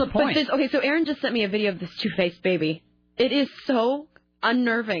don't... What's the point? Okay, so Aaron just sent me a video of this two-faced baby. It is so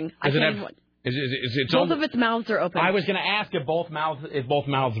unnerving. Both of its mouths are open. I was going to ask if both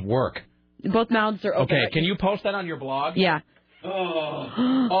mouths work. Both mouths are open. Okay, can you post that on your blog? Yeah.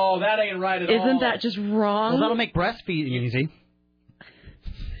 Oh, that ain't right at all. Isn't that just wrong? Well, that'll make breastfeeding easy.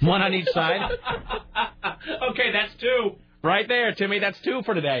 One on each side. Okay, that's 2. Right there, Timmy. That's 2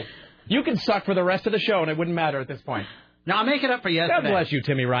 for today. You can suck for the rest of the show, and it wouldn't matter at this point. No, I'll make it up for yesterday. God bless you,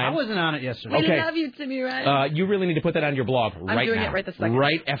 Timmy Ryan. I wasn't on it yesterday. We love you, Timmy Ryan. You really need to put that on your blog right now. I'm doing it right this second.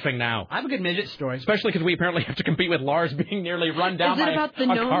 Right effing now. I have a good midget story. Especially because we apparently have to compete with Lars being nearly run down by a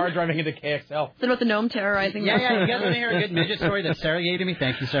car driving into KXL. Is it about the gnome terrorizing? Yeah, you guys want to hear a good midget story that Sarah gave to me?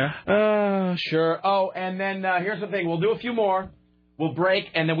 Thank you, Sarah. Sure. Oh, and then here's the thing. We'll do a few more. We'll break,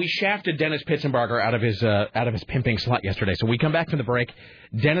 and then we shafted Dennis Pitzenbarger out of his pimping slot yesterday. So we come back from the break.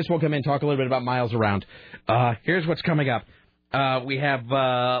 Dennis will come in, talk a little bit about Miles Around. Here's what's coming up. We have,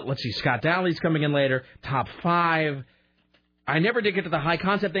 Scott Dowley's coming in later. Top 5. I never did get to the high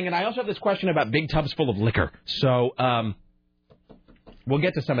concept thing, and I also have this question about big tubs full of liquor. So we'll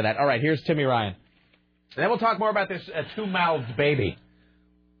get to some of that. All right, here's Timmy Ryan. And then we'll talk more about this two-mouthed baby.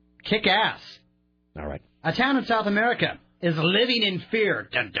 Kick ass. All right. A town in South America is living in fear,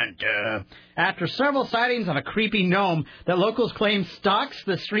 dun, dun, dun, after several sightings of a creepy gnome that locals claim stalks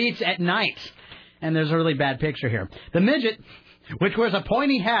the streets at night. And there's a really bad picture here. The midget, which wears a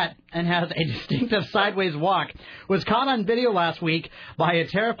pointy hat and has a distinctive sideways walk, was caught on video last week by a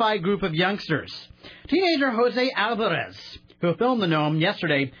terrified group of youngsters. Teenager Jose Alvarez, who filmed the gnome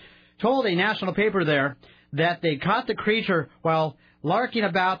yesterday, told a national paper there that they caught the creature while larking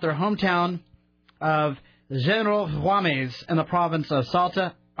about their hometown of General Juárez in the province of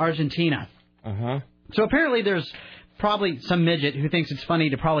Salta, Argentina. So apparently there's probably some midget who thinks it's funny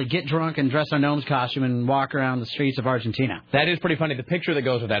to probably get drunk and dress in a gnome's costume and walk around the streets of Argentina. That is pretty funny. The picture that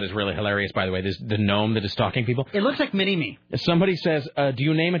goes with that is really hilarious, by the way. The gnome that is stalking people. It looks like Mini-Me. Somebody says, do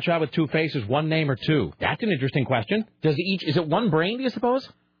you name a child with 2 faces, 1 name or 2? That's an interesting question. Is it 1 brain, do you suppose?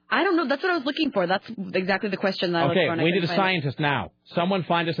 I don't know. That's what I was looking for. That's exactly the question that I was trying to we need a scientist now. Someone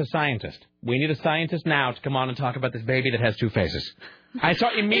find us a scientist. We need a scientist now to come on and talk about this baby that has 2 faces. I saw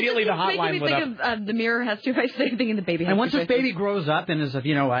immediately the hotline lit up. Making me think of the mirror has 2 faces. I'm thinking the baby has 2 faces. And once this baby grows up and is of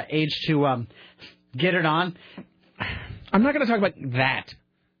age to get it on, I'm not going to talk about that.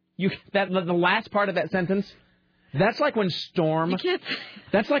 The last part of that sentence. That's like when Storm.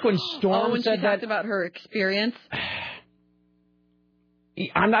 That's like when Storm when said she talked about her experience.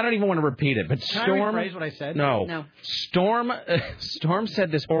 I don't even want to repeat it, but Can Storm. I rephrase what I said? No. Storm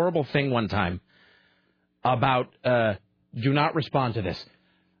said this horrible thing one time about do not respond to this.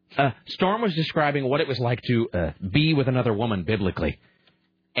 Storm was describing what it was like to be with another woman biblically,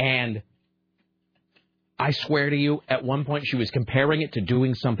 and I swear to you, at one point she was comparing it to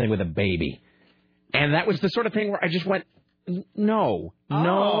doing something with a baby, and that was the sort of thing where I just went, no,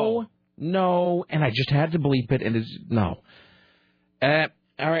 and I just had to bleep it, and it's no. All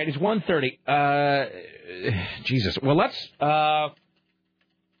right, it's 1:30. Jesus. Well, let's...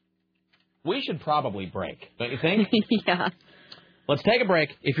 we should probably break, don't you think? Yeah. Let's take a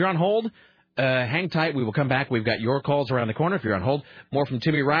break. If you're on hold, hang tight. We will come back. We've got your calls around the corner. If you're on hold, more from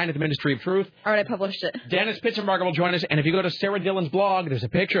Timmy Ryan at the Ministry of Truth. All right, I published it. Dennis Pitzenbarger will join us. And if you go to Sarah Dillon's blog, there's a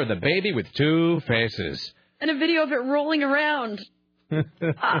picture of the baby with 2 faces. And a video of it rolling around.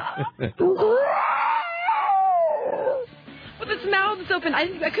 With its mouths open. I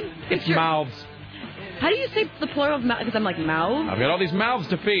couldn't picture. It's mouths. How do you say the plural of mouth? Because I'm like, mouths? I've got all these mouths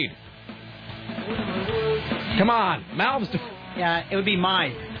to feed. Come on, mouths to... Yeah, it would be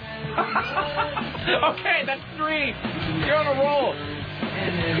mine. Okay, that's 3. You're on a roll.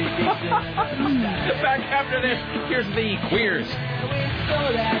 Back after this, here's the Queers.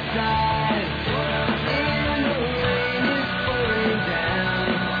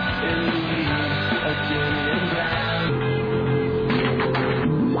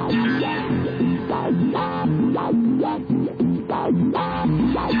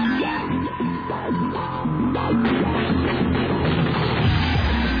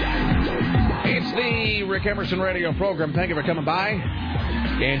 It's the Rick Emerson radio program. Thank you for coming by.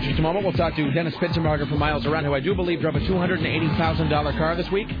 In just a moment, we'll talk to Dennis Spitzenbarger from Miles Around, who I do believe drove a $280,000 car this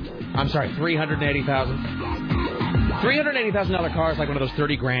week. I'm sorry, $380,000. $380,000 car is like one of those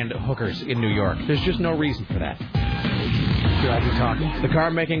 30 grand hookers in New York. There's just no reason for that. Should I be talking? The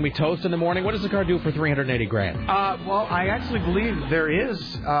car making me toast in the morning. What does the car do for 380 grand? Well, I actually believe there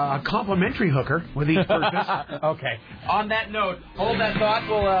is a complimentary hooker with each purchase. Okay. On that note, hold that thought.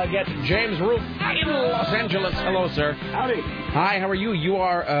 We'll get James Roof in Los Angeles. Hello, sir. Howdy. Hi, how are you? You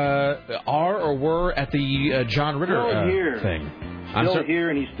are or were at the John Ritter Still here. thing. Still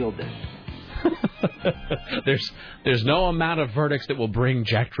here, and he's still dead. There's no amount of verdicts that will bring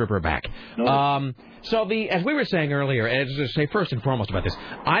Jack Tripper back. No. So as we were saying earlier, and to say first and foremost about this,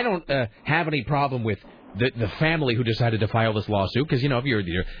 I don't have any problem with the family who decided to file this lawsuit, because if you're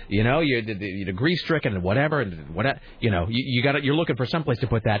degree stricken and whatever, you're looking for someplace to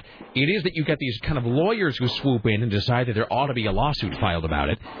put that. It is that you got these kind of lawyers who swoop in and decide that there ought to be a lawsuit filed about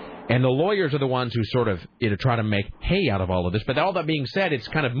it. And the lawyers are the ones who sort of try to make hay out of all of this. But all that being said, it's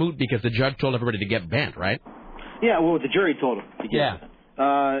kind of moot because the judge told everybody to get bent, right? Yeah, well, the jury told him to get bent.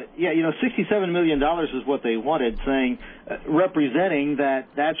 $67 million is what they wanted, saying, representing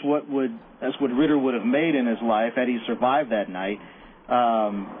that's what Ritter would have made in his life had he survived that night.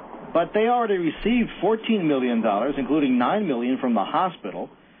 But they already received $14 million, including $9 million from the hospital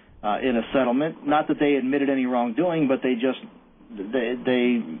in a settlement. Not that they admitted any wrongdoing, but they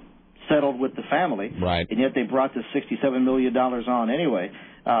settled with the family, right? And yet they brought this $67 million on anyway.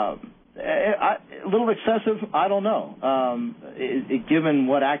 A little excessive, I don't know. Given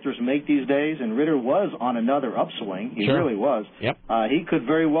what actors make these days, and Ritter was on another upswing, he really was. Yep. He could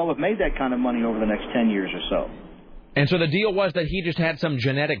very well have made that kind of money over the next 10 years or so. And so the deal was that he just had some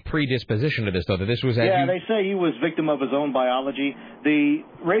genetic predisposition to this, though, that this was... Yeah, they say he was victim of his own biology. The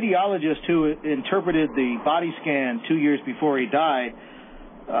radiologist who interpreted the body scan 2 years before he died,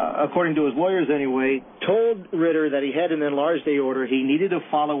 according to his lawyers anyway, told Ritter that he had an enlarged aorta. He needed to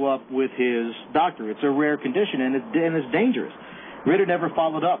follow up with his doctor. It's a rare condition, and it's dangerous. Ritter never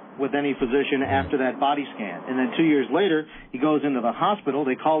followed up with any physician after that body scan. And then 2 years later, he goes into the hospital.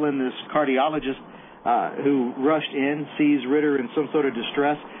 They call in this cardiologist who rushed in, sees Ritter in some sort of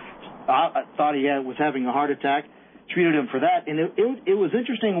distress, thought he was having a heart attack, treated him for that. And it was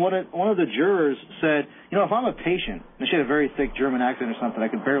interesting. One of the jurors said, if I'm a patient, and she had a very thick German accent or something, I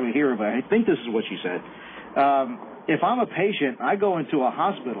could barely hear her, but I think this is what she said. If I'm a patient, I go into a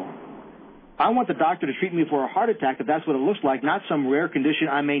hospital, I want the doctor to treat me for a heart attack if that's what it looks like, not some rare condition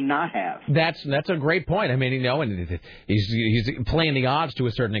I may not have. That's a great point. I mean, and he's playing the odds to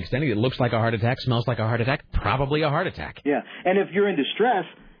a certain extent. It looks like a heart attack, smells like a heart attack, probably a heart attack. Yeah, and if you're in distress,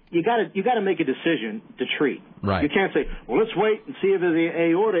 you got to make a decision to treat. Right. You can't say, well, let's wait and see if the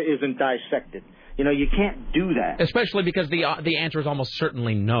aorta isn't dissected. You can't do that. Especially because the answer is almost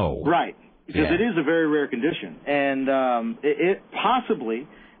certainly no. Right, because it is a very rare condition, and it possibly.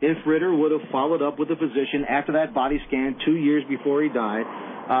 If Ritter would have followed up with a physician after that body scan 2 years before he died,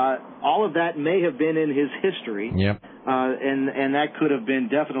 all of that may have been in his history. Yep. And that could have been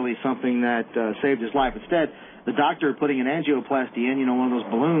definitely something that saved his life. Instead, the doctor putting an angioplasty in, one of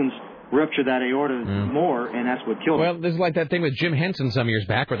those balloons, ruptured that aorta more, and that's what killed him. Well, this is like that thing with Jim Henson some years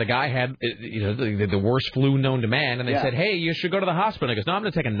back where the guy had the worst flu known to man, and they said, hey, you should go to the hospital. He goes, no, I'm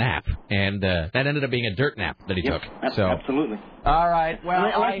going to take a nap. And that ended up being a dirt nap that he took. So absolutely. All right.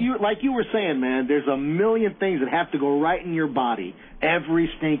 Well, like you were saying, man, there's a million things that have to go right in your body every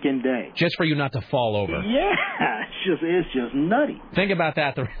stinking day. Just for you not to fall over. Yeah, it's just nutty. Think about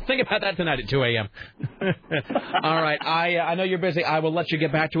that. Think about that tonight at 2 a.m. All right. I know you're busy. I will let you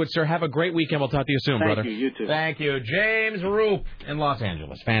get back to it, sir. Have a great weekend. We'll talk to you soon, brother. Thank you. You too. Thank you. James Roop in Los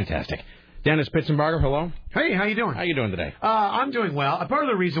Angeles. Fantastic. Dennis Spitzenbarger, hello. Hey, how you doing? How you doing today? I'm doing well. Part of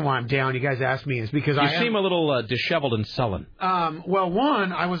the reason why I'm down, you guys asked me, is because you seem a little disheveled and sullen. Well,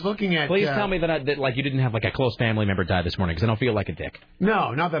 one, I was looking at... Please tell me that you didn't have like a close family member die this morning, because I don't feel like a dick.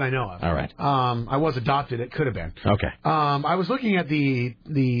 No, not that I know of. All right. I was adopted. It could have been. Okay. I was looking at the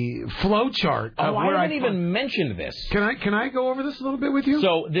flow chart of where I haven't even mentioned this. Can I go over this a little bit with you?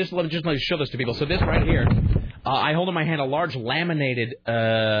 So let me show this to people. So this right here, I hold in my hand a large laminated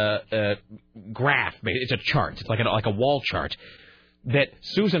graph. It's a chart. It's like a wall chart that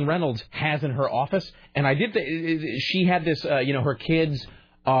Susan Reynolds has in her office. And she had this, her kids,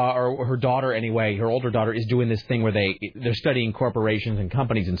 or her daughter anyway, her older daughter is doing this thing where they're studying corporations and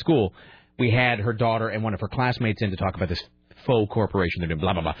companies in school. We had her daughter and one of her classmates in to talk about this faux corporation they're doing,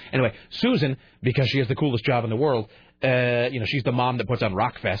 blah, blah, blah. Anyway, Susan, because she has the coolest job in the world, she's the mom that puts on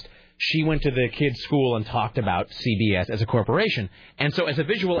Rockfest. She went to the kids' school and talked about CBS as a corporation. And so as a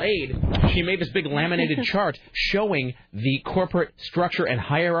visual aid, she made this big laminated chart showing the corporate structure and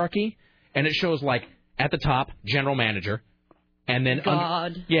hierarchy. And it shows, like, at the top, general manager. And then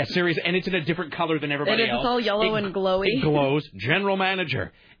God. Seriously. And it's in a different color than everybody else. It's all yellow and glowy. It glows. General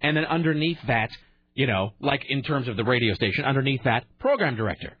manager. And then underneath that, like in terms of the radio station, underneath that, program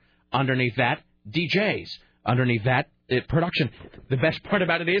director. Underneath that, DJs. Underneath that, production. The best part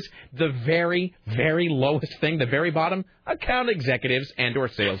about it is the very, very lowest thing, the very bottom, account executives and or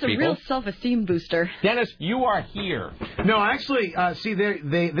salespeople. It's a real self-esteem booster. Dennis, you are here. No, actually,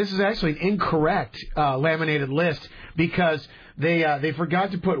 this is actually an incorrect laminated list because they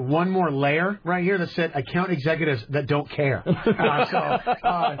forgot to put one more layer right here that said account executives that don't care. They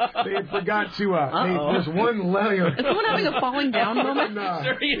forgot to. There's one layer. Is someone having a falling down moment?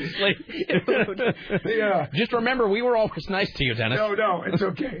 Seriously. Yeah. Just remember, we were always nice to you, Dennis. No, it's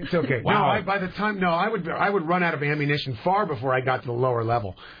okay. It's okay. Wow. I would run out of ammunition far before I got to the lower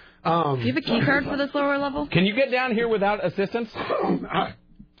level. Do you have a key card for this lower level? Can you get down here without assistance?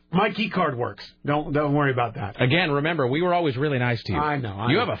 My key card works. Don't worry about that. Again, remember, we were always really nice to you. I know.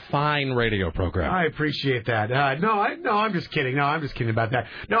 You have a fine radio program. I appreciate that. No, I'm just kidding. No, I'm just kidding about that.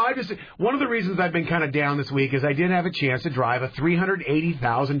 No, one of the reasons I've been kind of down this week is I didn't have a chance to drive a $380,000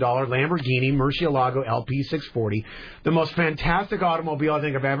 Lamborghini Murcielago LP640, the most fantastic automobile I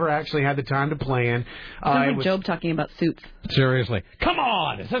think I've ever actually had the time to play in. Sounds like Job talking about suits. Seriously. Come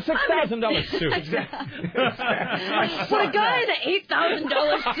on! It's a $6,000 suit. Would a guy in an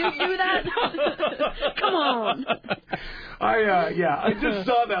 $8,000 suit do that? Come on. I just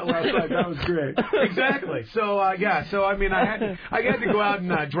saw that last night. That was great. Exactly. So I mean, I had to go out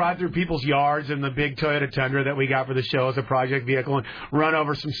and drive through people's yards in the big Toyota Tundra that we got for the show as a project vehicle and run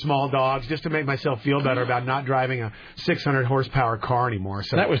over some small dogs just to make myself feel better about not driving a 600 horsepower car anymore.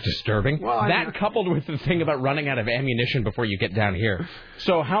 So that was disturbing. Well, coupled with the thing about running out of ammunition before you get down here.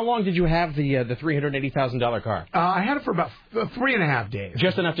 So how long did you have the $380,000 car? I had it for about 3.5 days.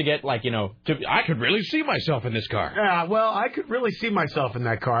 Just enough to get I could really see myself in this car. Yeah, well, I could really see myself in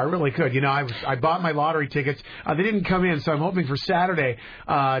that car. I really could. I bought my lottery tickets. They didn't come in, so I'm hoping for Saturday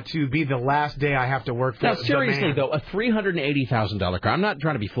to be the last day I have to work for. Now, seriously, though, a $380,000 car, I'm not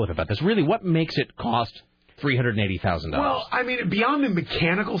trying to be flip about this. Really, what makes it cost $380,000? Well, I mean, beyond the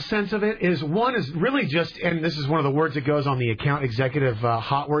mechanical sense of it, is really just, and this is one of the words that goes on the account executive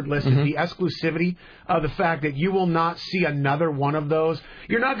hot word list, is the exclusivity of the fact that you will not see another one of those.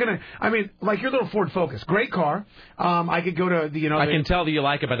 You're not going to, I mean, like your little Ford Focus, great car. I could go to I can tell that you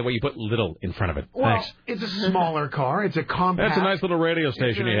like it by the way you put little in front of it. Well, Thanks. It's a smaller car. It's a compact. That's a nice little radio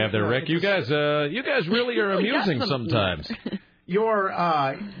station you have there, Rick. You guys really are amusing sometimes.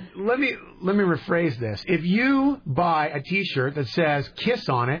 Let me rephrase this. If you buy a T-shirt that says "Kiss"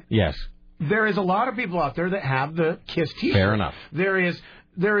 on it, yes, there is a lot of people out there that have the Kiss T-shirt. Fair enough.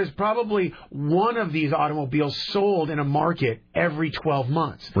 There is probably one of these automobiles sold in a market every 12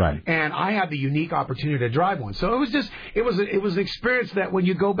 months. Right. And I had the unique opportunity to drive one. So it was an experience that when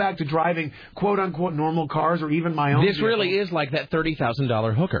you go back to driving quote unquote normal cars or even my own. This really is like that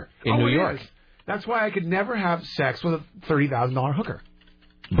 $30,000 hooker in New York. Is. That's why I could never have sex with a $30,000 hooker.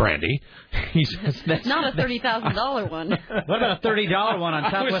 Brandy. He says that's not a $30,000 one. What about a $30 one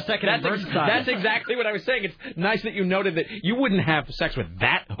on Southwest 2nd and Burnside? That's exactly what I was saying. It's nice that you noted that you wouldn't have sex with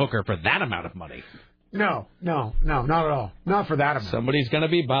that hooker for that amount of money. No, not at all. Not for that amount. Somebody's going to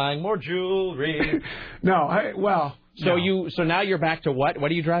be buying more jewelry. So now you're back to what?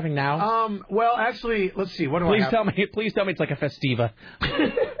 What are you driving now? Well, actually, let's see. What do I have? Please tell me it's like a Festiva.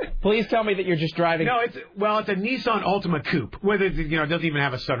 Please tell me that you're just driving. No, it's a Nissan Altima Coupe. Whether it doesn't even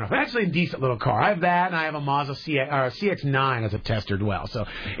have a sunroof. Actually, a decent little car. I have that, and I have a Mazda CX-9 as a tester as well. So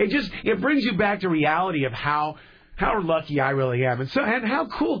it brings you back to reality of how lucky I really am, and how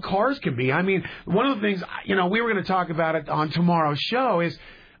cool cars can be. I mean, one of the things we were going to talk about it on tomorrow's show is.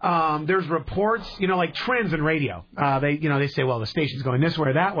 There's reports, like trends in radio. They say, well, the station's going this way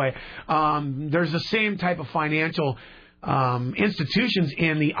or that way. There's the same type of financial institutions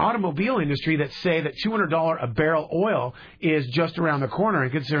in the automobile industry that say that $200 a barrel oil is just around the corner,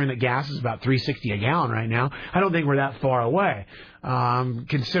 and considering that gas is about $3.60 a gallon right now, I don't think we're that far away.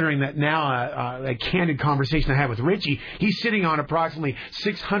 Considering that now a candid conversation I had with Richie, he's sitting on approximately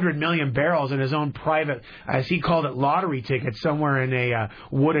 600 million barrels in his own private, as he called it, lottery ticket somewhere in a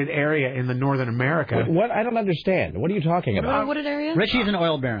wooded area in the northern America. What? I don't understand. What are you talking about? Wooded area? Richie's an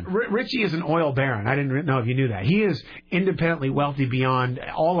oil baron. Richie is an oil baron. I didn't know if you knew that. He is independently wealthy beyond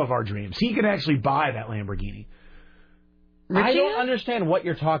all of our dreams. He could actually buy that Lamborghini. Richie? I don't understand what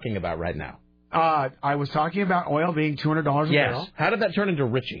you're talking about right now. I was talking about oil being $200 a barrel. Yes. How did that turn into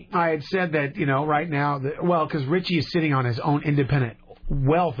Richie? I had said that, right now, because Richie is sitting on his own independent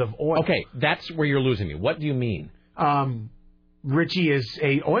wealth of oil. Okay, that's where you're losing me. What do you mean? Richie is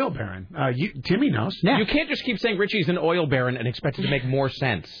a oil baron. Timmy knows. Yeah. You can't just keep saying Richie's an oil baron and expect it to make more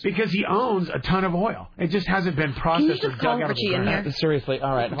sense. Because he owns a ton of oil. It just hasn't been processed or dug out of the ground. Seriously,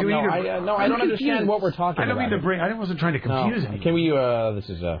 all right. I don't understand what we're talking about. I don't mean to I wasn't trying to confuse anyone. Can we, this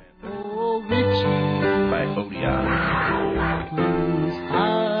is, Oh, Richie, by Odia. please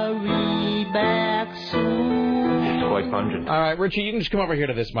hurry back soon. Quite pungent. All right, Richie, you can just come over here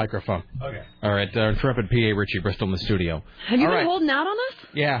to this microphone. Okay. All right, intrepid PA Richie Bristol in the studio. Have you been holding out on us?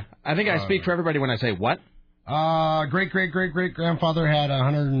 Yeah, I think I speak for everybody when I say what? Great-great-great-great-grandfather had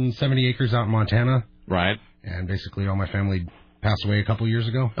 170 acres out in Montana. Right. And basically all my family passed away a couple years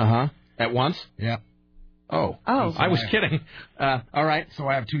ago. Uh-huh. At once? Yeah. Oh. I was kidding. All right. So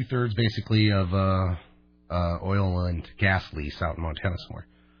I have 2/3 basically of oil and gas lease out in Montana somewhere.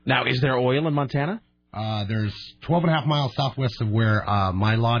 Now, is there oil in Montana? There's 12.5 miles southwest of where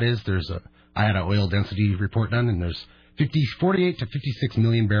my lot is. I had an oil density report done, and there's 48 to 56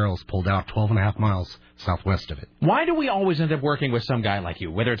 million barrels pulled out 12.5 miles southwest of it. Why do we always end up working with some guy like you?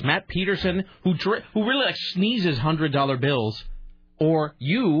 Whether it's Matt Peterson, who really sneezes $100 bills, or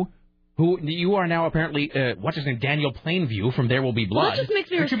you, who you are now apparently, what's his name, Daniel Plainview from There Will Be Blood. Well, it just makes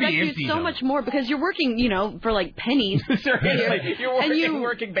me respect you so much more because you're working, for like pennies. Seriously, you're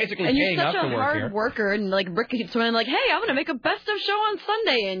working basically paying us to work here. And you're such a hard worker, and like Rick keeps saying, like, hey, I'm going to make a best of show on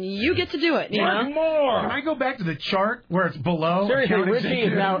Sunday, and you get to do it. More. Can I go back to the chart where it's below? Seriously, Richie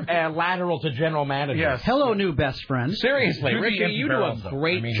is now lateral to general manager. Yes. Hello, new best friend. Seriously, Richie, you do a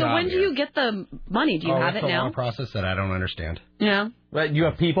great job. So when do you get the money? Do you have it now? It's a long process that I don't understand. Yeah. But you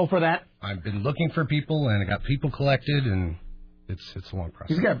have people for that? I've been looking for people, and I got people collected, and it's a long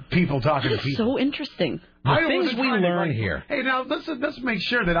process. He's got people talking to people. So interesting. The things we learn here. Hey, now let's make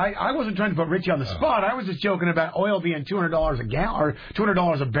sure that I wasn't trying to put Richie on the spot. I was just joking about oil being $200 a gallon or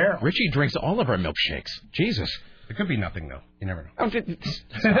 $200 a barrel. Richie drinks all of our milkshakes. Jesus. It could be nothing, though. You never know. It's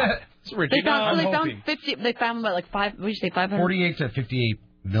Richie. They found about like 500? 48 to 58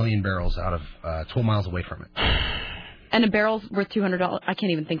 million barrels out of 12 miles away from it. And a barrel's worth $200. I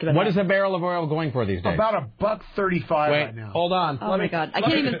can't even think about What is a barrel of oil going for these days? About $1.35 right now. Hold on. Oh, my God. I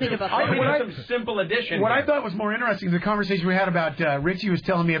can't even think about that. Some simple addition. What I thought was more interesting, the conversation we had about, Richie was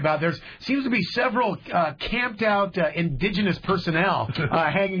telling me about, there seems to be several camped out indigenous personnel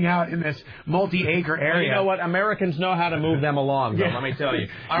hanging out in this multi-acre area. Well, you know what? Americans know how to move them along, though, let me tell you.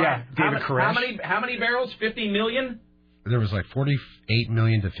 All right. David Koresh. How many barrels? 50 million? There was like 48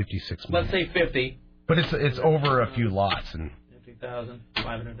 million to 56 million. Let's say 50. But it's over a few lots. 50,000,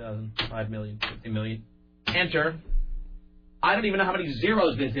 500,000, 5 million, 50 million. Enter. I don't even know how many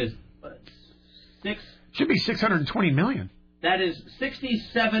zeros this is. Should be 620 million. That is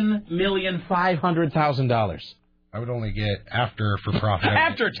 $67,500,000. I would only get after for profit.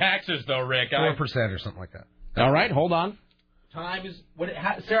 After taxes, though, Rick. 4% or something like that. All right, hold on. Times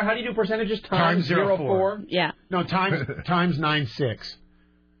Sarah, how do you do percentages? Times 0.4? Yeah. No, times 9.6.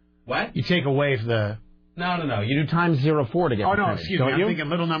 What? You take away the... No. You do times 0.4 to get Oh, no, excuse me. I'm thinking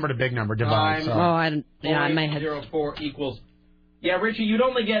little number to big number divide. In my head. 0.4 equals... Yeah, Richie, you'd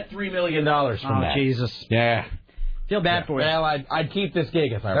only get $3 million from that. Oh, Jesus. Yeah. Feel bad for you. Well, I'd keep this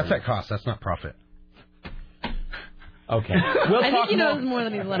gig if I were That's at cost. That's not profit. Okay. I think he knows more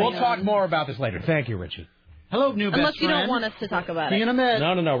than he's letting We'll talk more about this later. Thank you, Richie. Hello, new best Unless you friend. don't want us to talk about See you it. in a minute.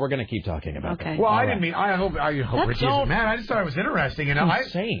 No. We're going to keep talking about that. Well, I didn't mean... I hope Richie isn't mad. I just thought it was interesting. You know,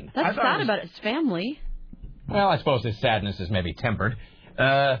 insane. That's sad about his family. Well, I suppose his sadness is maybe tempered.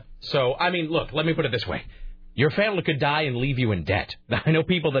 So, I mean, look, let me put it this way. Your family could die and leave you in debt. I know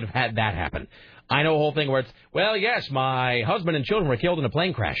people that have had that happen. I know a whole thing where it's, well, yes, my husband and children were killed in a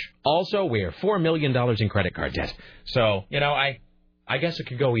plane crash. Also, we're $4 million in credit card debt. So, you know, I guess it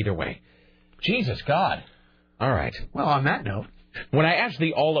could go either way. Jesus, God. All right. Well, on that note. When I asked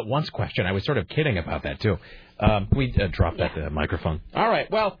the all-at-once question, I was sort of kidding about that, too. We dropped that microphone. All right,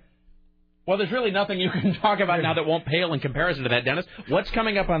 well, Well, there's really nothing you can talk about now that won't pale in comparison to that, Dennis. What's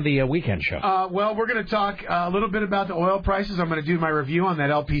coming up on the weekend show? Well, we're going to talk a little bit about the oil prices. I'm going to do my review on that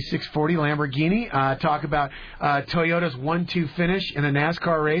LP640 Lamborghini. Talk about Toyota's 1-2 finish in a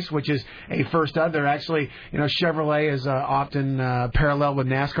NASCAR race, which is a first up. They're actually, Chevrolet is often parallel with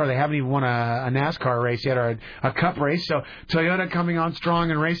NASCAR. They haven't even won a NASCAR race yet, or a Cup race. So Toyota coming on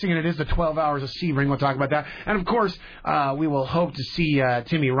strong and racing, and it is the 12 hours of Sebring. We'll talk about that. And, of course, we will hope to see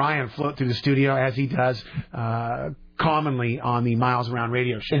Timmy Ryan float through the studio as he does commonly on the Miles Around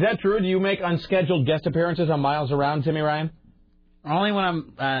radio show. Is that true? Do you make unscheduled guest appearances on Miles Around, Timmy Ryan? Only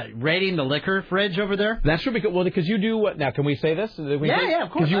when I'm raiding the liquor fridge over there. That's true, because you do what? Now, can we say this? Yeah, of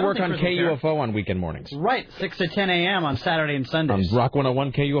course. Because you work on KUFO on weekend mornings. Right, 6 to 10 a.m. on Saturday and Sundays. On Rock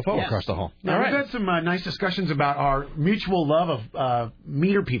 101 KUFO across the hall. Now, we've had some nice discussions about our mutual love of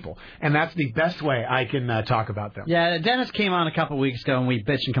meter people, and that's the best way I can talk about them. Yeah, Dennis came on a couple weeks ago, and we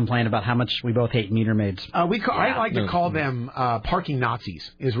bitched and complained about how much we both hate meter maids. I like to call them parking Nazis,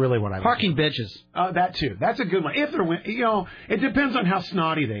 is really what I like. Parking bitches. That, too. That's a good one. If they're, it depends on how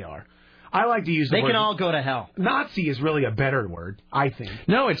snotty they are. I like to use the word. They can all go to hell. Nazi is really a better word, I think.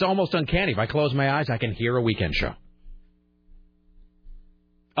 No, it's almost uncanny. If I close my eyes, I can hear a weekend show.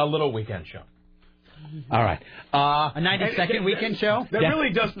 A little weekend show. All right. A 90-second weekend show? That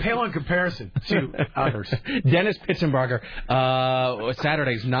really does pale in comparison to others. Dennis Pitzenbarger,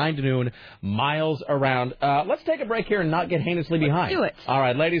 Saturdays, 9 to noon, Miles Around. Let's take a break here and not get heinously behind. Do it. All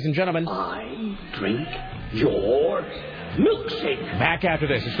right, ladies and gentlemen. I drink your milkshake. Back after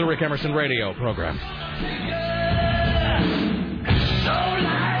this. It's the Rick Emerson radio program.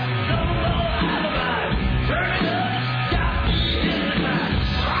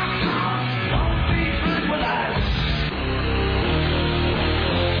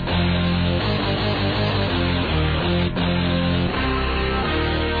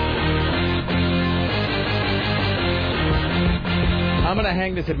 I'm going to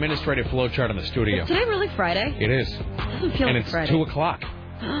hang this administrative flowchart in the studio. Is today really Friday? It is. It doesn't feel and like it's Friday. 2 o'clock. All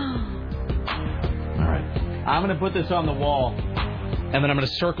right. I'm going to put this on the wall, and then I'm going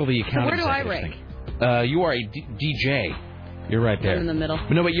to circle the accounting. So where do I rank? You are a DJ. You're right there. I'm in the middle.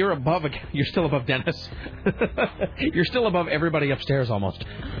 No, but you're still above Dennis. You're still above everybody upstairs almost.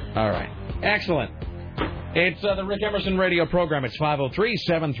 All right. Excellent. It's the Rick Emerson radio program. It's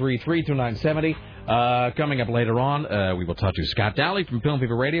 503-733-2970. Coming up later on, we will talk to Scott Dowley from Film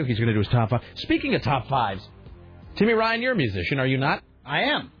Fever Radio. He's going to do his top 5. Speaking of top 5s, Timmy Ryan, you're a musician, are you not? I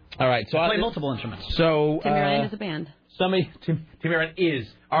am. All right. So I play multiple instruments. So Timmy Ryan is a band. Timmy Ryan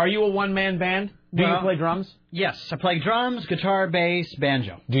is. Are you a one-man band? Do you play drums? Yes, I play drums, guitar, bass,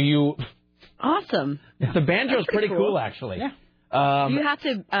 banjo. Do you? Awesome. The banjo's pretty cool, actually. Yeah. You have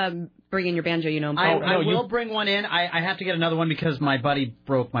to bring in your banjo, I will bring one in. I have to get another one because my buddy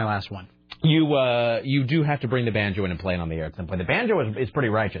broke my last one. You do have to bring the banjo in and play it on the air at some point. The banjo is pretty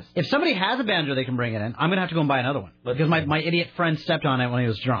righteous. If somebody has a banjo, they can bring it in. I'm going to have to go and buy another one because my idiot friend stepped on it when he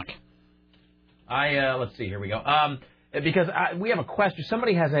was drunk. Let's see. Here we go. Because we have a question.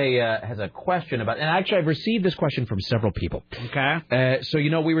 Somebody has a question about, and actually I've received this question from several people. Okay. So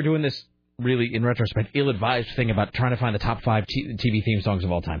we were doing this really, in retrospect, ill-advised thing about trying to find the top 5 TV theme songs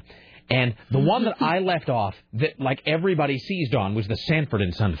of all time. And the one that I left off that, like, everybody seized on was the Sanford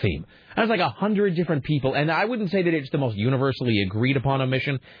and Son theme. That was like 100 different people. And I wouldn't say that it's the most universally agreed upon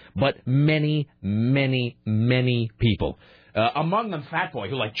omission, but many, many, many people. Among them, Fat Boy,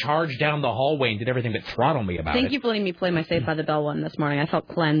 who, charged down the hallway and did everything but throttle me about it. Thank you for letting me play my Saved by the Bell one this morning. I felt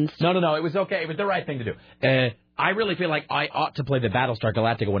cleansed. No, it was okay. It was the right thing to do. I really feel like I ought to play the Battlestar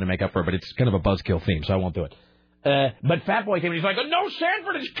Galactica one to make up for it, but it's kind of a buzzkill theme, so I won't do it. But Fat Boy came and he's like, no,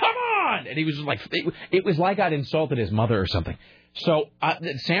 Sanford, come on! And he was like, it was like I'd insulted his mother or something. So,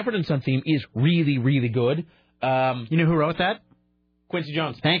 the Sanford and Son theme is really, really good. You know who wrote that? Quincy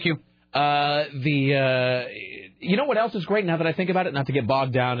Jones. Thank you. You know what else is great now that I think about it? Not to get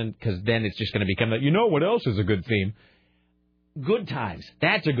bogged down, because then it's just going to become what else is a good theme? Good Times.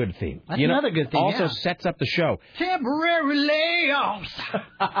 That's a good theme. That's another good theme, Also sets up the show. Temporary layoffs.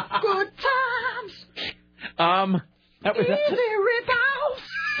 Good times. That was Easy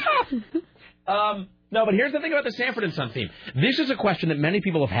rip-outs. No, but here's the thing about the Sanford and Son theme. This is a question that many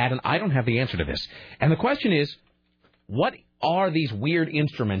people have had, and I don't have the answer to this. And the question is, what are these weird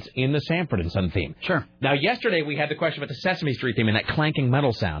instruments in the Sanford and Son theme? Sure. Now, yesterday we had the question about the Sesame Street theme and that clanking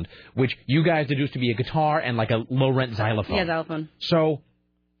metal sound, which you guys deduced to be a guitar and like a low-rent xylophone. Yeah, xylophone. So,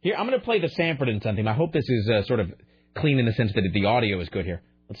 here, I'm going to play the Sanford and Son theme. I hope this is sort of clean in the sense that the audio is good here.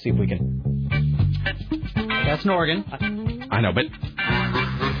 Let's see if we can... That's an organ. I know, but...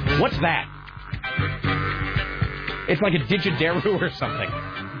 What's that? It's like a didgeridoo or something.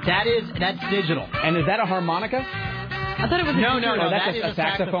 That's digital. And is that a harmonica? I thought it was a No, didgeridoo. that's that is a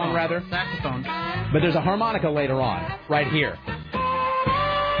saxophone, rather. Saxophone. But there's a harmonica later on, right here.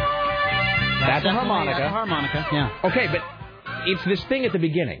 That's a harmonica. That's a harmonica, yeah. Okay, but it's this thing at the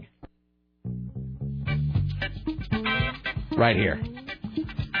beginning. Right here.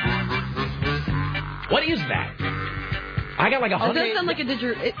 What is that? I got like a It hundred. does sound like a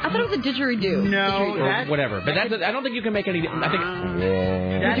didgeridoo. I thought it was a didgeridoo. No, Or whatever. But that's I don't think you can make any. I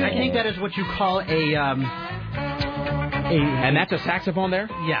think that is what you call a. And that's a saxophone there?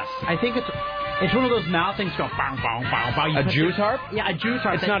 Yes. I think it's one of those mouth things go bow, bow, bow, bow. A Jew's harp? Yeah, a Jew's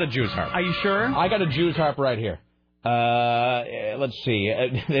harp. It's not a Jew's harp. Are you sure? I got a Jew's harp right here. Let's see.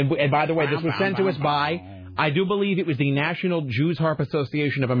 And by the way, this was sent to us by, I do believe it was the National Jew's Harp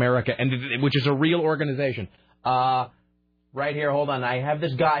Association of America, which is a real organization. Right here, hold on. I have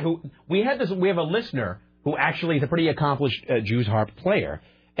this guy who we have a listener who actually is a pretty accomplished Jew's harp player.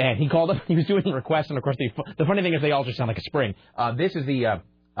 And he called up. He was doing requests, and of course, the funny thing is they all just sound like a spring. This is the.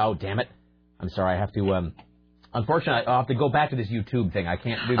 Oh, damn it! I'm sorry. I have to. Unfortunately, I'll have to go back to this YouTube thing. I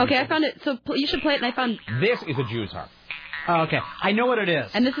can't do. Okay, I found it. So you should play it, and I found. This is a Jew's harp. Oh, okay, I know what it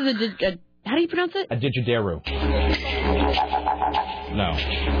is. And this is a how do you pronounce it? A didgeridoo. No.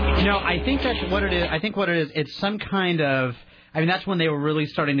 No, I think that's what it is. I think what it is, it's some kind of. I mean, that's when they were really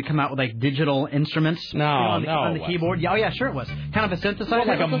starting to come out with, like, digital instruments on the keyboard. Yeah, oh, yeah, sure it was. Kind of a synthesizer. Well,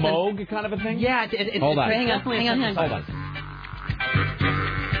 like a Moog kind of a thing? Yeah, it's Hold on. definitely a synthesizer. Hold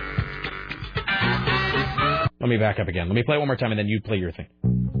on. Let me back up again. Let me play it one more time, and then you play your thing.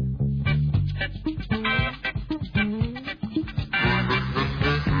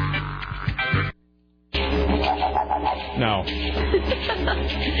 No.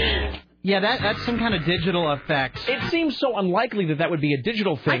 Yeah, that's some kind of digital effect. It seems so unlikely that would be a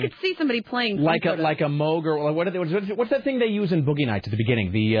digital thing. I could see somebody playing like a Moog or what's that thing they use in Boogie Nights at the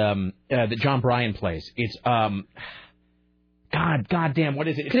beginning? That John Bryan plays. It's God damn, what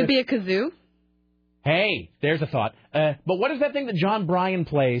is it? Could it be a kazoo? Hey, there's a thought. But what is that thing that John Bryan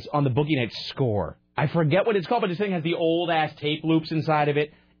plays on the Boogie Nights score? I forget what it's called, but this thing has the old ass tape loops inside of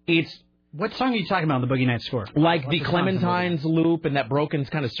it. What song are you talking about on the Boogie Nights score? Like the Clementine's loop and that broken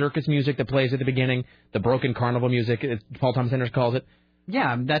kind of circus music that plays at the beginning, the broken carnival music, Paul Thomas Anderson calls it.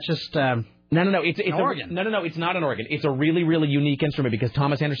 Yeah, that's just no. It's an organ. No, it's not an organ. It's a really, really unique instrument because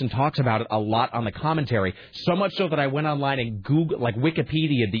Thomas Anderson talks about it a lot on the commentary. So much so that I went online and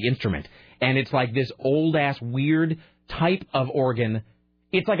Wikipedia'd the instrument, and it's like this old ass weird type of organ.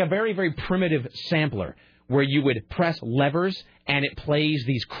 It's like a very, very primitive sampler where you would press levers and it plays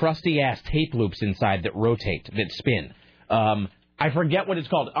these crusty-ass tape loops inside that rotate, that spin. I forget what it's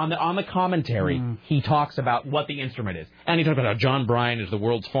called. On the commentary, he talks about what the instrument is. And he talks about how John Bryan is the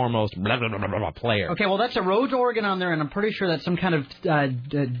world's foremost blah, blah, blah, blah, blah, player. Okay, well, that's a Rhodes organ on there, and I'm pretty sure that's some kind of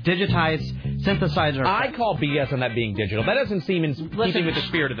digitized synthesizer. I call BS on that being digital. That doesn't seem in keeping with the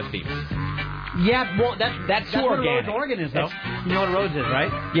spirit of the theme. Yeah, well, that's too what organic. a Rhodes organ is, though. You know what a Rhodes is,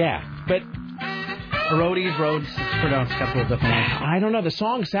 right? Yeah, but... Rhodes, it's pronounced a couple of different ways. I don't know. The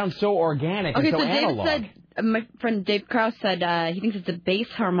song sounds so organic and so analog. Dave said, my friend Dave Krause said he thinks it's a bass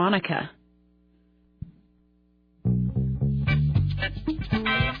harmonica.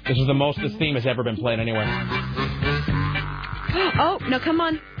 This is the most this theme has ever been played anywhere. Oh, no, come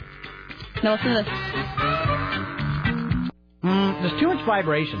on. No, listen to this. There's too much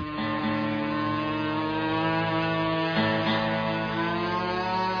vibration.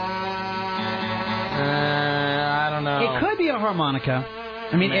 I don't know. It could be a harmonica.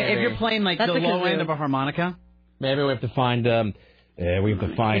 I mean, Maybe. if you're playing like That's the a low kazoo. end of a harmonica. Maybe we have to find.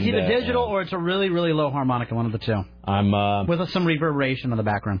 It's either digital or it's a really, really low harmonica. One of the two. I'm with some reverberation in the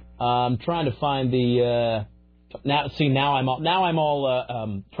background. I'm trying to find the. Now I'm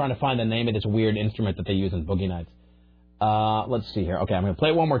all trying to find the name of this weird instrument that they use in Boogie Nights. Let's see here. Okay, I'm going to play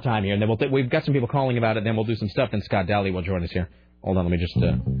it one more time here, and then we've got some people calling about it. And then we'll do some stuff. And Scott Daly will join us here. Hold on, let me just.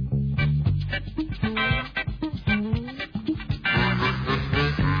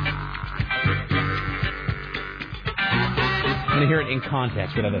 I'm going to hear it in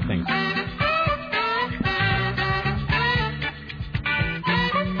context with other things. Does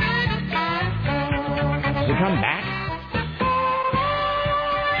it come back?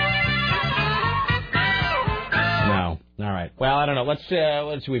 No. All right. Well, I don't know. Let's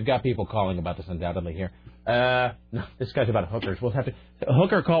see. We've got people calling about this undoubtedly here. No, this guy's about hookers. We'll have to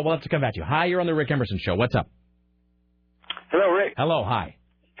hooker call. We'll have to come back to you. Hi, you're on the Rick Emerson Show. What's up? Hello, Rick. Hello. Hi.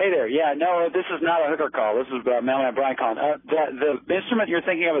 Hey there. Yeah, no, this is not a hooker call. This is Mailman Brian calling. The instrument you're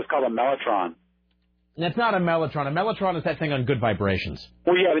thinking of is called a mellotron. That's not a mellotron. A mellotron is that thing on Good Vibrations.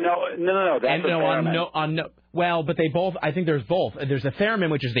 Well, yeah, no. That's And a theremin. on no. Well, but they both. I think there's both. There's the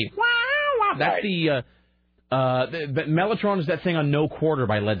theremin, which is the. That's Right. the mellotron is that thing on No Quarter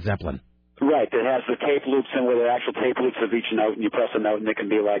by Led Zeppelin. Right, that has the tape loops in where the actual tape loops of each note, and you press a note, and it can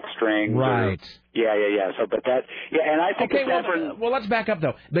be like strings. Right. Yeah. So, but that, yeah, and I think Okay, the Sanford. well, let's back up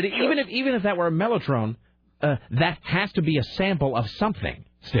though. But Sure. even if that were a mellotron, that has to be a sample of something.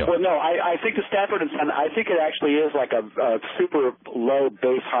 Still. Well, no, I think the Stafford and Son, I think it actually is like a super low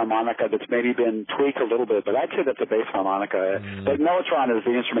bass harmonica that's maybe been tweaked a little bit, but I'd say that's a bass harmonica. But mellotron is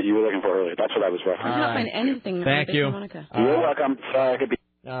the instrument you were looking for earlier. That's what I was referencing. I can't find anything Thank on you. bass harmonica. You're welcome. Sorry, I could be.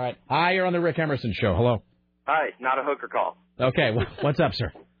 All right. Hi, you're on the Rick Emerson Show. Hello. Hi, not a hooker call. Okay, what's up,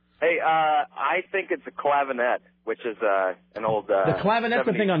 sir? Hey, I think it's a clavinet, which is an old. The clavinet's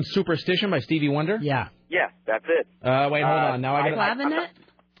the 70s. thing on Superstition by Stevie Wonder? Yeah. Yeah, that's it. Wait, hold on. Now I got Clavinet?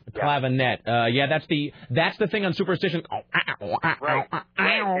 Clavinet. Yeah, that's the thing on Superstition. Right.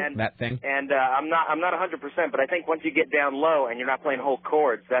 And, that thing. And I'm not 100%, but I think once you get down low and you're not playing whole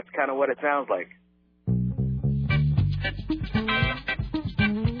chords, that's kind of what it sounds like.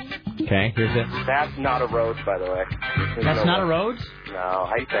 Okay, here's it. That's not a Rhodes, by the way. There's That's no not way. a Rhodes? No,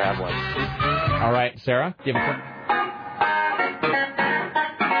 I used to have one. All right, Sarah, give it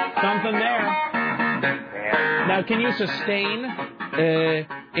something there. Now, can you sustain?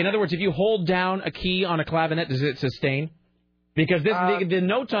 In other words, if you hold down a key on a clavinet, does it sustain? Because the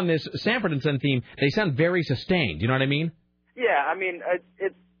notes on this Sanford and Son theme, they sound very sustained. You know what I mean? Yeah, I mean,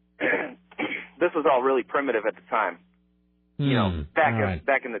 this was all really primitive at the time. You know,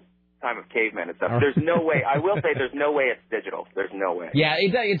 back in the time of cavemen and stuff. There's no way. I will say there's no way it's digital. There's no way. Yeah,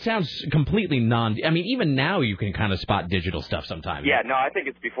 it sounds completely I mean, even now you can kind of spot digital stuff sometimes. Yeah, no, I think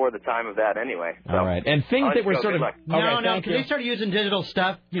it's before the time of that anyway. So. All right, and things that were sort of No, because they started using digital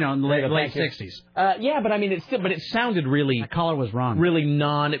stuff, in the late 60s. Yeah, but I mean, it sounded really. The caller was wrong. Really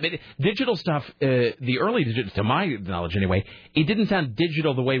digital stuff. The early digital, to my knowledge anyway, it didn't sound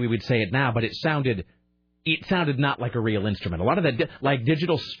digital the way we would say it now, but it sounded not like a real instrument. A lot of that, like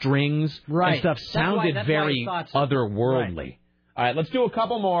digital strings and stuff, sounded very otherworldly. Right. All right, let's do a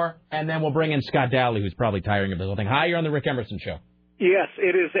couple more, and then we'll bring in Scott Dowley, who's probably tiring of this whole thing. Hi, you're on the Rick Emerson Show. Yes,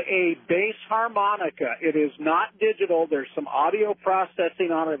 it is a bass harmonica. It is not digital. There's some audio processing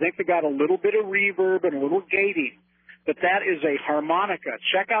on it. I think they got a little bit of reverb and a little gating. But that is a harmonica.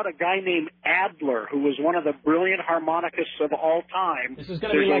 Check out a guy named Adler, who was one of the brilliant harmonicists of all time. This is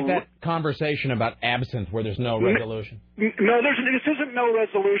going to be like that conversation about absinthe where there's no resolution. No, this isn't no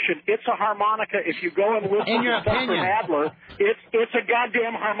resolution. It's a harmonica. If you go and listen to stuff from Adler, it's a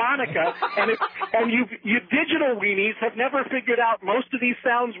goddamn harmonica. And you digital weenies have never figured out most of these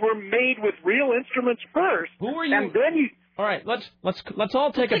sounds were made with real instruments first. Who are you? And then you. All right, let's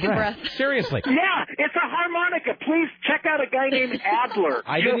all take a breath. Seriously. Yeah, it's a harmonica. Please check out a guy named Adler.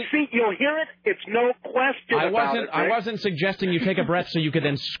 You'll hear it. It's no question about it. I wasn't suggesting you take a breath so you could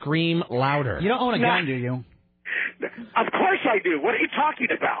then scream louder. You don't own a gun, do you? Of course I do. What are you talking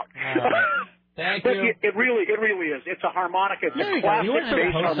about? Thank but you. It really is. It's a harmonica. It's There a you go. classic You went to the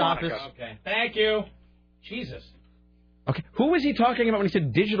bass post harmonica. office. Okay. Thank you. Jesus. Okay, who was he talking about when he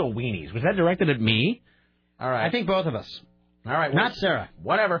said digital weenies? Was that directed at me? All right. I think both of us. All right. Not Sarah.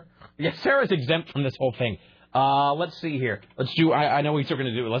 Whatever. Yeah, Sarah's exempt from this whole thing. Let's see here. Let's do. I know we're still going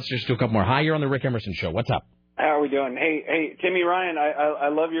to do it. Let's just do a couple more. Hi, you're on the Rick Emerson Show. What's up? How are we doing? Hey, Timmy Ryan, I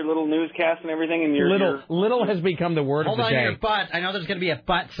love your little newscast and everything. And your little has become the word Hold of the on day. your butt. I know there's going to be a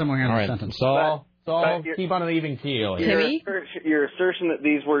butt somewhere in the sentence. So keep on an even keel. Timmy? Your assertion that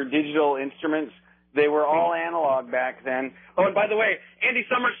these were digital instruments, they were all analog back then. Oh, and by the way, Andy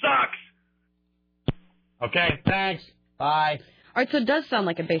Summers sucks. Okay, thanks. Bye. All right, so it does sound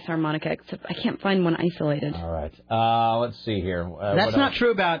like a bass harmonica, except I can't find one isolated. All right. Let's see here. That's not true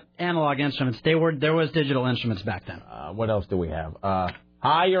about analog instruments. There was digital instruments back then. What else do we have?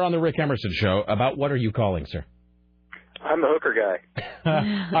 Hi, you're on the Rick Emerson Show. About what are you calling, sir? I'm the hooker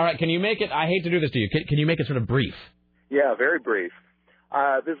guy. All right. Can you make it? I hate to do this to you. Can you make it sort of brief? Yeah, very brief.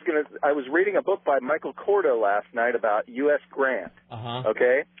 I was reading a book by Michael Cordo last night about U.S. Grant.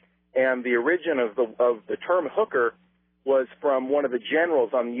 Okay, and the origin of the term hooker was from one of the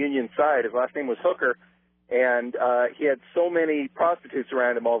generals on the Union side. His last name was Hooker, and he had so many prostitutes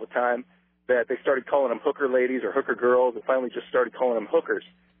around him all the time that they started calling him hooker ladies or hooker girls, and finally just started calling him hookers.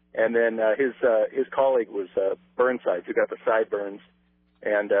 And then his colleague was Burnside, who got the sideburns,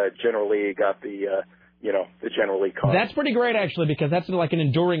 and General Lee got the General Lee collar. That's pretty great, actually, because that's like an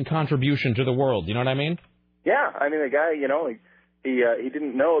enduring contribution to the world. You know what I mean? Yeah, I mean the guy, he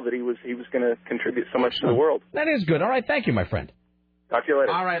didn't know that he was going to contribute so much to the world. That is good. All right, thank you, my friend. Talk to you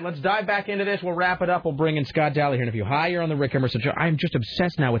later. All right, let's dive back into this. We'll wrap it up. We'll bring in Scott Daly here in a few. Hi, you're on the Rick Emerson Show. I'm just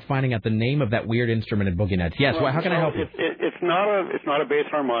obsessed now with finding out the name of that weird instrument in Boogie Nights. Yes, how can I help you? It's not a bass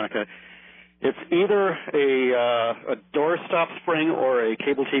harmonica. It's either a doorstop spring or a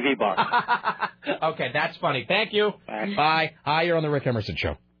cable TV box. Okay, that's funny. Thank you. Bye. Hi, you're on the Rick Emerson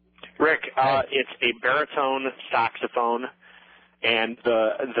Show. Rick, it's a baritone saxophone, and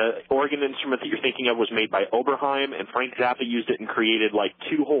the organ instrument that you're thinking of was made by Oberheim, and Frank Zappa used it and created like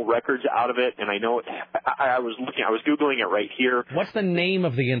 2 whole records out of it. And I know I was Googling it right here. What's the name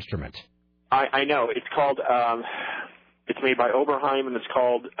of the instrument? I know it's called. It's made by Oberheim, and it's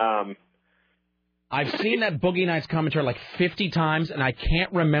called. I've seen that Boogie Nights commentary like 50 times, and I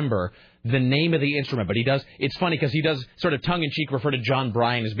can't remember the name of the instrument, but he does. It's funny because he does sort of tongue-in-cheek refer to John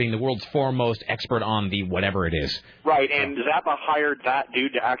Bryan as being the world's foremost expert on the whatever it is. Right, and Zappa hired that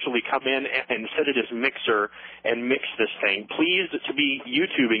dude to actually come in and sit at his mixer and mix this thing. Please, to be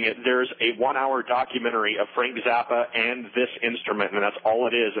YouTubing it, there's a 1-hour documentary of Frank Zappa and this instrument, and that's all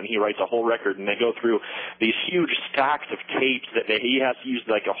it is, and he writes a whole record, and they go through these huge stacks of tapes that he has to use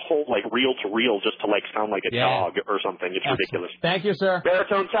like a whole like reel-to-reel just to like sound like a dog or something. It's ridiculous. Thank you, sir.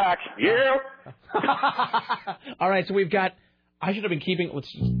 Baritone sax. Yeah. All right, so we've got. I should have been keeping. Let's.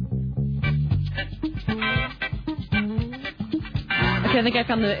 Okay, I think I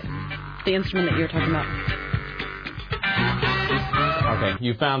found the instrument that you were talking about. Okay,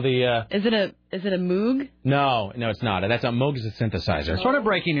 you found the. Is it a Moog? No, it's not. That's a Moog is a synthesizer. Sort of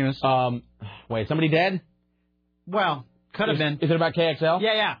breaking news. Wait, somebody dead? Well, could have been. Is it about KXL?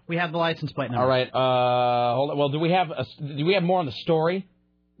 Yeah. We have the license plate number. All right. Hold on. Well, do we have more on the story?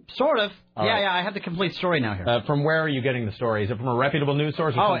 Sort of. All right. I have the complete story now here. From where are you getting the story? Is it from a reputable news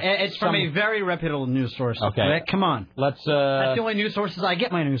source? Or it's from a very reputable news source. Okay. Rick, come on. That's the only news sources I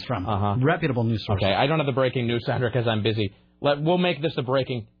get my news from. Reputable news sources. Okay, I don't have the breaking news, Sandra, because I'm busy. We'll make this the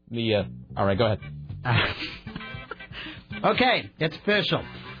breaking. All right, go ahead. Okay, it's official.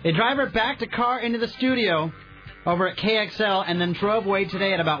 A driver backed a car into the studio over at KXL and then drove away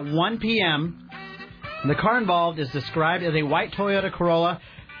today at about 1 p.m. The car involved is described as a white Toyota Corolla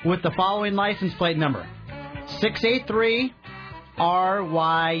with the following license plate number: 683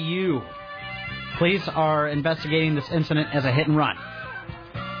 RYU. Police are investigating this incident as a hit and run.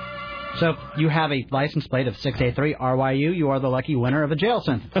 So you have a license plate of 683 RYU. You are the lucky winner of a jail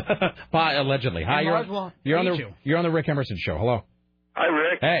sentence. Allegedly. Hi, you're on the Rick Emerson Show. Hello. Hi,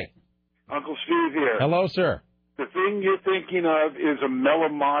 Rick. Hey. Uncle Steve here. Hello, sir. The thing you're thinking of is a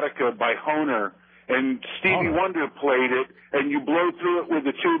melodica by Hohner, and Stevie Wonder played it, and you blow through it with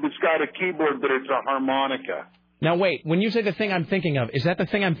a tube. It's got a keyboard, but it's a harmonica. Now, wait. When you say the thing I'm thinking of, is that the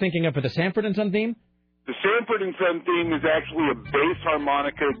thing I'm thinking of for the Sanford and Son theme? The Sanford and Son theme is actually a bass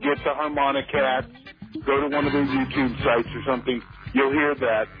harmonica. Get the Harmonicats. Go to one of their YouTube sites or something. You'll hear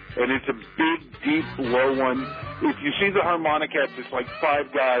that. And it's a big, deep, low one. If you see the Harmonicats, it's like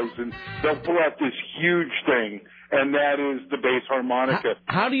 5 guys, and they'll pull out this huge thing, and that is the bass harmonica.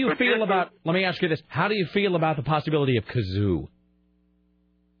 How do you feel about... Let me ask you this. How do you feel about the possibility of kazoo?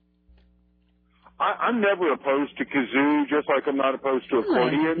 I'm never opposed to kazoo, just like I'm not opposed to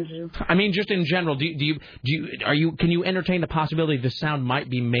accordions. I mean, just in general, can you entertain the possibility the sound might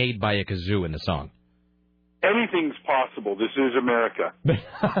be made by a kazoo in the song? Anything's possible. This is America.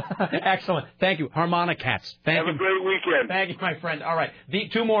 Excellent. Thank you. Harmonicats. Have a great weekend. Thank you, my friend. All right.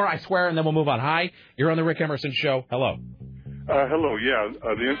 2 more, I swear, and then we'll move on. Hi. You're on the Rick Emerson Show. Hello. Hello, yeah.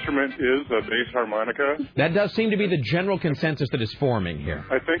 The instrument is a bass harmonica. That does seem to be the general consensus that is forming here.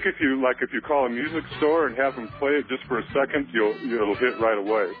 I think if you call a music store and have them play it just for a second, it'll hit right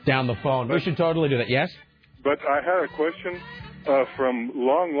away. Down the phone. We should totally do that. Yes? But I had a question from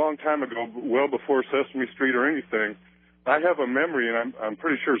long time ago, well before Sesame Street or anything. I have a memory, and I'm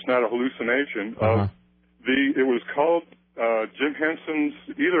pretty sure it's not a hallucination, of it was called Jim Henson's,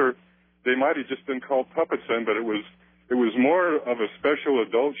 either they might have just been called Puppets then, but it was more of a special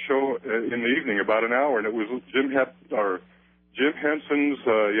adult show in the evening, about an hour, and it was Jim Henson's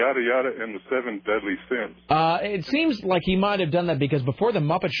Yada Yada and the 7 Deadly Sins. It seems like he might have done that because before the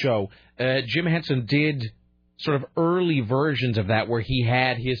Muppet Show, Jim Henson did sort of early versions of that where he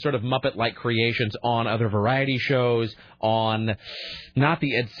had his sort of Muppet-like creations on other variety shows, on not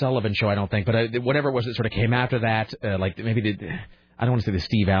the Ed Sullivan Show, I don't think, but whatever it was that sort of came after that, like maybe I don't want to say the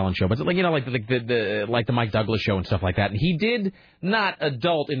Steve Allen Show, but like the Mike Douglas Show and stuff like that. And he did not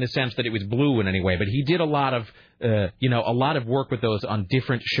adult in the sense that it was blue in any way, but he did a lot of work with those on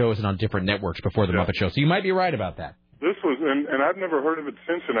different shows and on different networks before the Muppet Show. So you might be right about that. This was, and I've never heard of it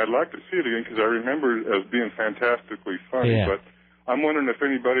since, and I'd like to see it again because I remember it as being fantastically funny. Yeah. But I'm wondering if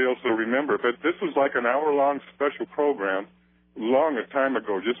anybody else will remember. But this was like an hour-long special program long a time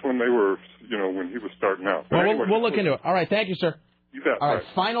ago, just when they were, when he was starting out. But Well, anyway, we'll look into it. All right, thank you, sir. You bet. All right,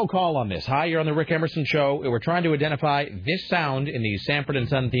 final call on this. Hi, you're on the Rick Emerson Show. We're trying to identify this sound in the Sanford and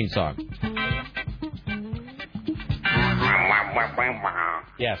Son theme song.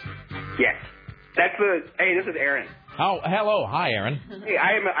 Yes. Yes. That's the. Hey, this is Aaron. Oh, hello. Hi, Aaron. Hey,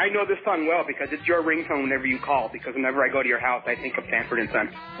 I know this song well because it's your ringtone whenever you call. Because whenever I go to your house, I think of Sanford and Son.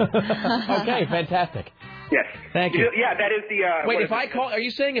 Okay, fantastic. Yes. Thank you. Yeah, that is the. Wait, are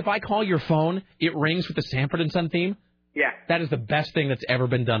you saying if I call your phone, it rings with the Sanford and Son theme? Yeah. That is the best thing that's ever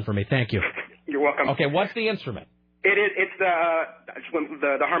been done for me. Thank you. You're welcome. Okay, what's the instrument? It's the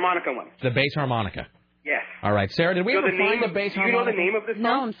harmonica one. The bass harmonica. Yes. All right, Sarah, did we ever find the bass Do you know harmonica? the name of this song?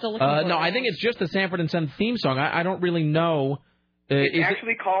 No, I'm still looking for it. No, I think it's just the Sanford and Son theme song. I don't really know. It's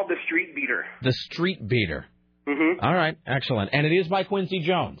actually called The Street Beater. The Street Beater. Mm-hmm. All right, excellent. And it is by Quincy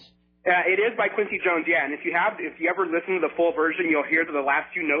Jones. It is by Quincy Jones, yeah. And if you ever listen to the full version, you'll hear that the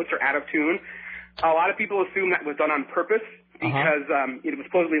last few notes are out of tune. A lot of people assume that was done on purpose because it was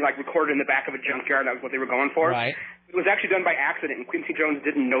supposedly recorded in the back of a junkyard. That was what they were going for. Right. It was actually done by accident, and Quincy Jones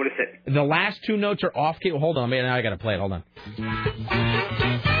didn't notice it. The last two notes are off key. Hold on, man. Now I got to play it. Hold on.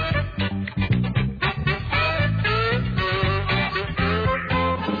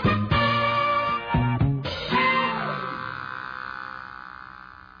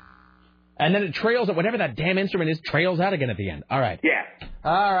 And then it trails out. Whatever that damn instrument is, trails out again at the end. All right. Yeah.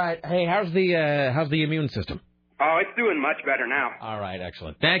 All right. Hey, how's the immune system? Oh, it's doing much better now. All right.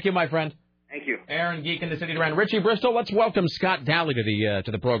 Excellent. Thank you, my friend. Thank you. Aaron Geek in the city around Richie Bristol. Let's welcome Scott Daly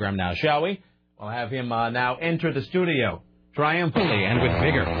to the program now, shall we? We'll have him now enter the studio triumphantly and with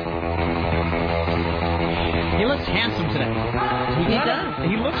vigor. He looks handsome today. He does.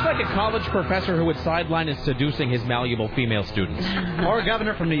 He looks like a college professor who would sideline is seducing his malleable female students. Or a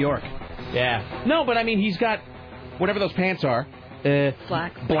governor from New York. Yeah. No, but I mean, he's got whatever those pants are.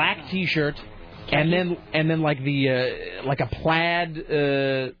 Black T-shirt, and then like a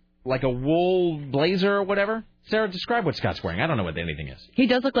plaid, like a wool blazer or whatever. Sarah, describe what Scott's wearing. I don't know what anything is. He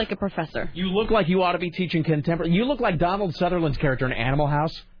does look like a professor. You look like you ought to be teaching contemporary. You look like Donald Sutherland's character in Animal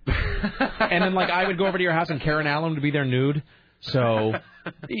House. And then, I would go over to your house and Karen Allen would be there nude. So,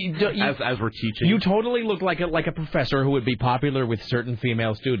 as we're teaching, you totally look like a professor who would be popular with certain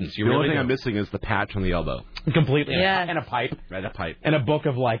female students. You the really only thing do. I'm missing is the patch on the elbow. Completely. Yeah. And a pipe. Right, a pipe. And a book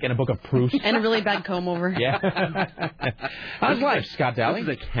of Proust. And a really bad comb over. Yeah. How's life, Scott Daly?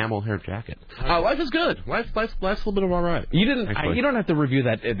 This is a camel hair jacket. Life is good. Life's a little bit of all right. You don't have to review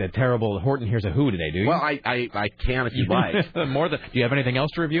that terrible Horton Hears a Who today, do you? Well, I can if you like. Do you have anything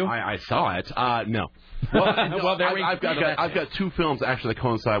else to review? I saw it. No. Well, there we I've got two films actually that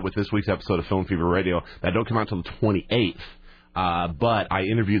coincide with this week's episode of Film Fever Radio that don't come out until the 28th. But I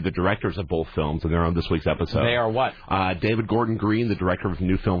interviewed the directors of both films, and they're on this week's episode. They are what? David Gordon Green, the director of a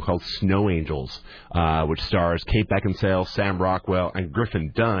new film called Snow Angels, which stars Kate Beckinsale, Sam Rockwell, and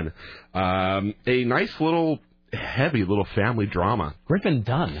Griffin Dunn. A nice little, heavy little family drama. Griffin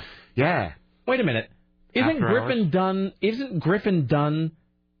Dunn? Yeah. Wait a minute. Isn't Griffin Dunn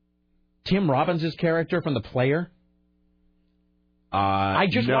Tim Robbins' character from The Player? I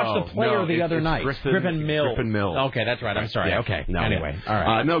just watched The Player the other night. Griffin Mill. Griffin Mill. Okay, that's right. I'm sorry. Yeah. Okay. No, anyway, all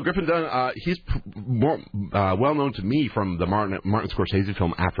right. No, Griffin Dunn, he's more well known to me from the Martin Scorsese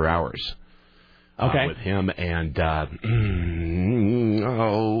film After Hours. Okay. With him and, I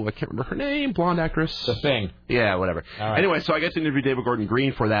can't remember her name, blonde actress. The Thing. Yeah, whatever. All right. Anyway, so I got to interview David Gordon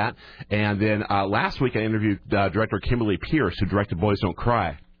Green for that. And then last week I interviewed director Kimberly Pierce, who directed Boys Don't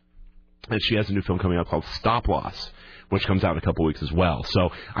Cry. And she has a new film coming out called Stop Loss, which comes out in a couple weeks as well. So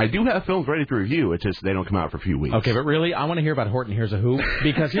I do have films ready to review. It's just they don't come out for a few weeks. Okay, but really, I want to hear about Horton Hears a Who.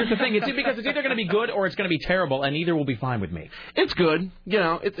 Because here's the thing. It's either going to be good or it's going to be terrible, and either will be fine with me. It's good. You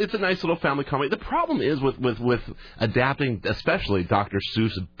know, it's a nice little family comedy. The problem is with adapting, especially Dr.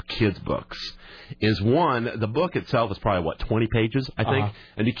 Seuss kids' books, is one, the book itself is probably, 20 pages, I think?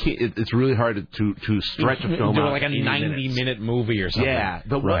 And you can't, it's really hard to stretch a film do out. like a 90-minute movie or something. Yeah,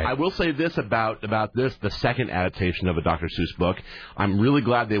 but right. I will say this about this, the second adaptation of a Dr. Seuss book. I'm really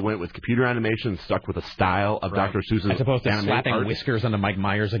glad they went with computer animation and stuck with the style of Dr. Seuss's as opposed to animated slapping art. whiskers onto Mike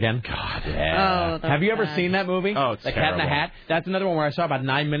Myers again. God, yeah. Oh, have you ever seen that movie? Oh, it's The Cat in the terrible. Hat. That's another one where I saw about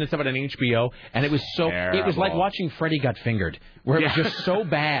 9 minutes of it on HBO, and it was so. It was like Terrible. watching Freddy Got Fingered, where it was Yeah. just so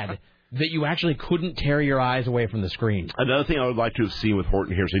bad that you actually couldn't tear your eyes away from the screen. Another thing I would like to have seen with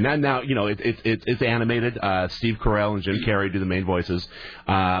Horton Hears now you know it's animated. Steve Carell and Jim Carrey do the main voices,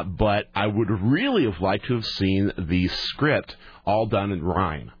 but I would really have liked to have seen the script all done in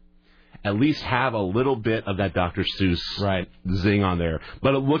rhyme. at least have a little bit of that Dr. Seuss zing on there.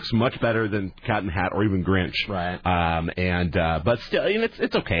 But it looks much better than Cat in the Hat or even Grinch. Right. But still,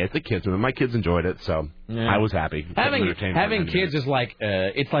 it's okay. It's a kids movie. My kids enjoyed it, so I was happy. Having kids is like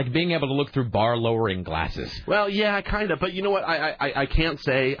it's like being able to look through bar lowering glasses. Well, yeah, kind of. But you know what? I can't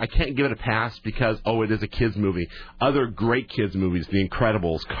give it a pass because it is a kids movie. Other great kids movies, The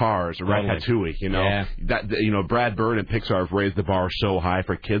Incredibles, Cars, Ratatouille. Brad Bird and Pixar have raised the bar so high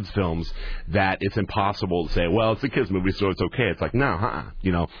for kids films that it's impossible to say, well, it's a kids movie, so it's okay. It's like, no,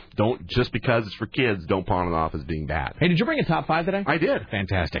 don't, just because it's for kids, don't pawn it off as being bad. Hey, did you bring a top 5 today? I did.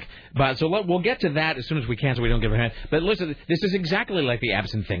 Fantastic. But so we'll get to that as soon as we can, so we don't give a hand. But listen, this is exactly like the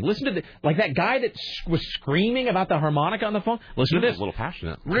absent thing. Listen to that guy that was screaming about the harmonica on the phone. Listen to this. A little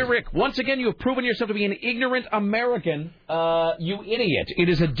passionate. Rick, once again, you have proven yourself to be an ignorant American. You idiot. It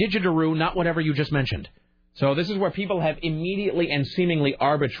is a didgeridoo, not whatever you just mentioned. So this is where people have immediately and seemingly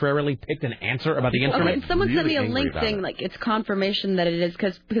arbitrarily picked an answer about the instrument. Okay, someone sent me a link saying like it's confirmation that it is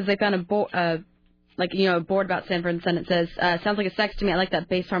because they found a board about Sanford and Son. It says sounds like a sax to me. I like that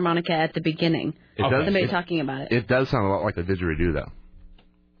bass harmonica at the beginning. Somebody talking about it. It does sound a lot like the didgeridoo though.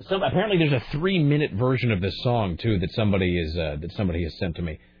 So apparently there's a 3-minute version of this song too that somebody has sent to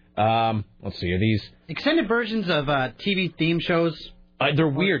me. Let's see, are these extended versions of TV theme shows? They're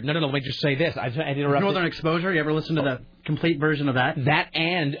weird. No, let me just say this. I interrupted. Northern Exposure. You ever listen to the complete version of that? That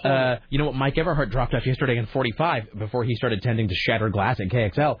and you know what Mike Everhart dropped off yesterday in 45 before he started tending to shattered glass at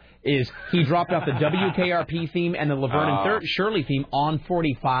KXL is he dropped off the WKRP theme and the Laverne and Shirley theme on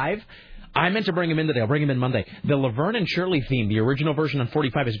 45. I meant to bring him in today. I'll bring him in Monday. The Laverne and Shirley theme, the original version on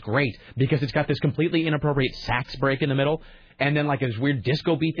 45, is great because it's got this completely inappropriate sax break in the middle and then like this weird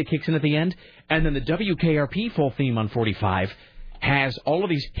disco beat that kicks in at the end. And then the WKRP full theme on 45 has all of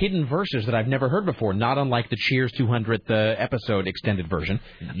these hidden verses that I've never heard before, not unlike the Cheers 200th episode extended version.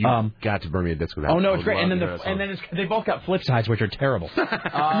 You got to burn me a disc with that. Oh, no, it's great. And then they both got flip sides, which are terrible.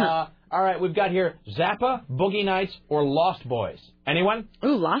 All right, we've got here Zappa, Boogie Nights, or Lost Boys. Anyone?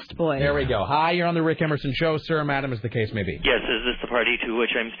 Ooh, Lost Boys. There we go. Hi, you're on the Rick Emerson Show. Sir, madam, as the case may be. Yes, is this the party to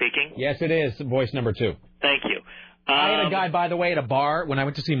which I'm speaking? Yes, it is. Voice number 2. Thank you. I had a guy, by the way, at a bar when I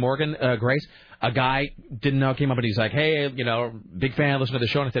went to see Morgan Grace. A guy didn't know, came up and he's like, hey, big fan, listen to the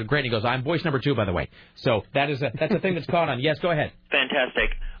show. And I said, great. And he goes, I'm voice number 2, by the way. So that's a thing that's caught on. Yes, go ahead. Fantastic.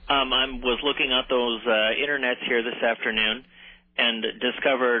 I was looking at those internets here this afternoon and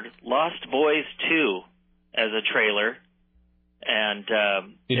discovered Lost Boys 2 as a trailer. And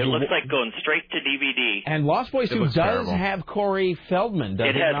it looks like going straight to DVD. And Lost Boys 2 does have Corey Feldman,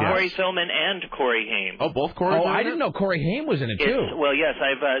 doesn't it? It has Corey Feldman and Corey Haim. Oh, both Corey? Oh, I didn't know Corey Haim was in it, too. Well, yes,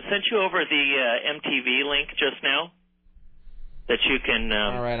 I've sent you over the MTV link just now that you can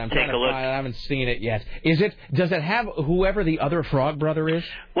All right, take a look. I haven't seen it yet. Does it have whoever the other Frog Brother is?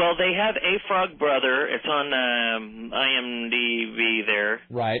 Well, they have a Frog Brother. It's on IMDb there.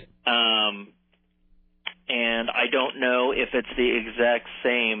 Right. And I don't know if it's the exact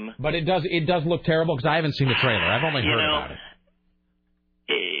same. But it does look terrible because I haven't seen the trailer. I've only heard about it.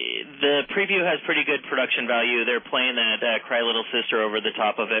 The preview has pretty good production value. They're playing that Cry Little Sister over the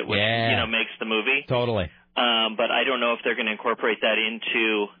top of it, which makes the movie. Totally. But I don't know if they're going to incorporate that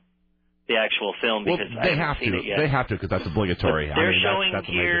into the actual film because I haven't seen it yet. They have to because that's obligatory. But they're showing that's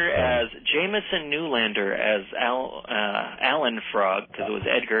here as Jameson Newlander as Alan Frog because it was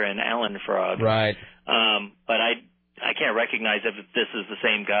Edgar and Alan Frog. Right. But I can't recognize if this is the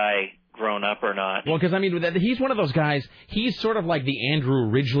same guy grown up or not. Well, because, he's one of those guys, he's sort of like the Andrew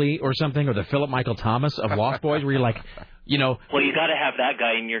Ridgeley or something, or the Philip Michael Thomas of Lost Boys, where you're like, Well, you got to have that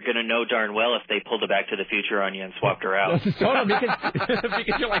guy, and you're going to know darn well if they pulled a Back to the Future on you and swapped her out. Totally,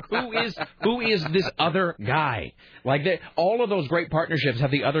 because you're like, who is this other guy? Like, all of those great partnerships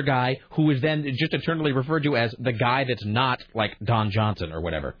have the other guy who is then just eternally referred to as the guy that's not, like, Don Johnson or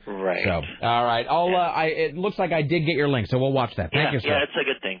whatever. Right. So, all right. It looks like I did get your link, so we'll watch that. Thank you, sir. Yeah, it's a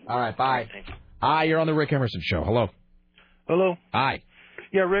good thing. All right, bye. Hi, you're on the Rick Emerson Show. Hello. Hello. Hi.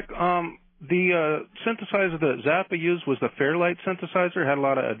 Yeah, Rick, the synthesizer that Zappa used was the Fairlight synthesizer. Had a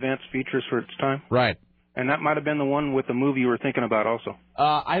lot of advanced features for its time. Right. And that might have been the one with the movie you were thinking about also.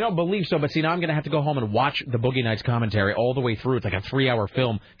 I don't believe so, but see, now I'm going to have to go home and watch the Boogie Nights commentary all the way through. It's like a 3-hour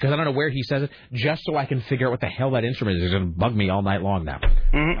film, because I don't know where he says it, just so I can figure out what the hell that instrument is. It's going to bug me all night long now.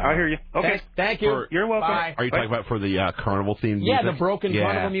 I hear you. Okay. Thank you. You're welcome. Bye. Are you talking about for the carnival theme music? Yeah, the broken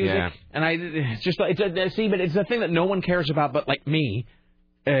carnival music. Yeah. And it's a thing that no one cares about but, like, me.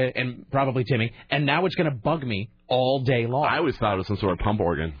 And probably Timmy, and now it's going to bug me all day long. I always thought it was some sort of pump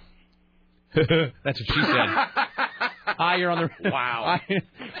organ. That's what she said. Hi, you're on the... Wow.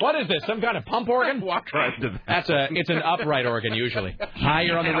 What is this, some kind of pump organ? Walk right into that. It's an upright organ, usually. Hi,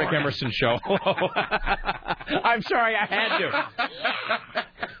 you're on the Rick Emerson Show. Hello. I'm sorry, I had to.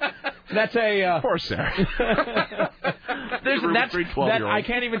 That's a... Poor Sarah. I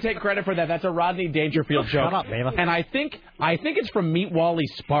can't even take credit for that. That's a Rodney Dangerfield joke. Shut up, Bela. And I think it's from Meet Wally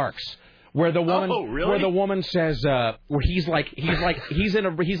Sparks, where the woman says, where he's like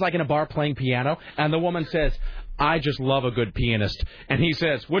in a bar playing piano, and the woman says, "I just love a good pianist," and he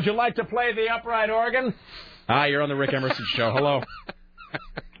says, "Would you like to play the upright organ?" Hi, you're on the Rick Emerson Show. Hello.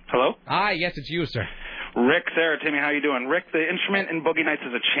 Hello? Hi, yes, it's you, sir. Rick, Sarah, Timmy, how you doing? Rick, the instrument in Boogie Nights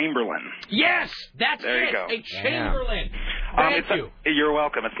is a Chamberlin. Yes, that's there it. You go. A Chamberlin. Thank you. You're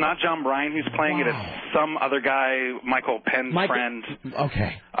welcome. It's not John Bryan who's playing it. It's some other guy, Michael Penn's friend.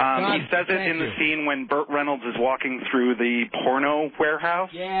 Okay. He says it in the scene when Burt Reynolds is walking through the porno warehouse.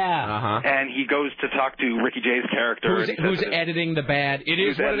 Yeah. And he goes to talk to Ricky Jay's character. Who's editing the bad? It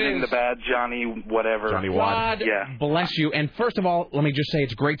is what it is. Editing the bad, Johnny whatever. Johnny Watt. God bless you. And first of all, let me just say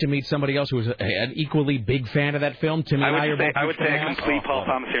it's great to meet somebody else who is an equally big fan of that film. Timmy and I are both I would say a complete Paul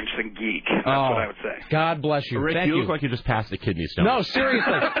Thomas Anderson geek. That's what I would say. God bless you. Rick, Thank you look like you just passed a kidney stone. No,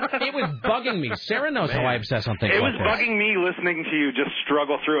 seriously. It was bugging me. Sarah knows how I obsess on things like this. It was bugging me listening to you just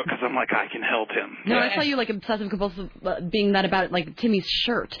struggle through it because I'm like, I can help him. No, I saw you like obsessive compulsive being that about like Timmy's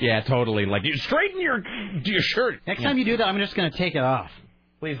shirt. Yeah, totally. Like, you straighten your shirt. Next time you do that, I'm just going to take it off.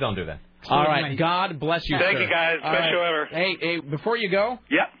 Please don't do that. All right. God bless you. Thank sir. you, guys. Best show ever. Hey, before you go.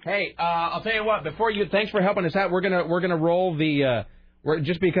 Yeah. Hey, I'll tell you what. Thanks for helping us out. We're gonna roll the.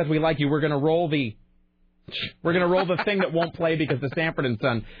 Just because we like you, we're gonna roll the thing that won't play because the Sanford and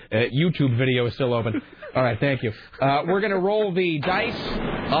Son YouTube video is still open. All right, thank you. We're gonna roll the dice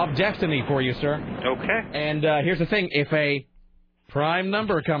of destiny for you, sir. Okay. And here's the thing: if a prime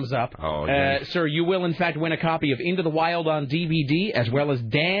number comes up, sir, you will in fact win a copy of Into the Wild on DVD, as well as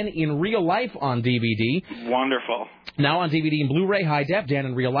Dan in Real Life on DVD. Wonderful. Now on DVD and Blu-ray, high def, Dan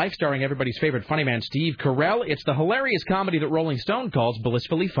in Real Life, starring everybody's favorite funny man, Steve Carell. It's the hilarious comedy that Rolling Stone calls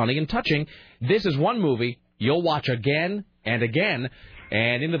blissfully funny and touching. This is one movie you'll watch again and again.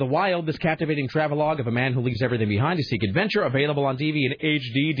 And Into the Wild, this captivating travelogue of a man who leaves everything behind to seek adventure, available on DVD and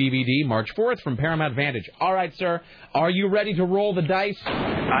HD DVD March 4th from Paramount Vantage. All right, sir, are you ready to roll the dice?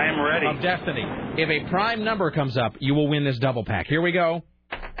 I am ready. Of destiny. If a prime number comes up, you will win this double pack. Here we go.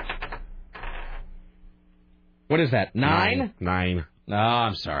 What is that? 9? 9. Oh,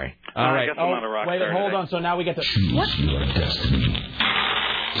 I'm sorry. All right. I guess I'm not a rock wait, star hold today. on. So now we get to... Choose your destiny.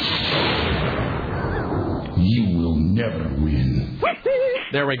 You will never win.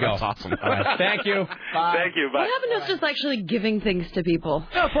 There we go. That's awesome. All right. Thank you. Bye. Thank you. Bye. What happened to us just actually giving things to people?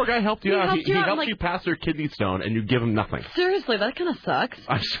 No, poor guy helped you out. He helped like, you pass your kidney stone, and you give him nothing. Seriously, that kind of sucks.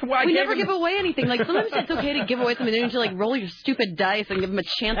 Well, we never give away anything. Like, sometimes it's okay to give away something. Then you like roll your stupid dice and give them a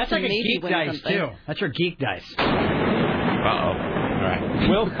chance That's to like a maybe geek win dice, something. too. That's your geek dice. Uh-oh. All right.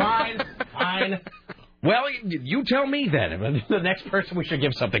 Well, fine. Well, you tell me then. The next person we should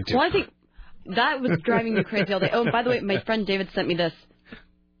give something to. Well, I think that was driving me crazy all day. Oh, and by the way, my friend David sent me this.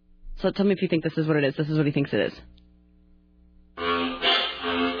 So tell me if you think this is what it is. This is what he thinks it is. No.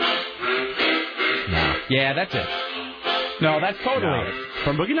 Yeah, that's it. No, that's totally it.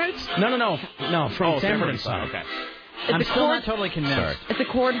 From Boogie Nights? No, from Sanford and Son. Okay. I'm still not totally convinced. Sorry. It's a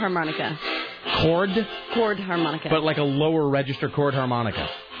chord harmonica. Chord? Chord harmonica. But like a lower register chord harmonica.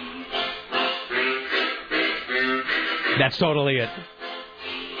 That's totally it.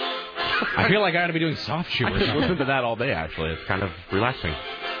 I feel like I ought to be doing soft shoe I or could something. listen to that all day, actually. It's kind of relaxing.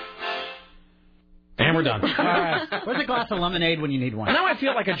 And we're done. All right. Where's a glass of lemonade when you need one? Now I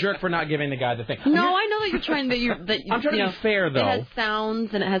feel like a jerk for not giving the guy the thing. No, I know that you're trying to. I'm trying to be fair, though. It has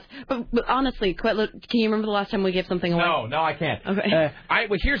sounds and it has. But honestly, can you remember the last time we gave something away? No, I can't. Okay.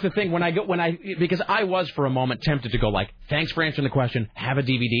 Well, here's the thing: because I was for a moment tempted to go like, "Thanks for answering the question. Have a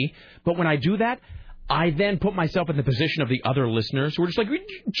DVD." But when I do that, I then put myself in the position of the other listeners who are just like,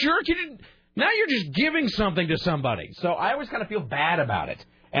 "Jerk! You didn't." Now you're just giving something to somebody. So I always kind of feel bad about it.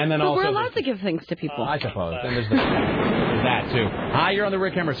 And then but also we're allowed to give things to people. I suppose. And there's that too. Hi, you're on the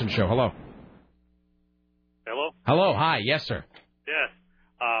Rick Emerson Show. Hello. Hello? Hello. Hi. Yes, sir. Yes.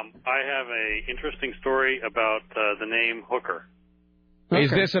 I have a interesting story about the name Hooker. Okay.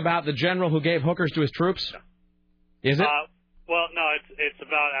 Is this about the general who gave hookers to his troops? Is it? Well, no, it's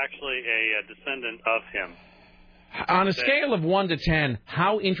about actually a descendant of him. On a scale of 1 to 10,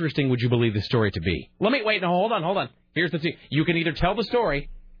 how interesting would you believe the story to be? Hold on. Here's the thing. You can either tell the story,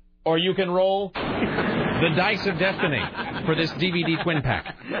 or you can roll the dice of destiny for this DVD twin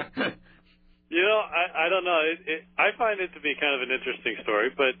pack. You know, I don't know. I find it to be kind of an interesting story,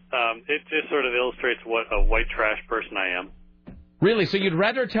 but it just sort of illustrates what a white trash person I am. Really? So you'd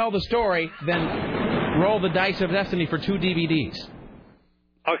rather tell the story than roll the dice of destiny for 2 DVDs?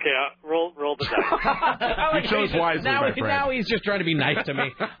 Okay, roll the dice. You chose wisely, my friend. Now he's just trying to be nice to me.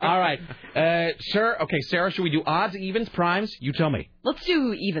 All right. Sir, okay, Sarah, should we do odds, evens, primes? You tell me. Let's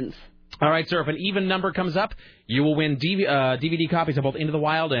do evens. All right, sir, if an even number comes up, you will win DVD copies of both Into the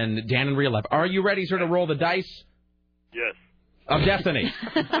Wild and Dan in Real Life. Are you ready, sir, to roll the dice? Yes. Of destiny.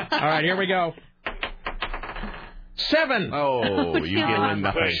 All right, here we go. 7. Oh, you get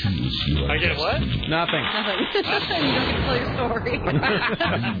nothing. I get what? Nothing. You don't tell your story.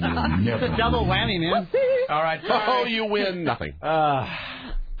 It's a double whammy, man. All right. Oh, you win nothing.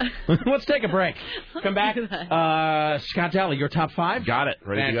 Let's take a break. Come back. Scott Daly, your top 5? Got it.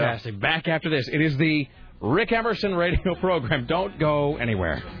 Ready Fantastic. to go. Back after this. It is the Rick Emerson radio program. Don't go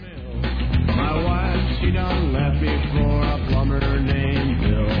anywhere. My wife, she done left me for a plumber named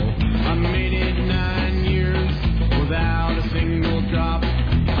Bill. I made it 9 years without a single drop.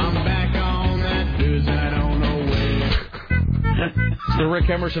 I'm back on that booze, I don't know where. It's the Rick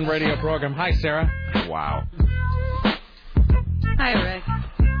Emerson radio program. Hi, Sarah. Wow. Hi, Rick.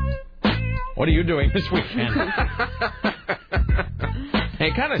 What are you doing this weekend? Hey,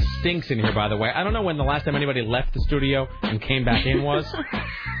 it kind of stinks in here, by the way. I don't know when the last time anybody left the studio and came back in was,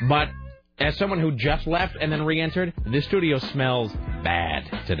 but as someone who just left and then re-entered, this studio smells bad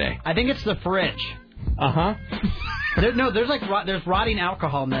today. I think it's the fridge. Uh-huh. There's rotting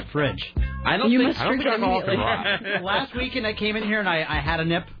alcohol in that fridge. I don't think alcohol can rot. Last weekend I came in here and I had a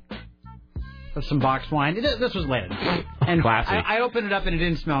nip of some boxed wine. This was late. And classy. I opened it up and it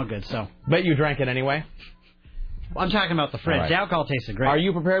didn't smell good, so. But you drank it anyway? Well, I'm talking about the fridge. Right. The alcohol tasted great. Are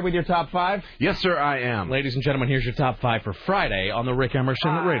you prepared with your top 5? Yes, sir, I am. Ladies and gentlemen, here's your top 5 for Friday on the Rick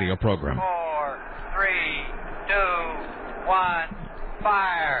Emerson radio program. 4, 3, 2, 1,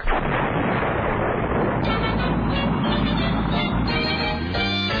 fire.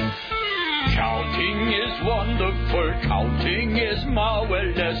 Counting is wonderful, counting is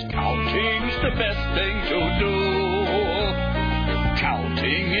marvelous, counting's the best thing to do.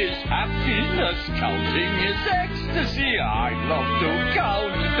 Counting is happiness, counting is ecstasy, I love to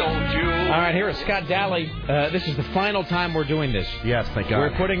count, don't you? All right, here is Scott Daly. This is the final time we're doing this. Yes, thank God.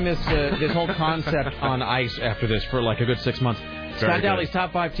 We're putting this whole concept on ice after this for like a good 6 months. Scott Daly's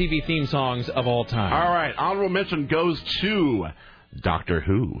top 5 TV theme songs of all time. All right, honorable mention goes to Doctor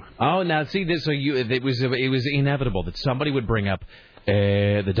Who. Oh, now see this. It was inevitable that somebody would bring up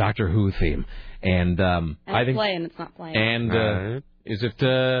the Doctor Who theme, and I think playing. It's not playing. And is it?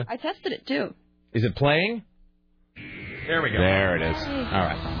 I tested it too. Is it playing? There we go. There it is. All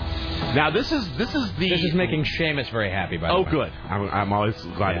right. Now this is making Seamus very happy. By the way. Oh, good. I'm always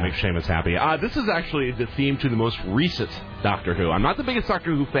glad to make Seamus happy. This is actually the theme to the most recent Doctor Who. I'm not the biggest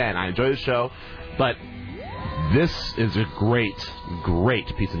Doctor Who fan. I enjoy the show, but this is a great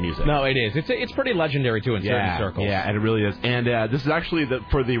piece of music. No, it is. It's pretty legendary too in certain circles. Yeah, and it really is. And this is actually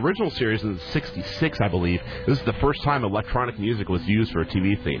for the original series in '66, I believe. This is the first time electronic music was used for a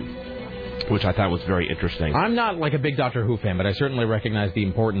TV theme, which I thought was very interesting. I'm not like a big Doctor Who fan, but I certainly recognize the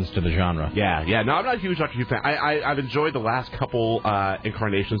importance to the genre. Yeah. No, I'm not a huge Doctor Who fan. I've enjoyed the last couple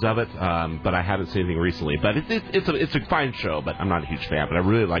incarnations of it, but I haven't seen anything recently. But it's a fine show, but I'm not a huge fan. But I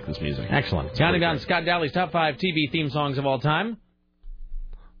really like this music. Excellent. Counting down Scott Daly's top 5 TV theme songs of all time.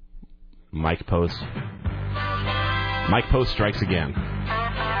 Mike Post. Mike Post strikes again.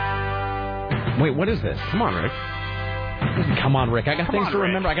 Wait, what is this? Come on, Rick. Come on, Rick. I got things to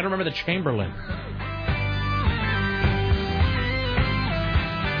remember. I got to remember the Chamberlain.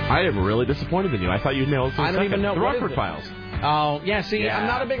 I am really disappointed in you. I thought you'd nailed it. I don't even know. The Rockford Files. Oh, yeah, see, I'm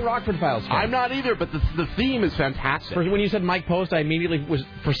not a big Rockford Files fan. I'm not either, but the theme is fantastic. When you said Mike Post, I immediately was,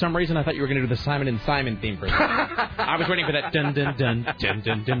 for some reason, I thought you were going to do the Simon and Simon theme for a second. I was waiting for that dun dun dun dun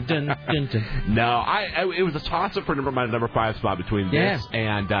dun dun dun dun dun. No, it was a toss-up for my number 5 spot between this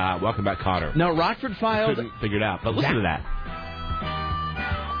and Welcome Back, Kotter. No, Rockford Files. I couldn't figure it out, but listen to that.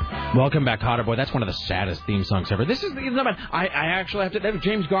 Welcome Back, Kotter. Boy, that's one of the saddest theme songs ever. This is I actually have to. That was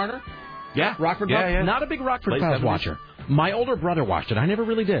James Garner. Yeah, Rockford Files. Yeah. Not a big Rockford Files watcher. My older brother watched it. I never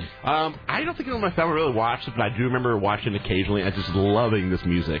really did. I don't think anyone in my family really watched it, but I do remember watching it occasionally and just loving this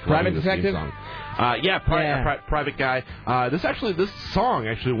music. Private Detective? Private Guy. This song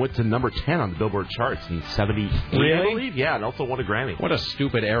actually went to number 10 on the Billboard charts in 78, really? I believe. Yeah, and also won a Grammy. What a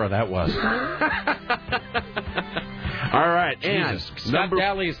stupid era that was. All right, Jesus. and Scott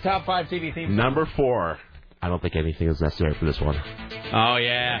Daly's top 5 TV theme. Number 4. I don't think anything is necessary for this one. Oh,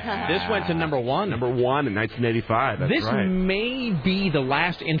 yeah. This went to number 1. Number 1 in 1985. That's this right. may be the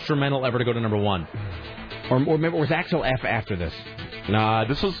last instrumental ever to go to number 1. Or maybe was Axel F after this? Nah,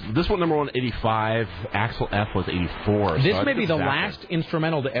 this was number 1 in 85. Axel F was 84. This may be the last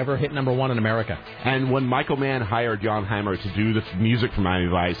instrumental to ever hit number 1 in America. And when Michael Mann hired Jan Heimer to do the music for Miami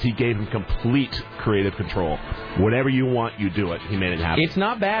Vice, he gave him complete creative control. Whatever you want, you do it. He made it happen. It's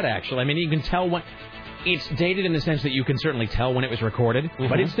not bad, actually. I mean, you can tell when... It's dated in the sense that you can certainly tell when it was recorded,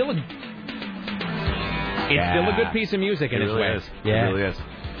 but it's still a good piece of music in its way. Yeah. It really is.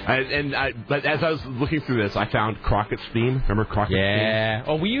 But as I was looking through this, I found Crockett's theme. Remember Crockett's theme? Yeah.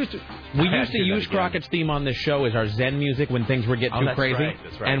 Oh, we used to use Crockett's theme on this show as our Zen music when things would get too crazy. Right,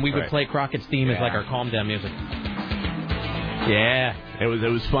 that's right. And we would play Crockett's theme as like our calm down music. Yeah. It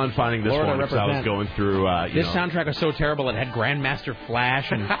was fun finding this one because I was going through... this soundtrack was so terrible it had Grandmaster Flash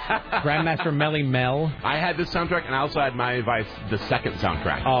and Grandmaster Melly Mel. I had this soundtrack, and I also had Miami Vice, the second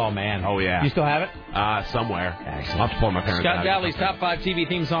soundtrack. Oh, man. Oh, yeah. You still have it? Somewhere. Excellent. I'll have to pull my parents Scott out. Daly's top 5 TV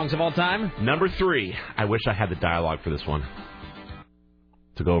theme songs of all time. Number 3. I wish I had the dialogue for this one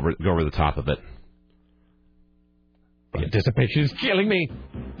to go over the top of it. The anticipation is killing me.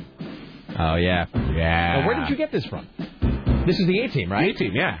 Oh, yeah. Yeah. Now, where did you get this from? This is the A-Team, right? The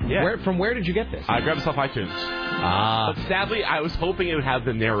A-Team, yeah. From where did you get this? I grabbed this off iTunes. But sadly, I was hoping it would have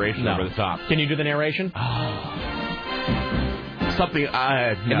the narration over the top. Can you do the narration? Something. In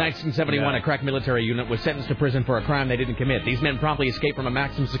 1971, a crack military unit was sentenced to prison for a crime they didn't commit. These men promptly escaped from a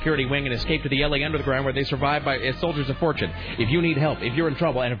maximum security wing and escaped to the LA underground, where they survived as soldiers of fortune. If you need help, if you're in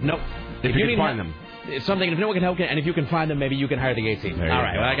trouble, and if you can find them. It's something, if no one can help you, and if you can find them, maybe you can hire the A-Team. All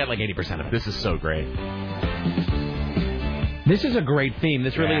right, well, I got like 80% of it. This is so great. This is a great theme.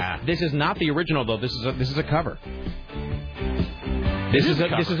 This really is. This is not the original, though. This is a cover. This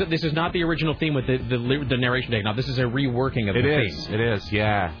is not the original theme with the narration taken off. This is a reworking of the theme. It is,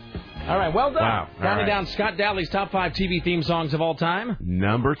 yeah. All right, well done. Wow. Counting down Scott Daly's top 5 TV theme songs of all time.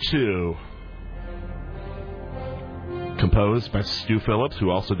 Number 2. Composed by Stu Phillips,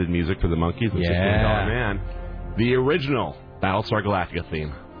 who also did music for the Monkees. Yeah. Man. The original Battlestar Galactica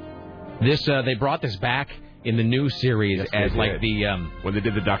theme. This they brought this back in the new series as like the when they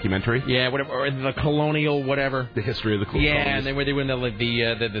did the documentary. Yeah, whatever, or the colonial whatever. The history of the colonial. Yeah, and they were doing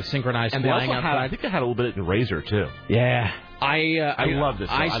the synchronized and flying they also outside. I think they had a little bit in Razor too. Yeah, I love this.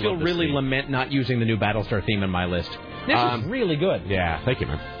 I still love this really theme. lament not using the new Battlestar theme in my list. This is really good. Yeah, thank you,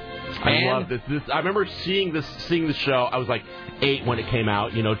 man. I love this. I remember seeing the show. I was like 8 when it came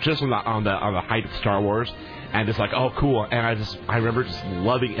out. Just on the height of Star Wars. And it's like, oh, cool. And I remember just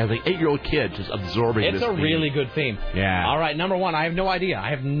loving, as an 8-year-old kid, just absorbing this It's a theme. really good theme. Yeah. All right, number 1. I have no idea.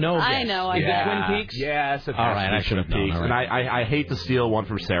 I have no guess. I know. Is it Twin Peaks? Yes. All right, I should have known. And I hate to steal one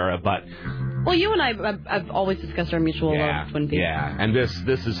from Sarah, but... Well, you and I've always discussed our mutual love of Twin Peaks. Yeah, and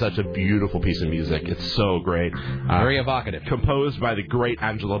this is such a beautiful piece of music. It's so great. Very evocative. Composed by the great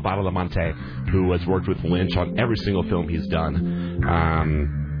Angelo Badalamenti, who has worked with Lynch on every single film he's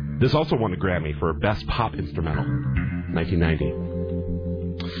done. This also won a Grammy for Best Pop Instrumental,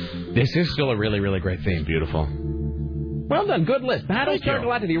 1990. This is still a really, really great theme. Beautiful. Well done. Good list. Battlestar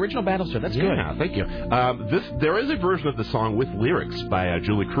Galactica, the original Battlestar. That's good. Yeah, thank you. There is a version of the song with lyrics by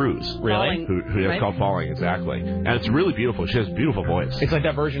Julie Cruz. Really? Who is called Falling, exactly. And it's really beautiful. She has a beautiful voice. It's like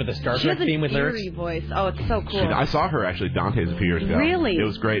that version of the Star Trek theme with lyrics? She has an eerie voice. Oh, it's so cool. I saw her, actually, Dante's a few years ago. Really? It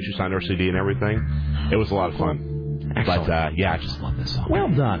was great. She signed her CD and everything. It was a lot of fun. Excellent. But, I just love this song. Well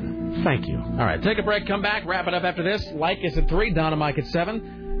done. Thank you. All right, take a break, come back, wrap it up after this. Like is at 3, Don and Mike at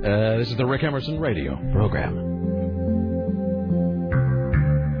 7. This is the Rick Emerson Radio Program.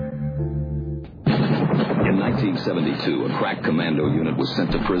 In 1972, a crack commando unit was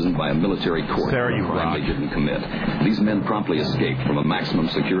sent to prison by a military court for a crime they didn't commit. These men promptly escaped from a maximum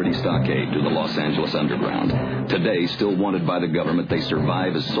security stockade to the Los Angeles underground. Today, still wanted by the government, they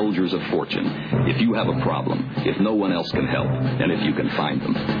survive as soldiers of fortune. If you have a problem, if no one else can help, and if you can find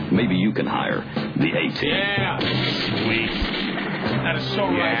them, maybe you can hire the A-Team. Yeah, sweet. That is so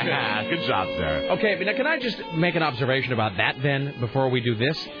right. Yeah, good job, Sarah. Okay, but now can I just make an observation about that then before we do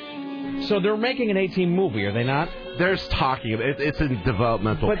this? So they're making an A-Team movie, are they not? There's talking. It's in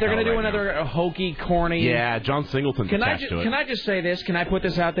developmental. But they're going to do another hokey, corny. Yeah, John Singleton's attached to it. Can I just say this? Can I put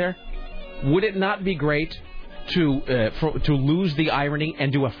this out there? Would it not be great to lose the irony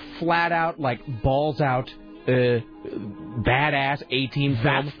and do a flat out, like balls out, badass A-Team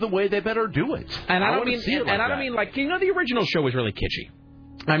film? That's the way they better do it. And I don't mean like the original show was really kitschy.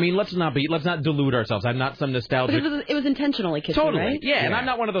 I mean, let's not delude ourselves. I'm not some nostalgic. But it was intentionally kitschy, totally, right? yeah. And I'm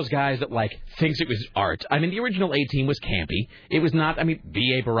not one of those guys that thinks it was art. I mean, the original A-Team was campy. It was not. I mean,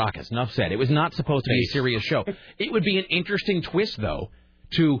 B.A. Baracus. Enough said. It was not supposed to be a serious show. It would be an interesting twist, though,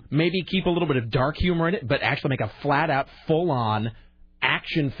 to maybe keep a little bit of dark humor in it, but actually make a flat-out, full-on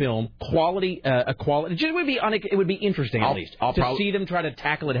action film, quality. It would be interesting at least to see them try to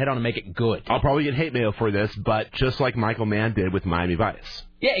tackle it head on and make it good. I'll probably get hate mail for this, but just like Michael Mann did with Miami Vice.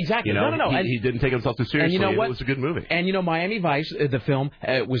 Yeah, exactly. No. He didn't take himself too seriously. And you know what? It was a good movie. And Miami Vice, the film,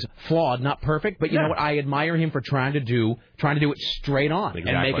 was flawed, not perfect, but you know what? I admire him for trying to do it straight on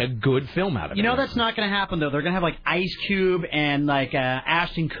and make a good film out of it. You know that's not going to happen though. They're going to have Ice Cube and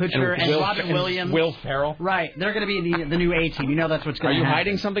Ashton Kutcher and Robin Williams, Will Ferrell. Right. They're going to be in the new A-Team. You know that's what's going to happen. Are you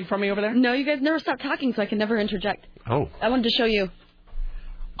hiding something from me over there? No, you guys never stop talking, so I can never interject. Oh. I wanted to show you.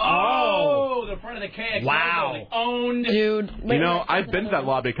 Oh, the front of the KXL. Wow. Owned. Dude. I've been to that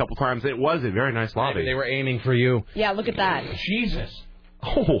lobby a couple times. It was a very nice lobby. Maybe they were aiming for you. Yeah, look at that. Jesus.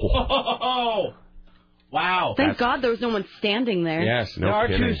 Oh. Wow. Thank God there was no one standing there. Yes. There are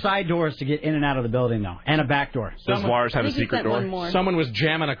 2 side doors to get in and out of the building, though, and a back door. Does Lars have a secret door? Someone was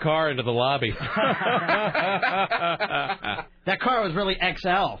jamming a car into the lobby. That car was really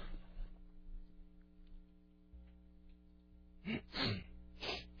XL.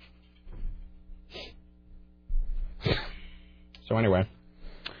 So anyway.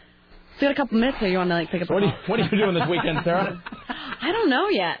 We got a couple minutes, so you want to pick up a call? What are you doing this weekend, Sarah? I don't know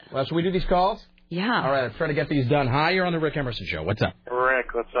yet. Well, should we do these calls? Yeah. All right, let's try to get these done. Hi, you're on the Rick Emerson Show. What's up?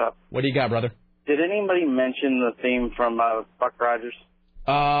 Rick, what's up? What do you got, brother? Did anybody mention the theme from Buck Rogers?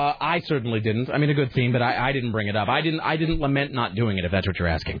 I certainly didn't. I mean, a good theme, but I didn't bring it up. I didn't lament not doing it, if that's what you're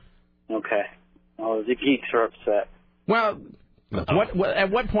asking. Okay. Well, the geeks are upset. Well,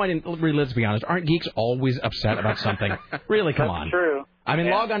 at what point, let's be honest, aren't geeks always upset about something? Really, come on. That's true. I mean,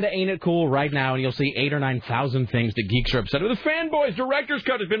 log on to Ain't It Cool right now, and you'll see 8,000 or 9,000 things that geeks are upset with. The Fanboys director's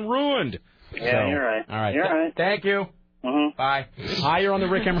cut has been ruined. Yeah, you're right. All right. You're right. Thank you. Mm-hmm. Bye. Hi, you're on the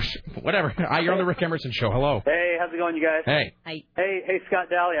Rick Emerson. Whatever. Hi, you're on the Rick Emerson Show. Hello. Hey, how's it going, you guys? Hey. Hi. Hey, Scott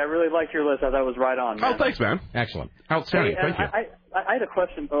Daly. I really liked your list. I thought it was right on, man. Oh, thanks, man. Excellent. Outstanding. Hey, Thank you. I had a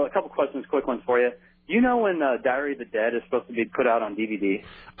couple questions, quick ones for you. Do you know when Diary of the Dead is supposed to be put out on DVD?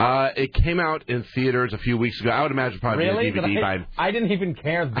 It came out in theaters a few weeks ago. I would imagine probably Really? be a DVD I didn't even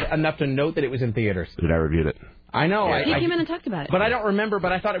care enough to note that it was in theaters. Did I reviewed it? I know. Yeah. He came in and talked about it. But I don't remember,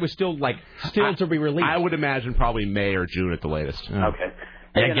 but I thought it was still to be released. I would imagine probably May or June at the latest. Okay.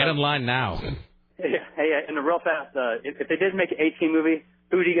 Yeah, Hey, get in line now. Hey, and real fast, if they did make an 18 movie,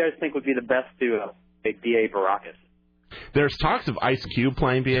 who do you guys think would be the best to make B.A. Baracus? There's talks of Ice Cube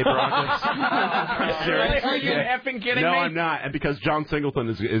playing B.A. Baracus. Really? Are you effing kidding me? No, I'm not. And because John Singleton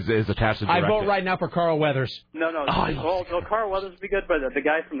is attached to direct I vote right now for Carl Weathers. No. Well, Carl Weathers would be good, but the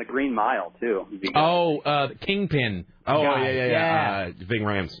guy from the Green Mile, too. Would be good. Oh, Kingpin. Oh, guy. yeah. Ving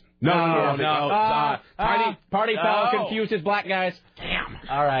Rhames. No. Party foul confuses black guys. Damn.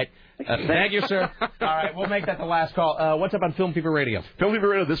 All right. Thank you, sir. All right, we'll make that the last call. What's up on Film Fever Radio? Film Fever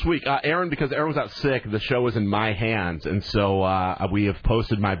Radio this week, Aaron, because Aaron was out sick, the show was in my hands, and so we have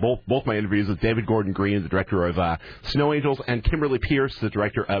posted both my interviews with David Gordon Green, the director of Snow Angels, and Kimberly Pierce, the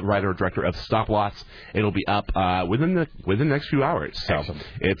writer-director of Stop Loss. It'll be up within the next few hours. So Excellent.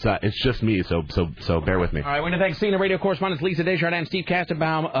 It's just me, so bear with me. All right, I want to thank senior radio correspondents Lisa Desjardins, Steve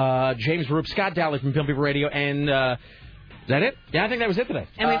Kastenbaum, James Roop, Scott Dowley from Film Fever Radio, and is that it? Yeah, I think that was it today.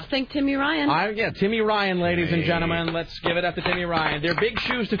 And we have to thank Timmy Ryan. Timmy Ryan, ladies and gentlemen. Let's give it up to Timmy Ryan. They're big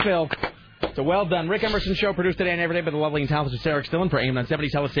shoes to fill. So well done. Rick Emerson Show produced today and every day by the lovely and talented Sarah Stillen for AM 970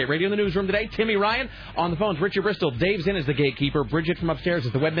 Solid State Radio. In the newsroom today, Timmy Ryan. On the phones, Richard Bristol. Dave Zinn is the gatekeeper. Bridget from upstairs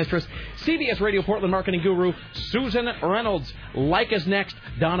is the web mistress. CBS Radio Portland marketing guru, Susan Reynolds. Like us next.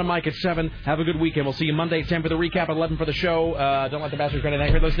 Don and Mike at 7. Have a good weekend. We'll see you Monday at 10 for the recap, 11 for the show. Don't let the bastards run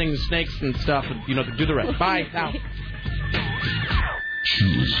anything. You're listening to snakes and stuff. Do the rest. Bye. Now.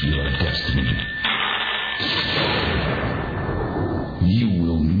 Choose your destiny. You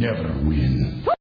will never win.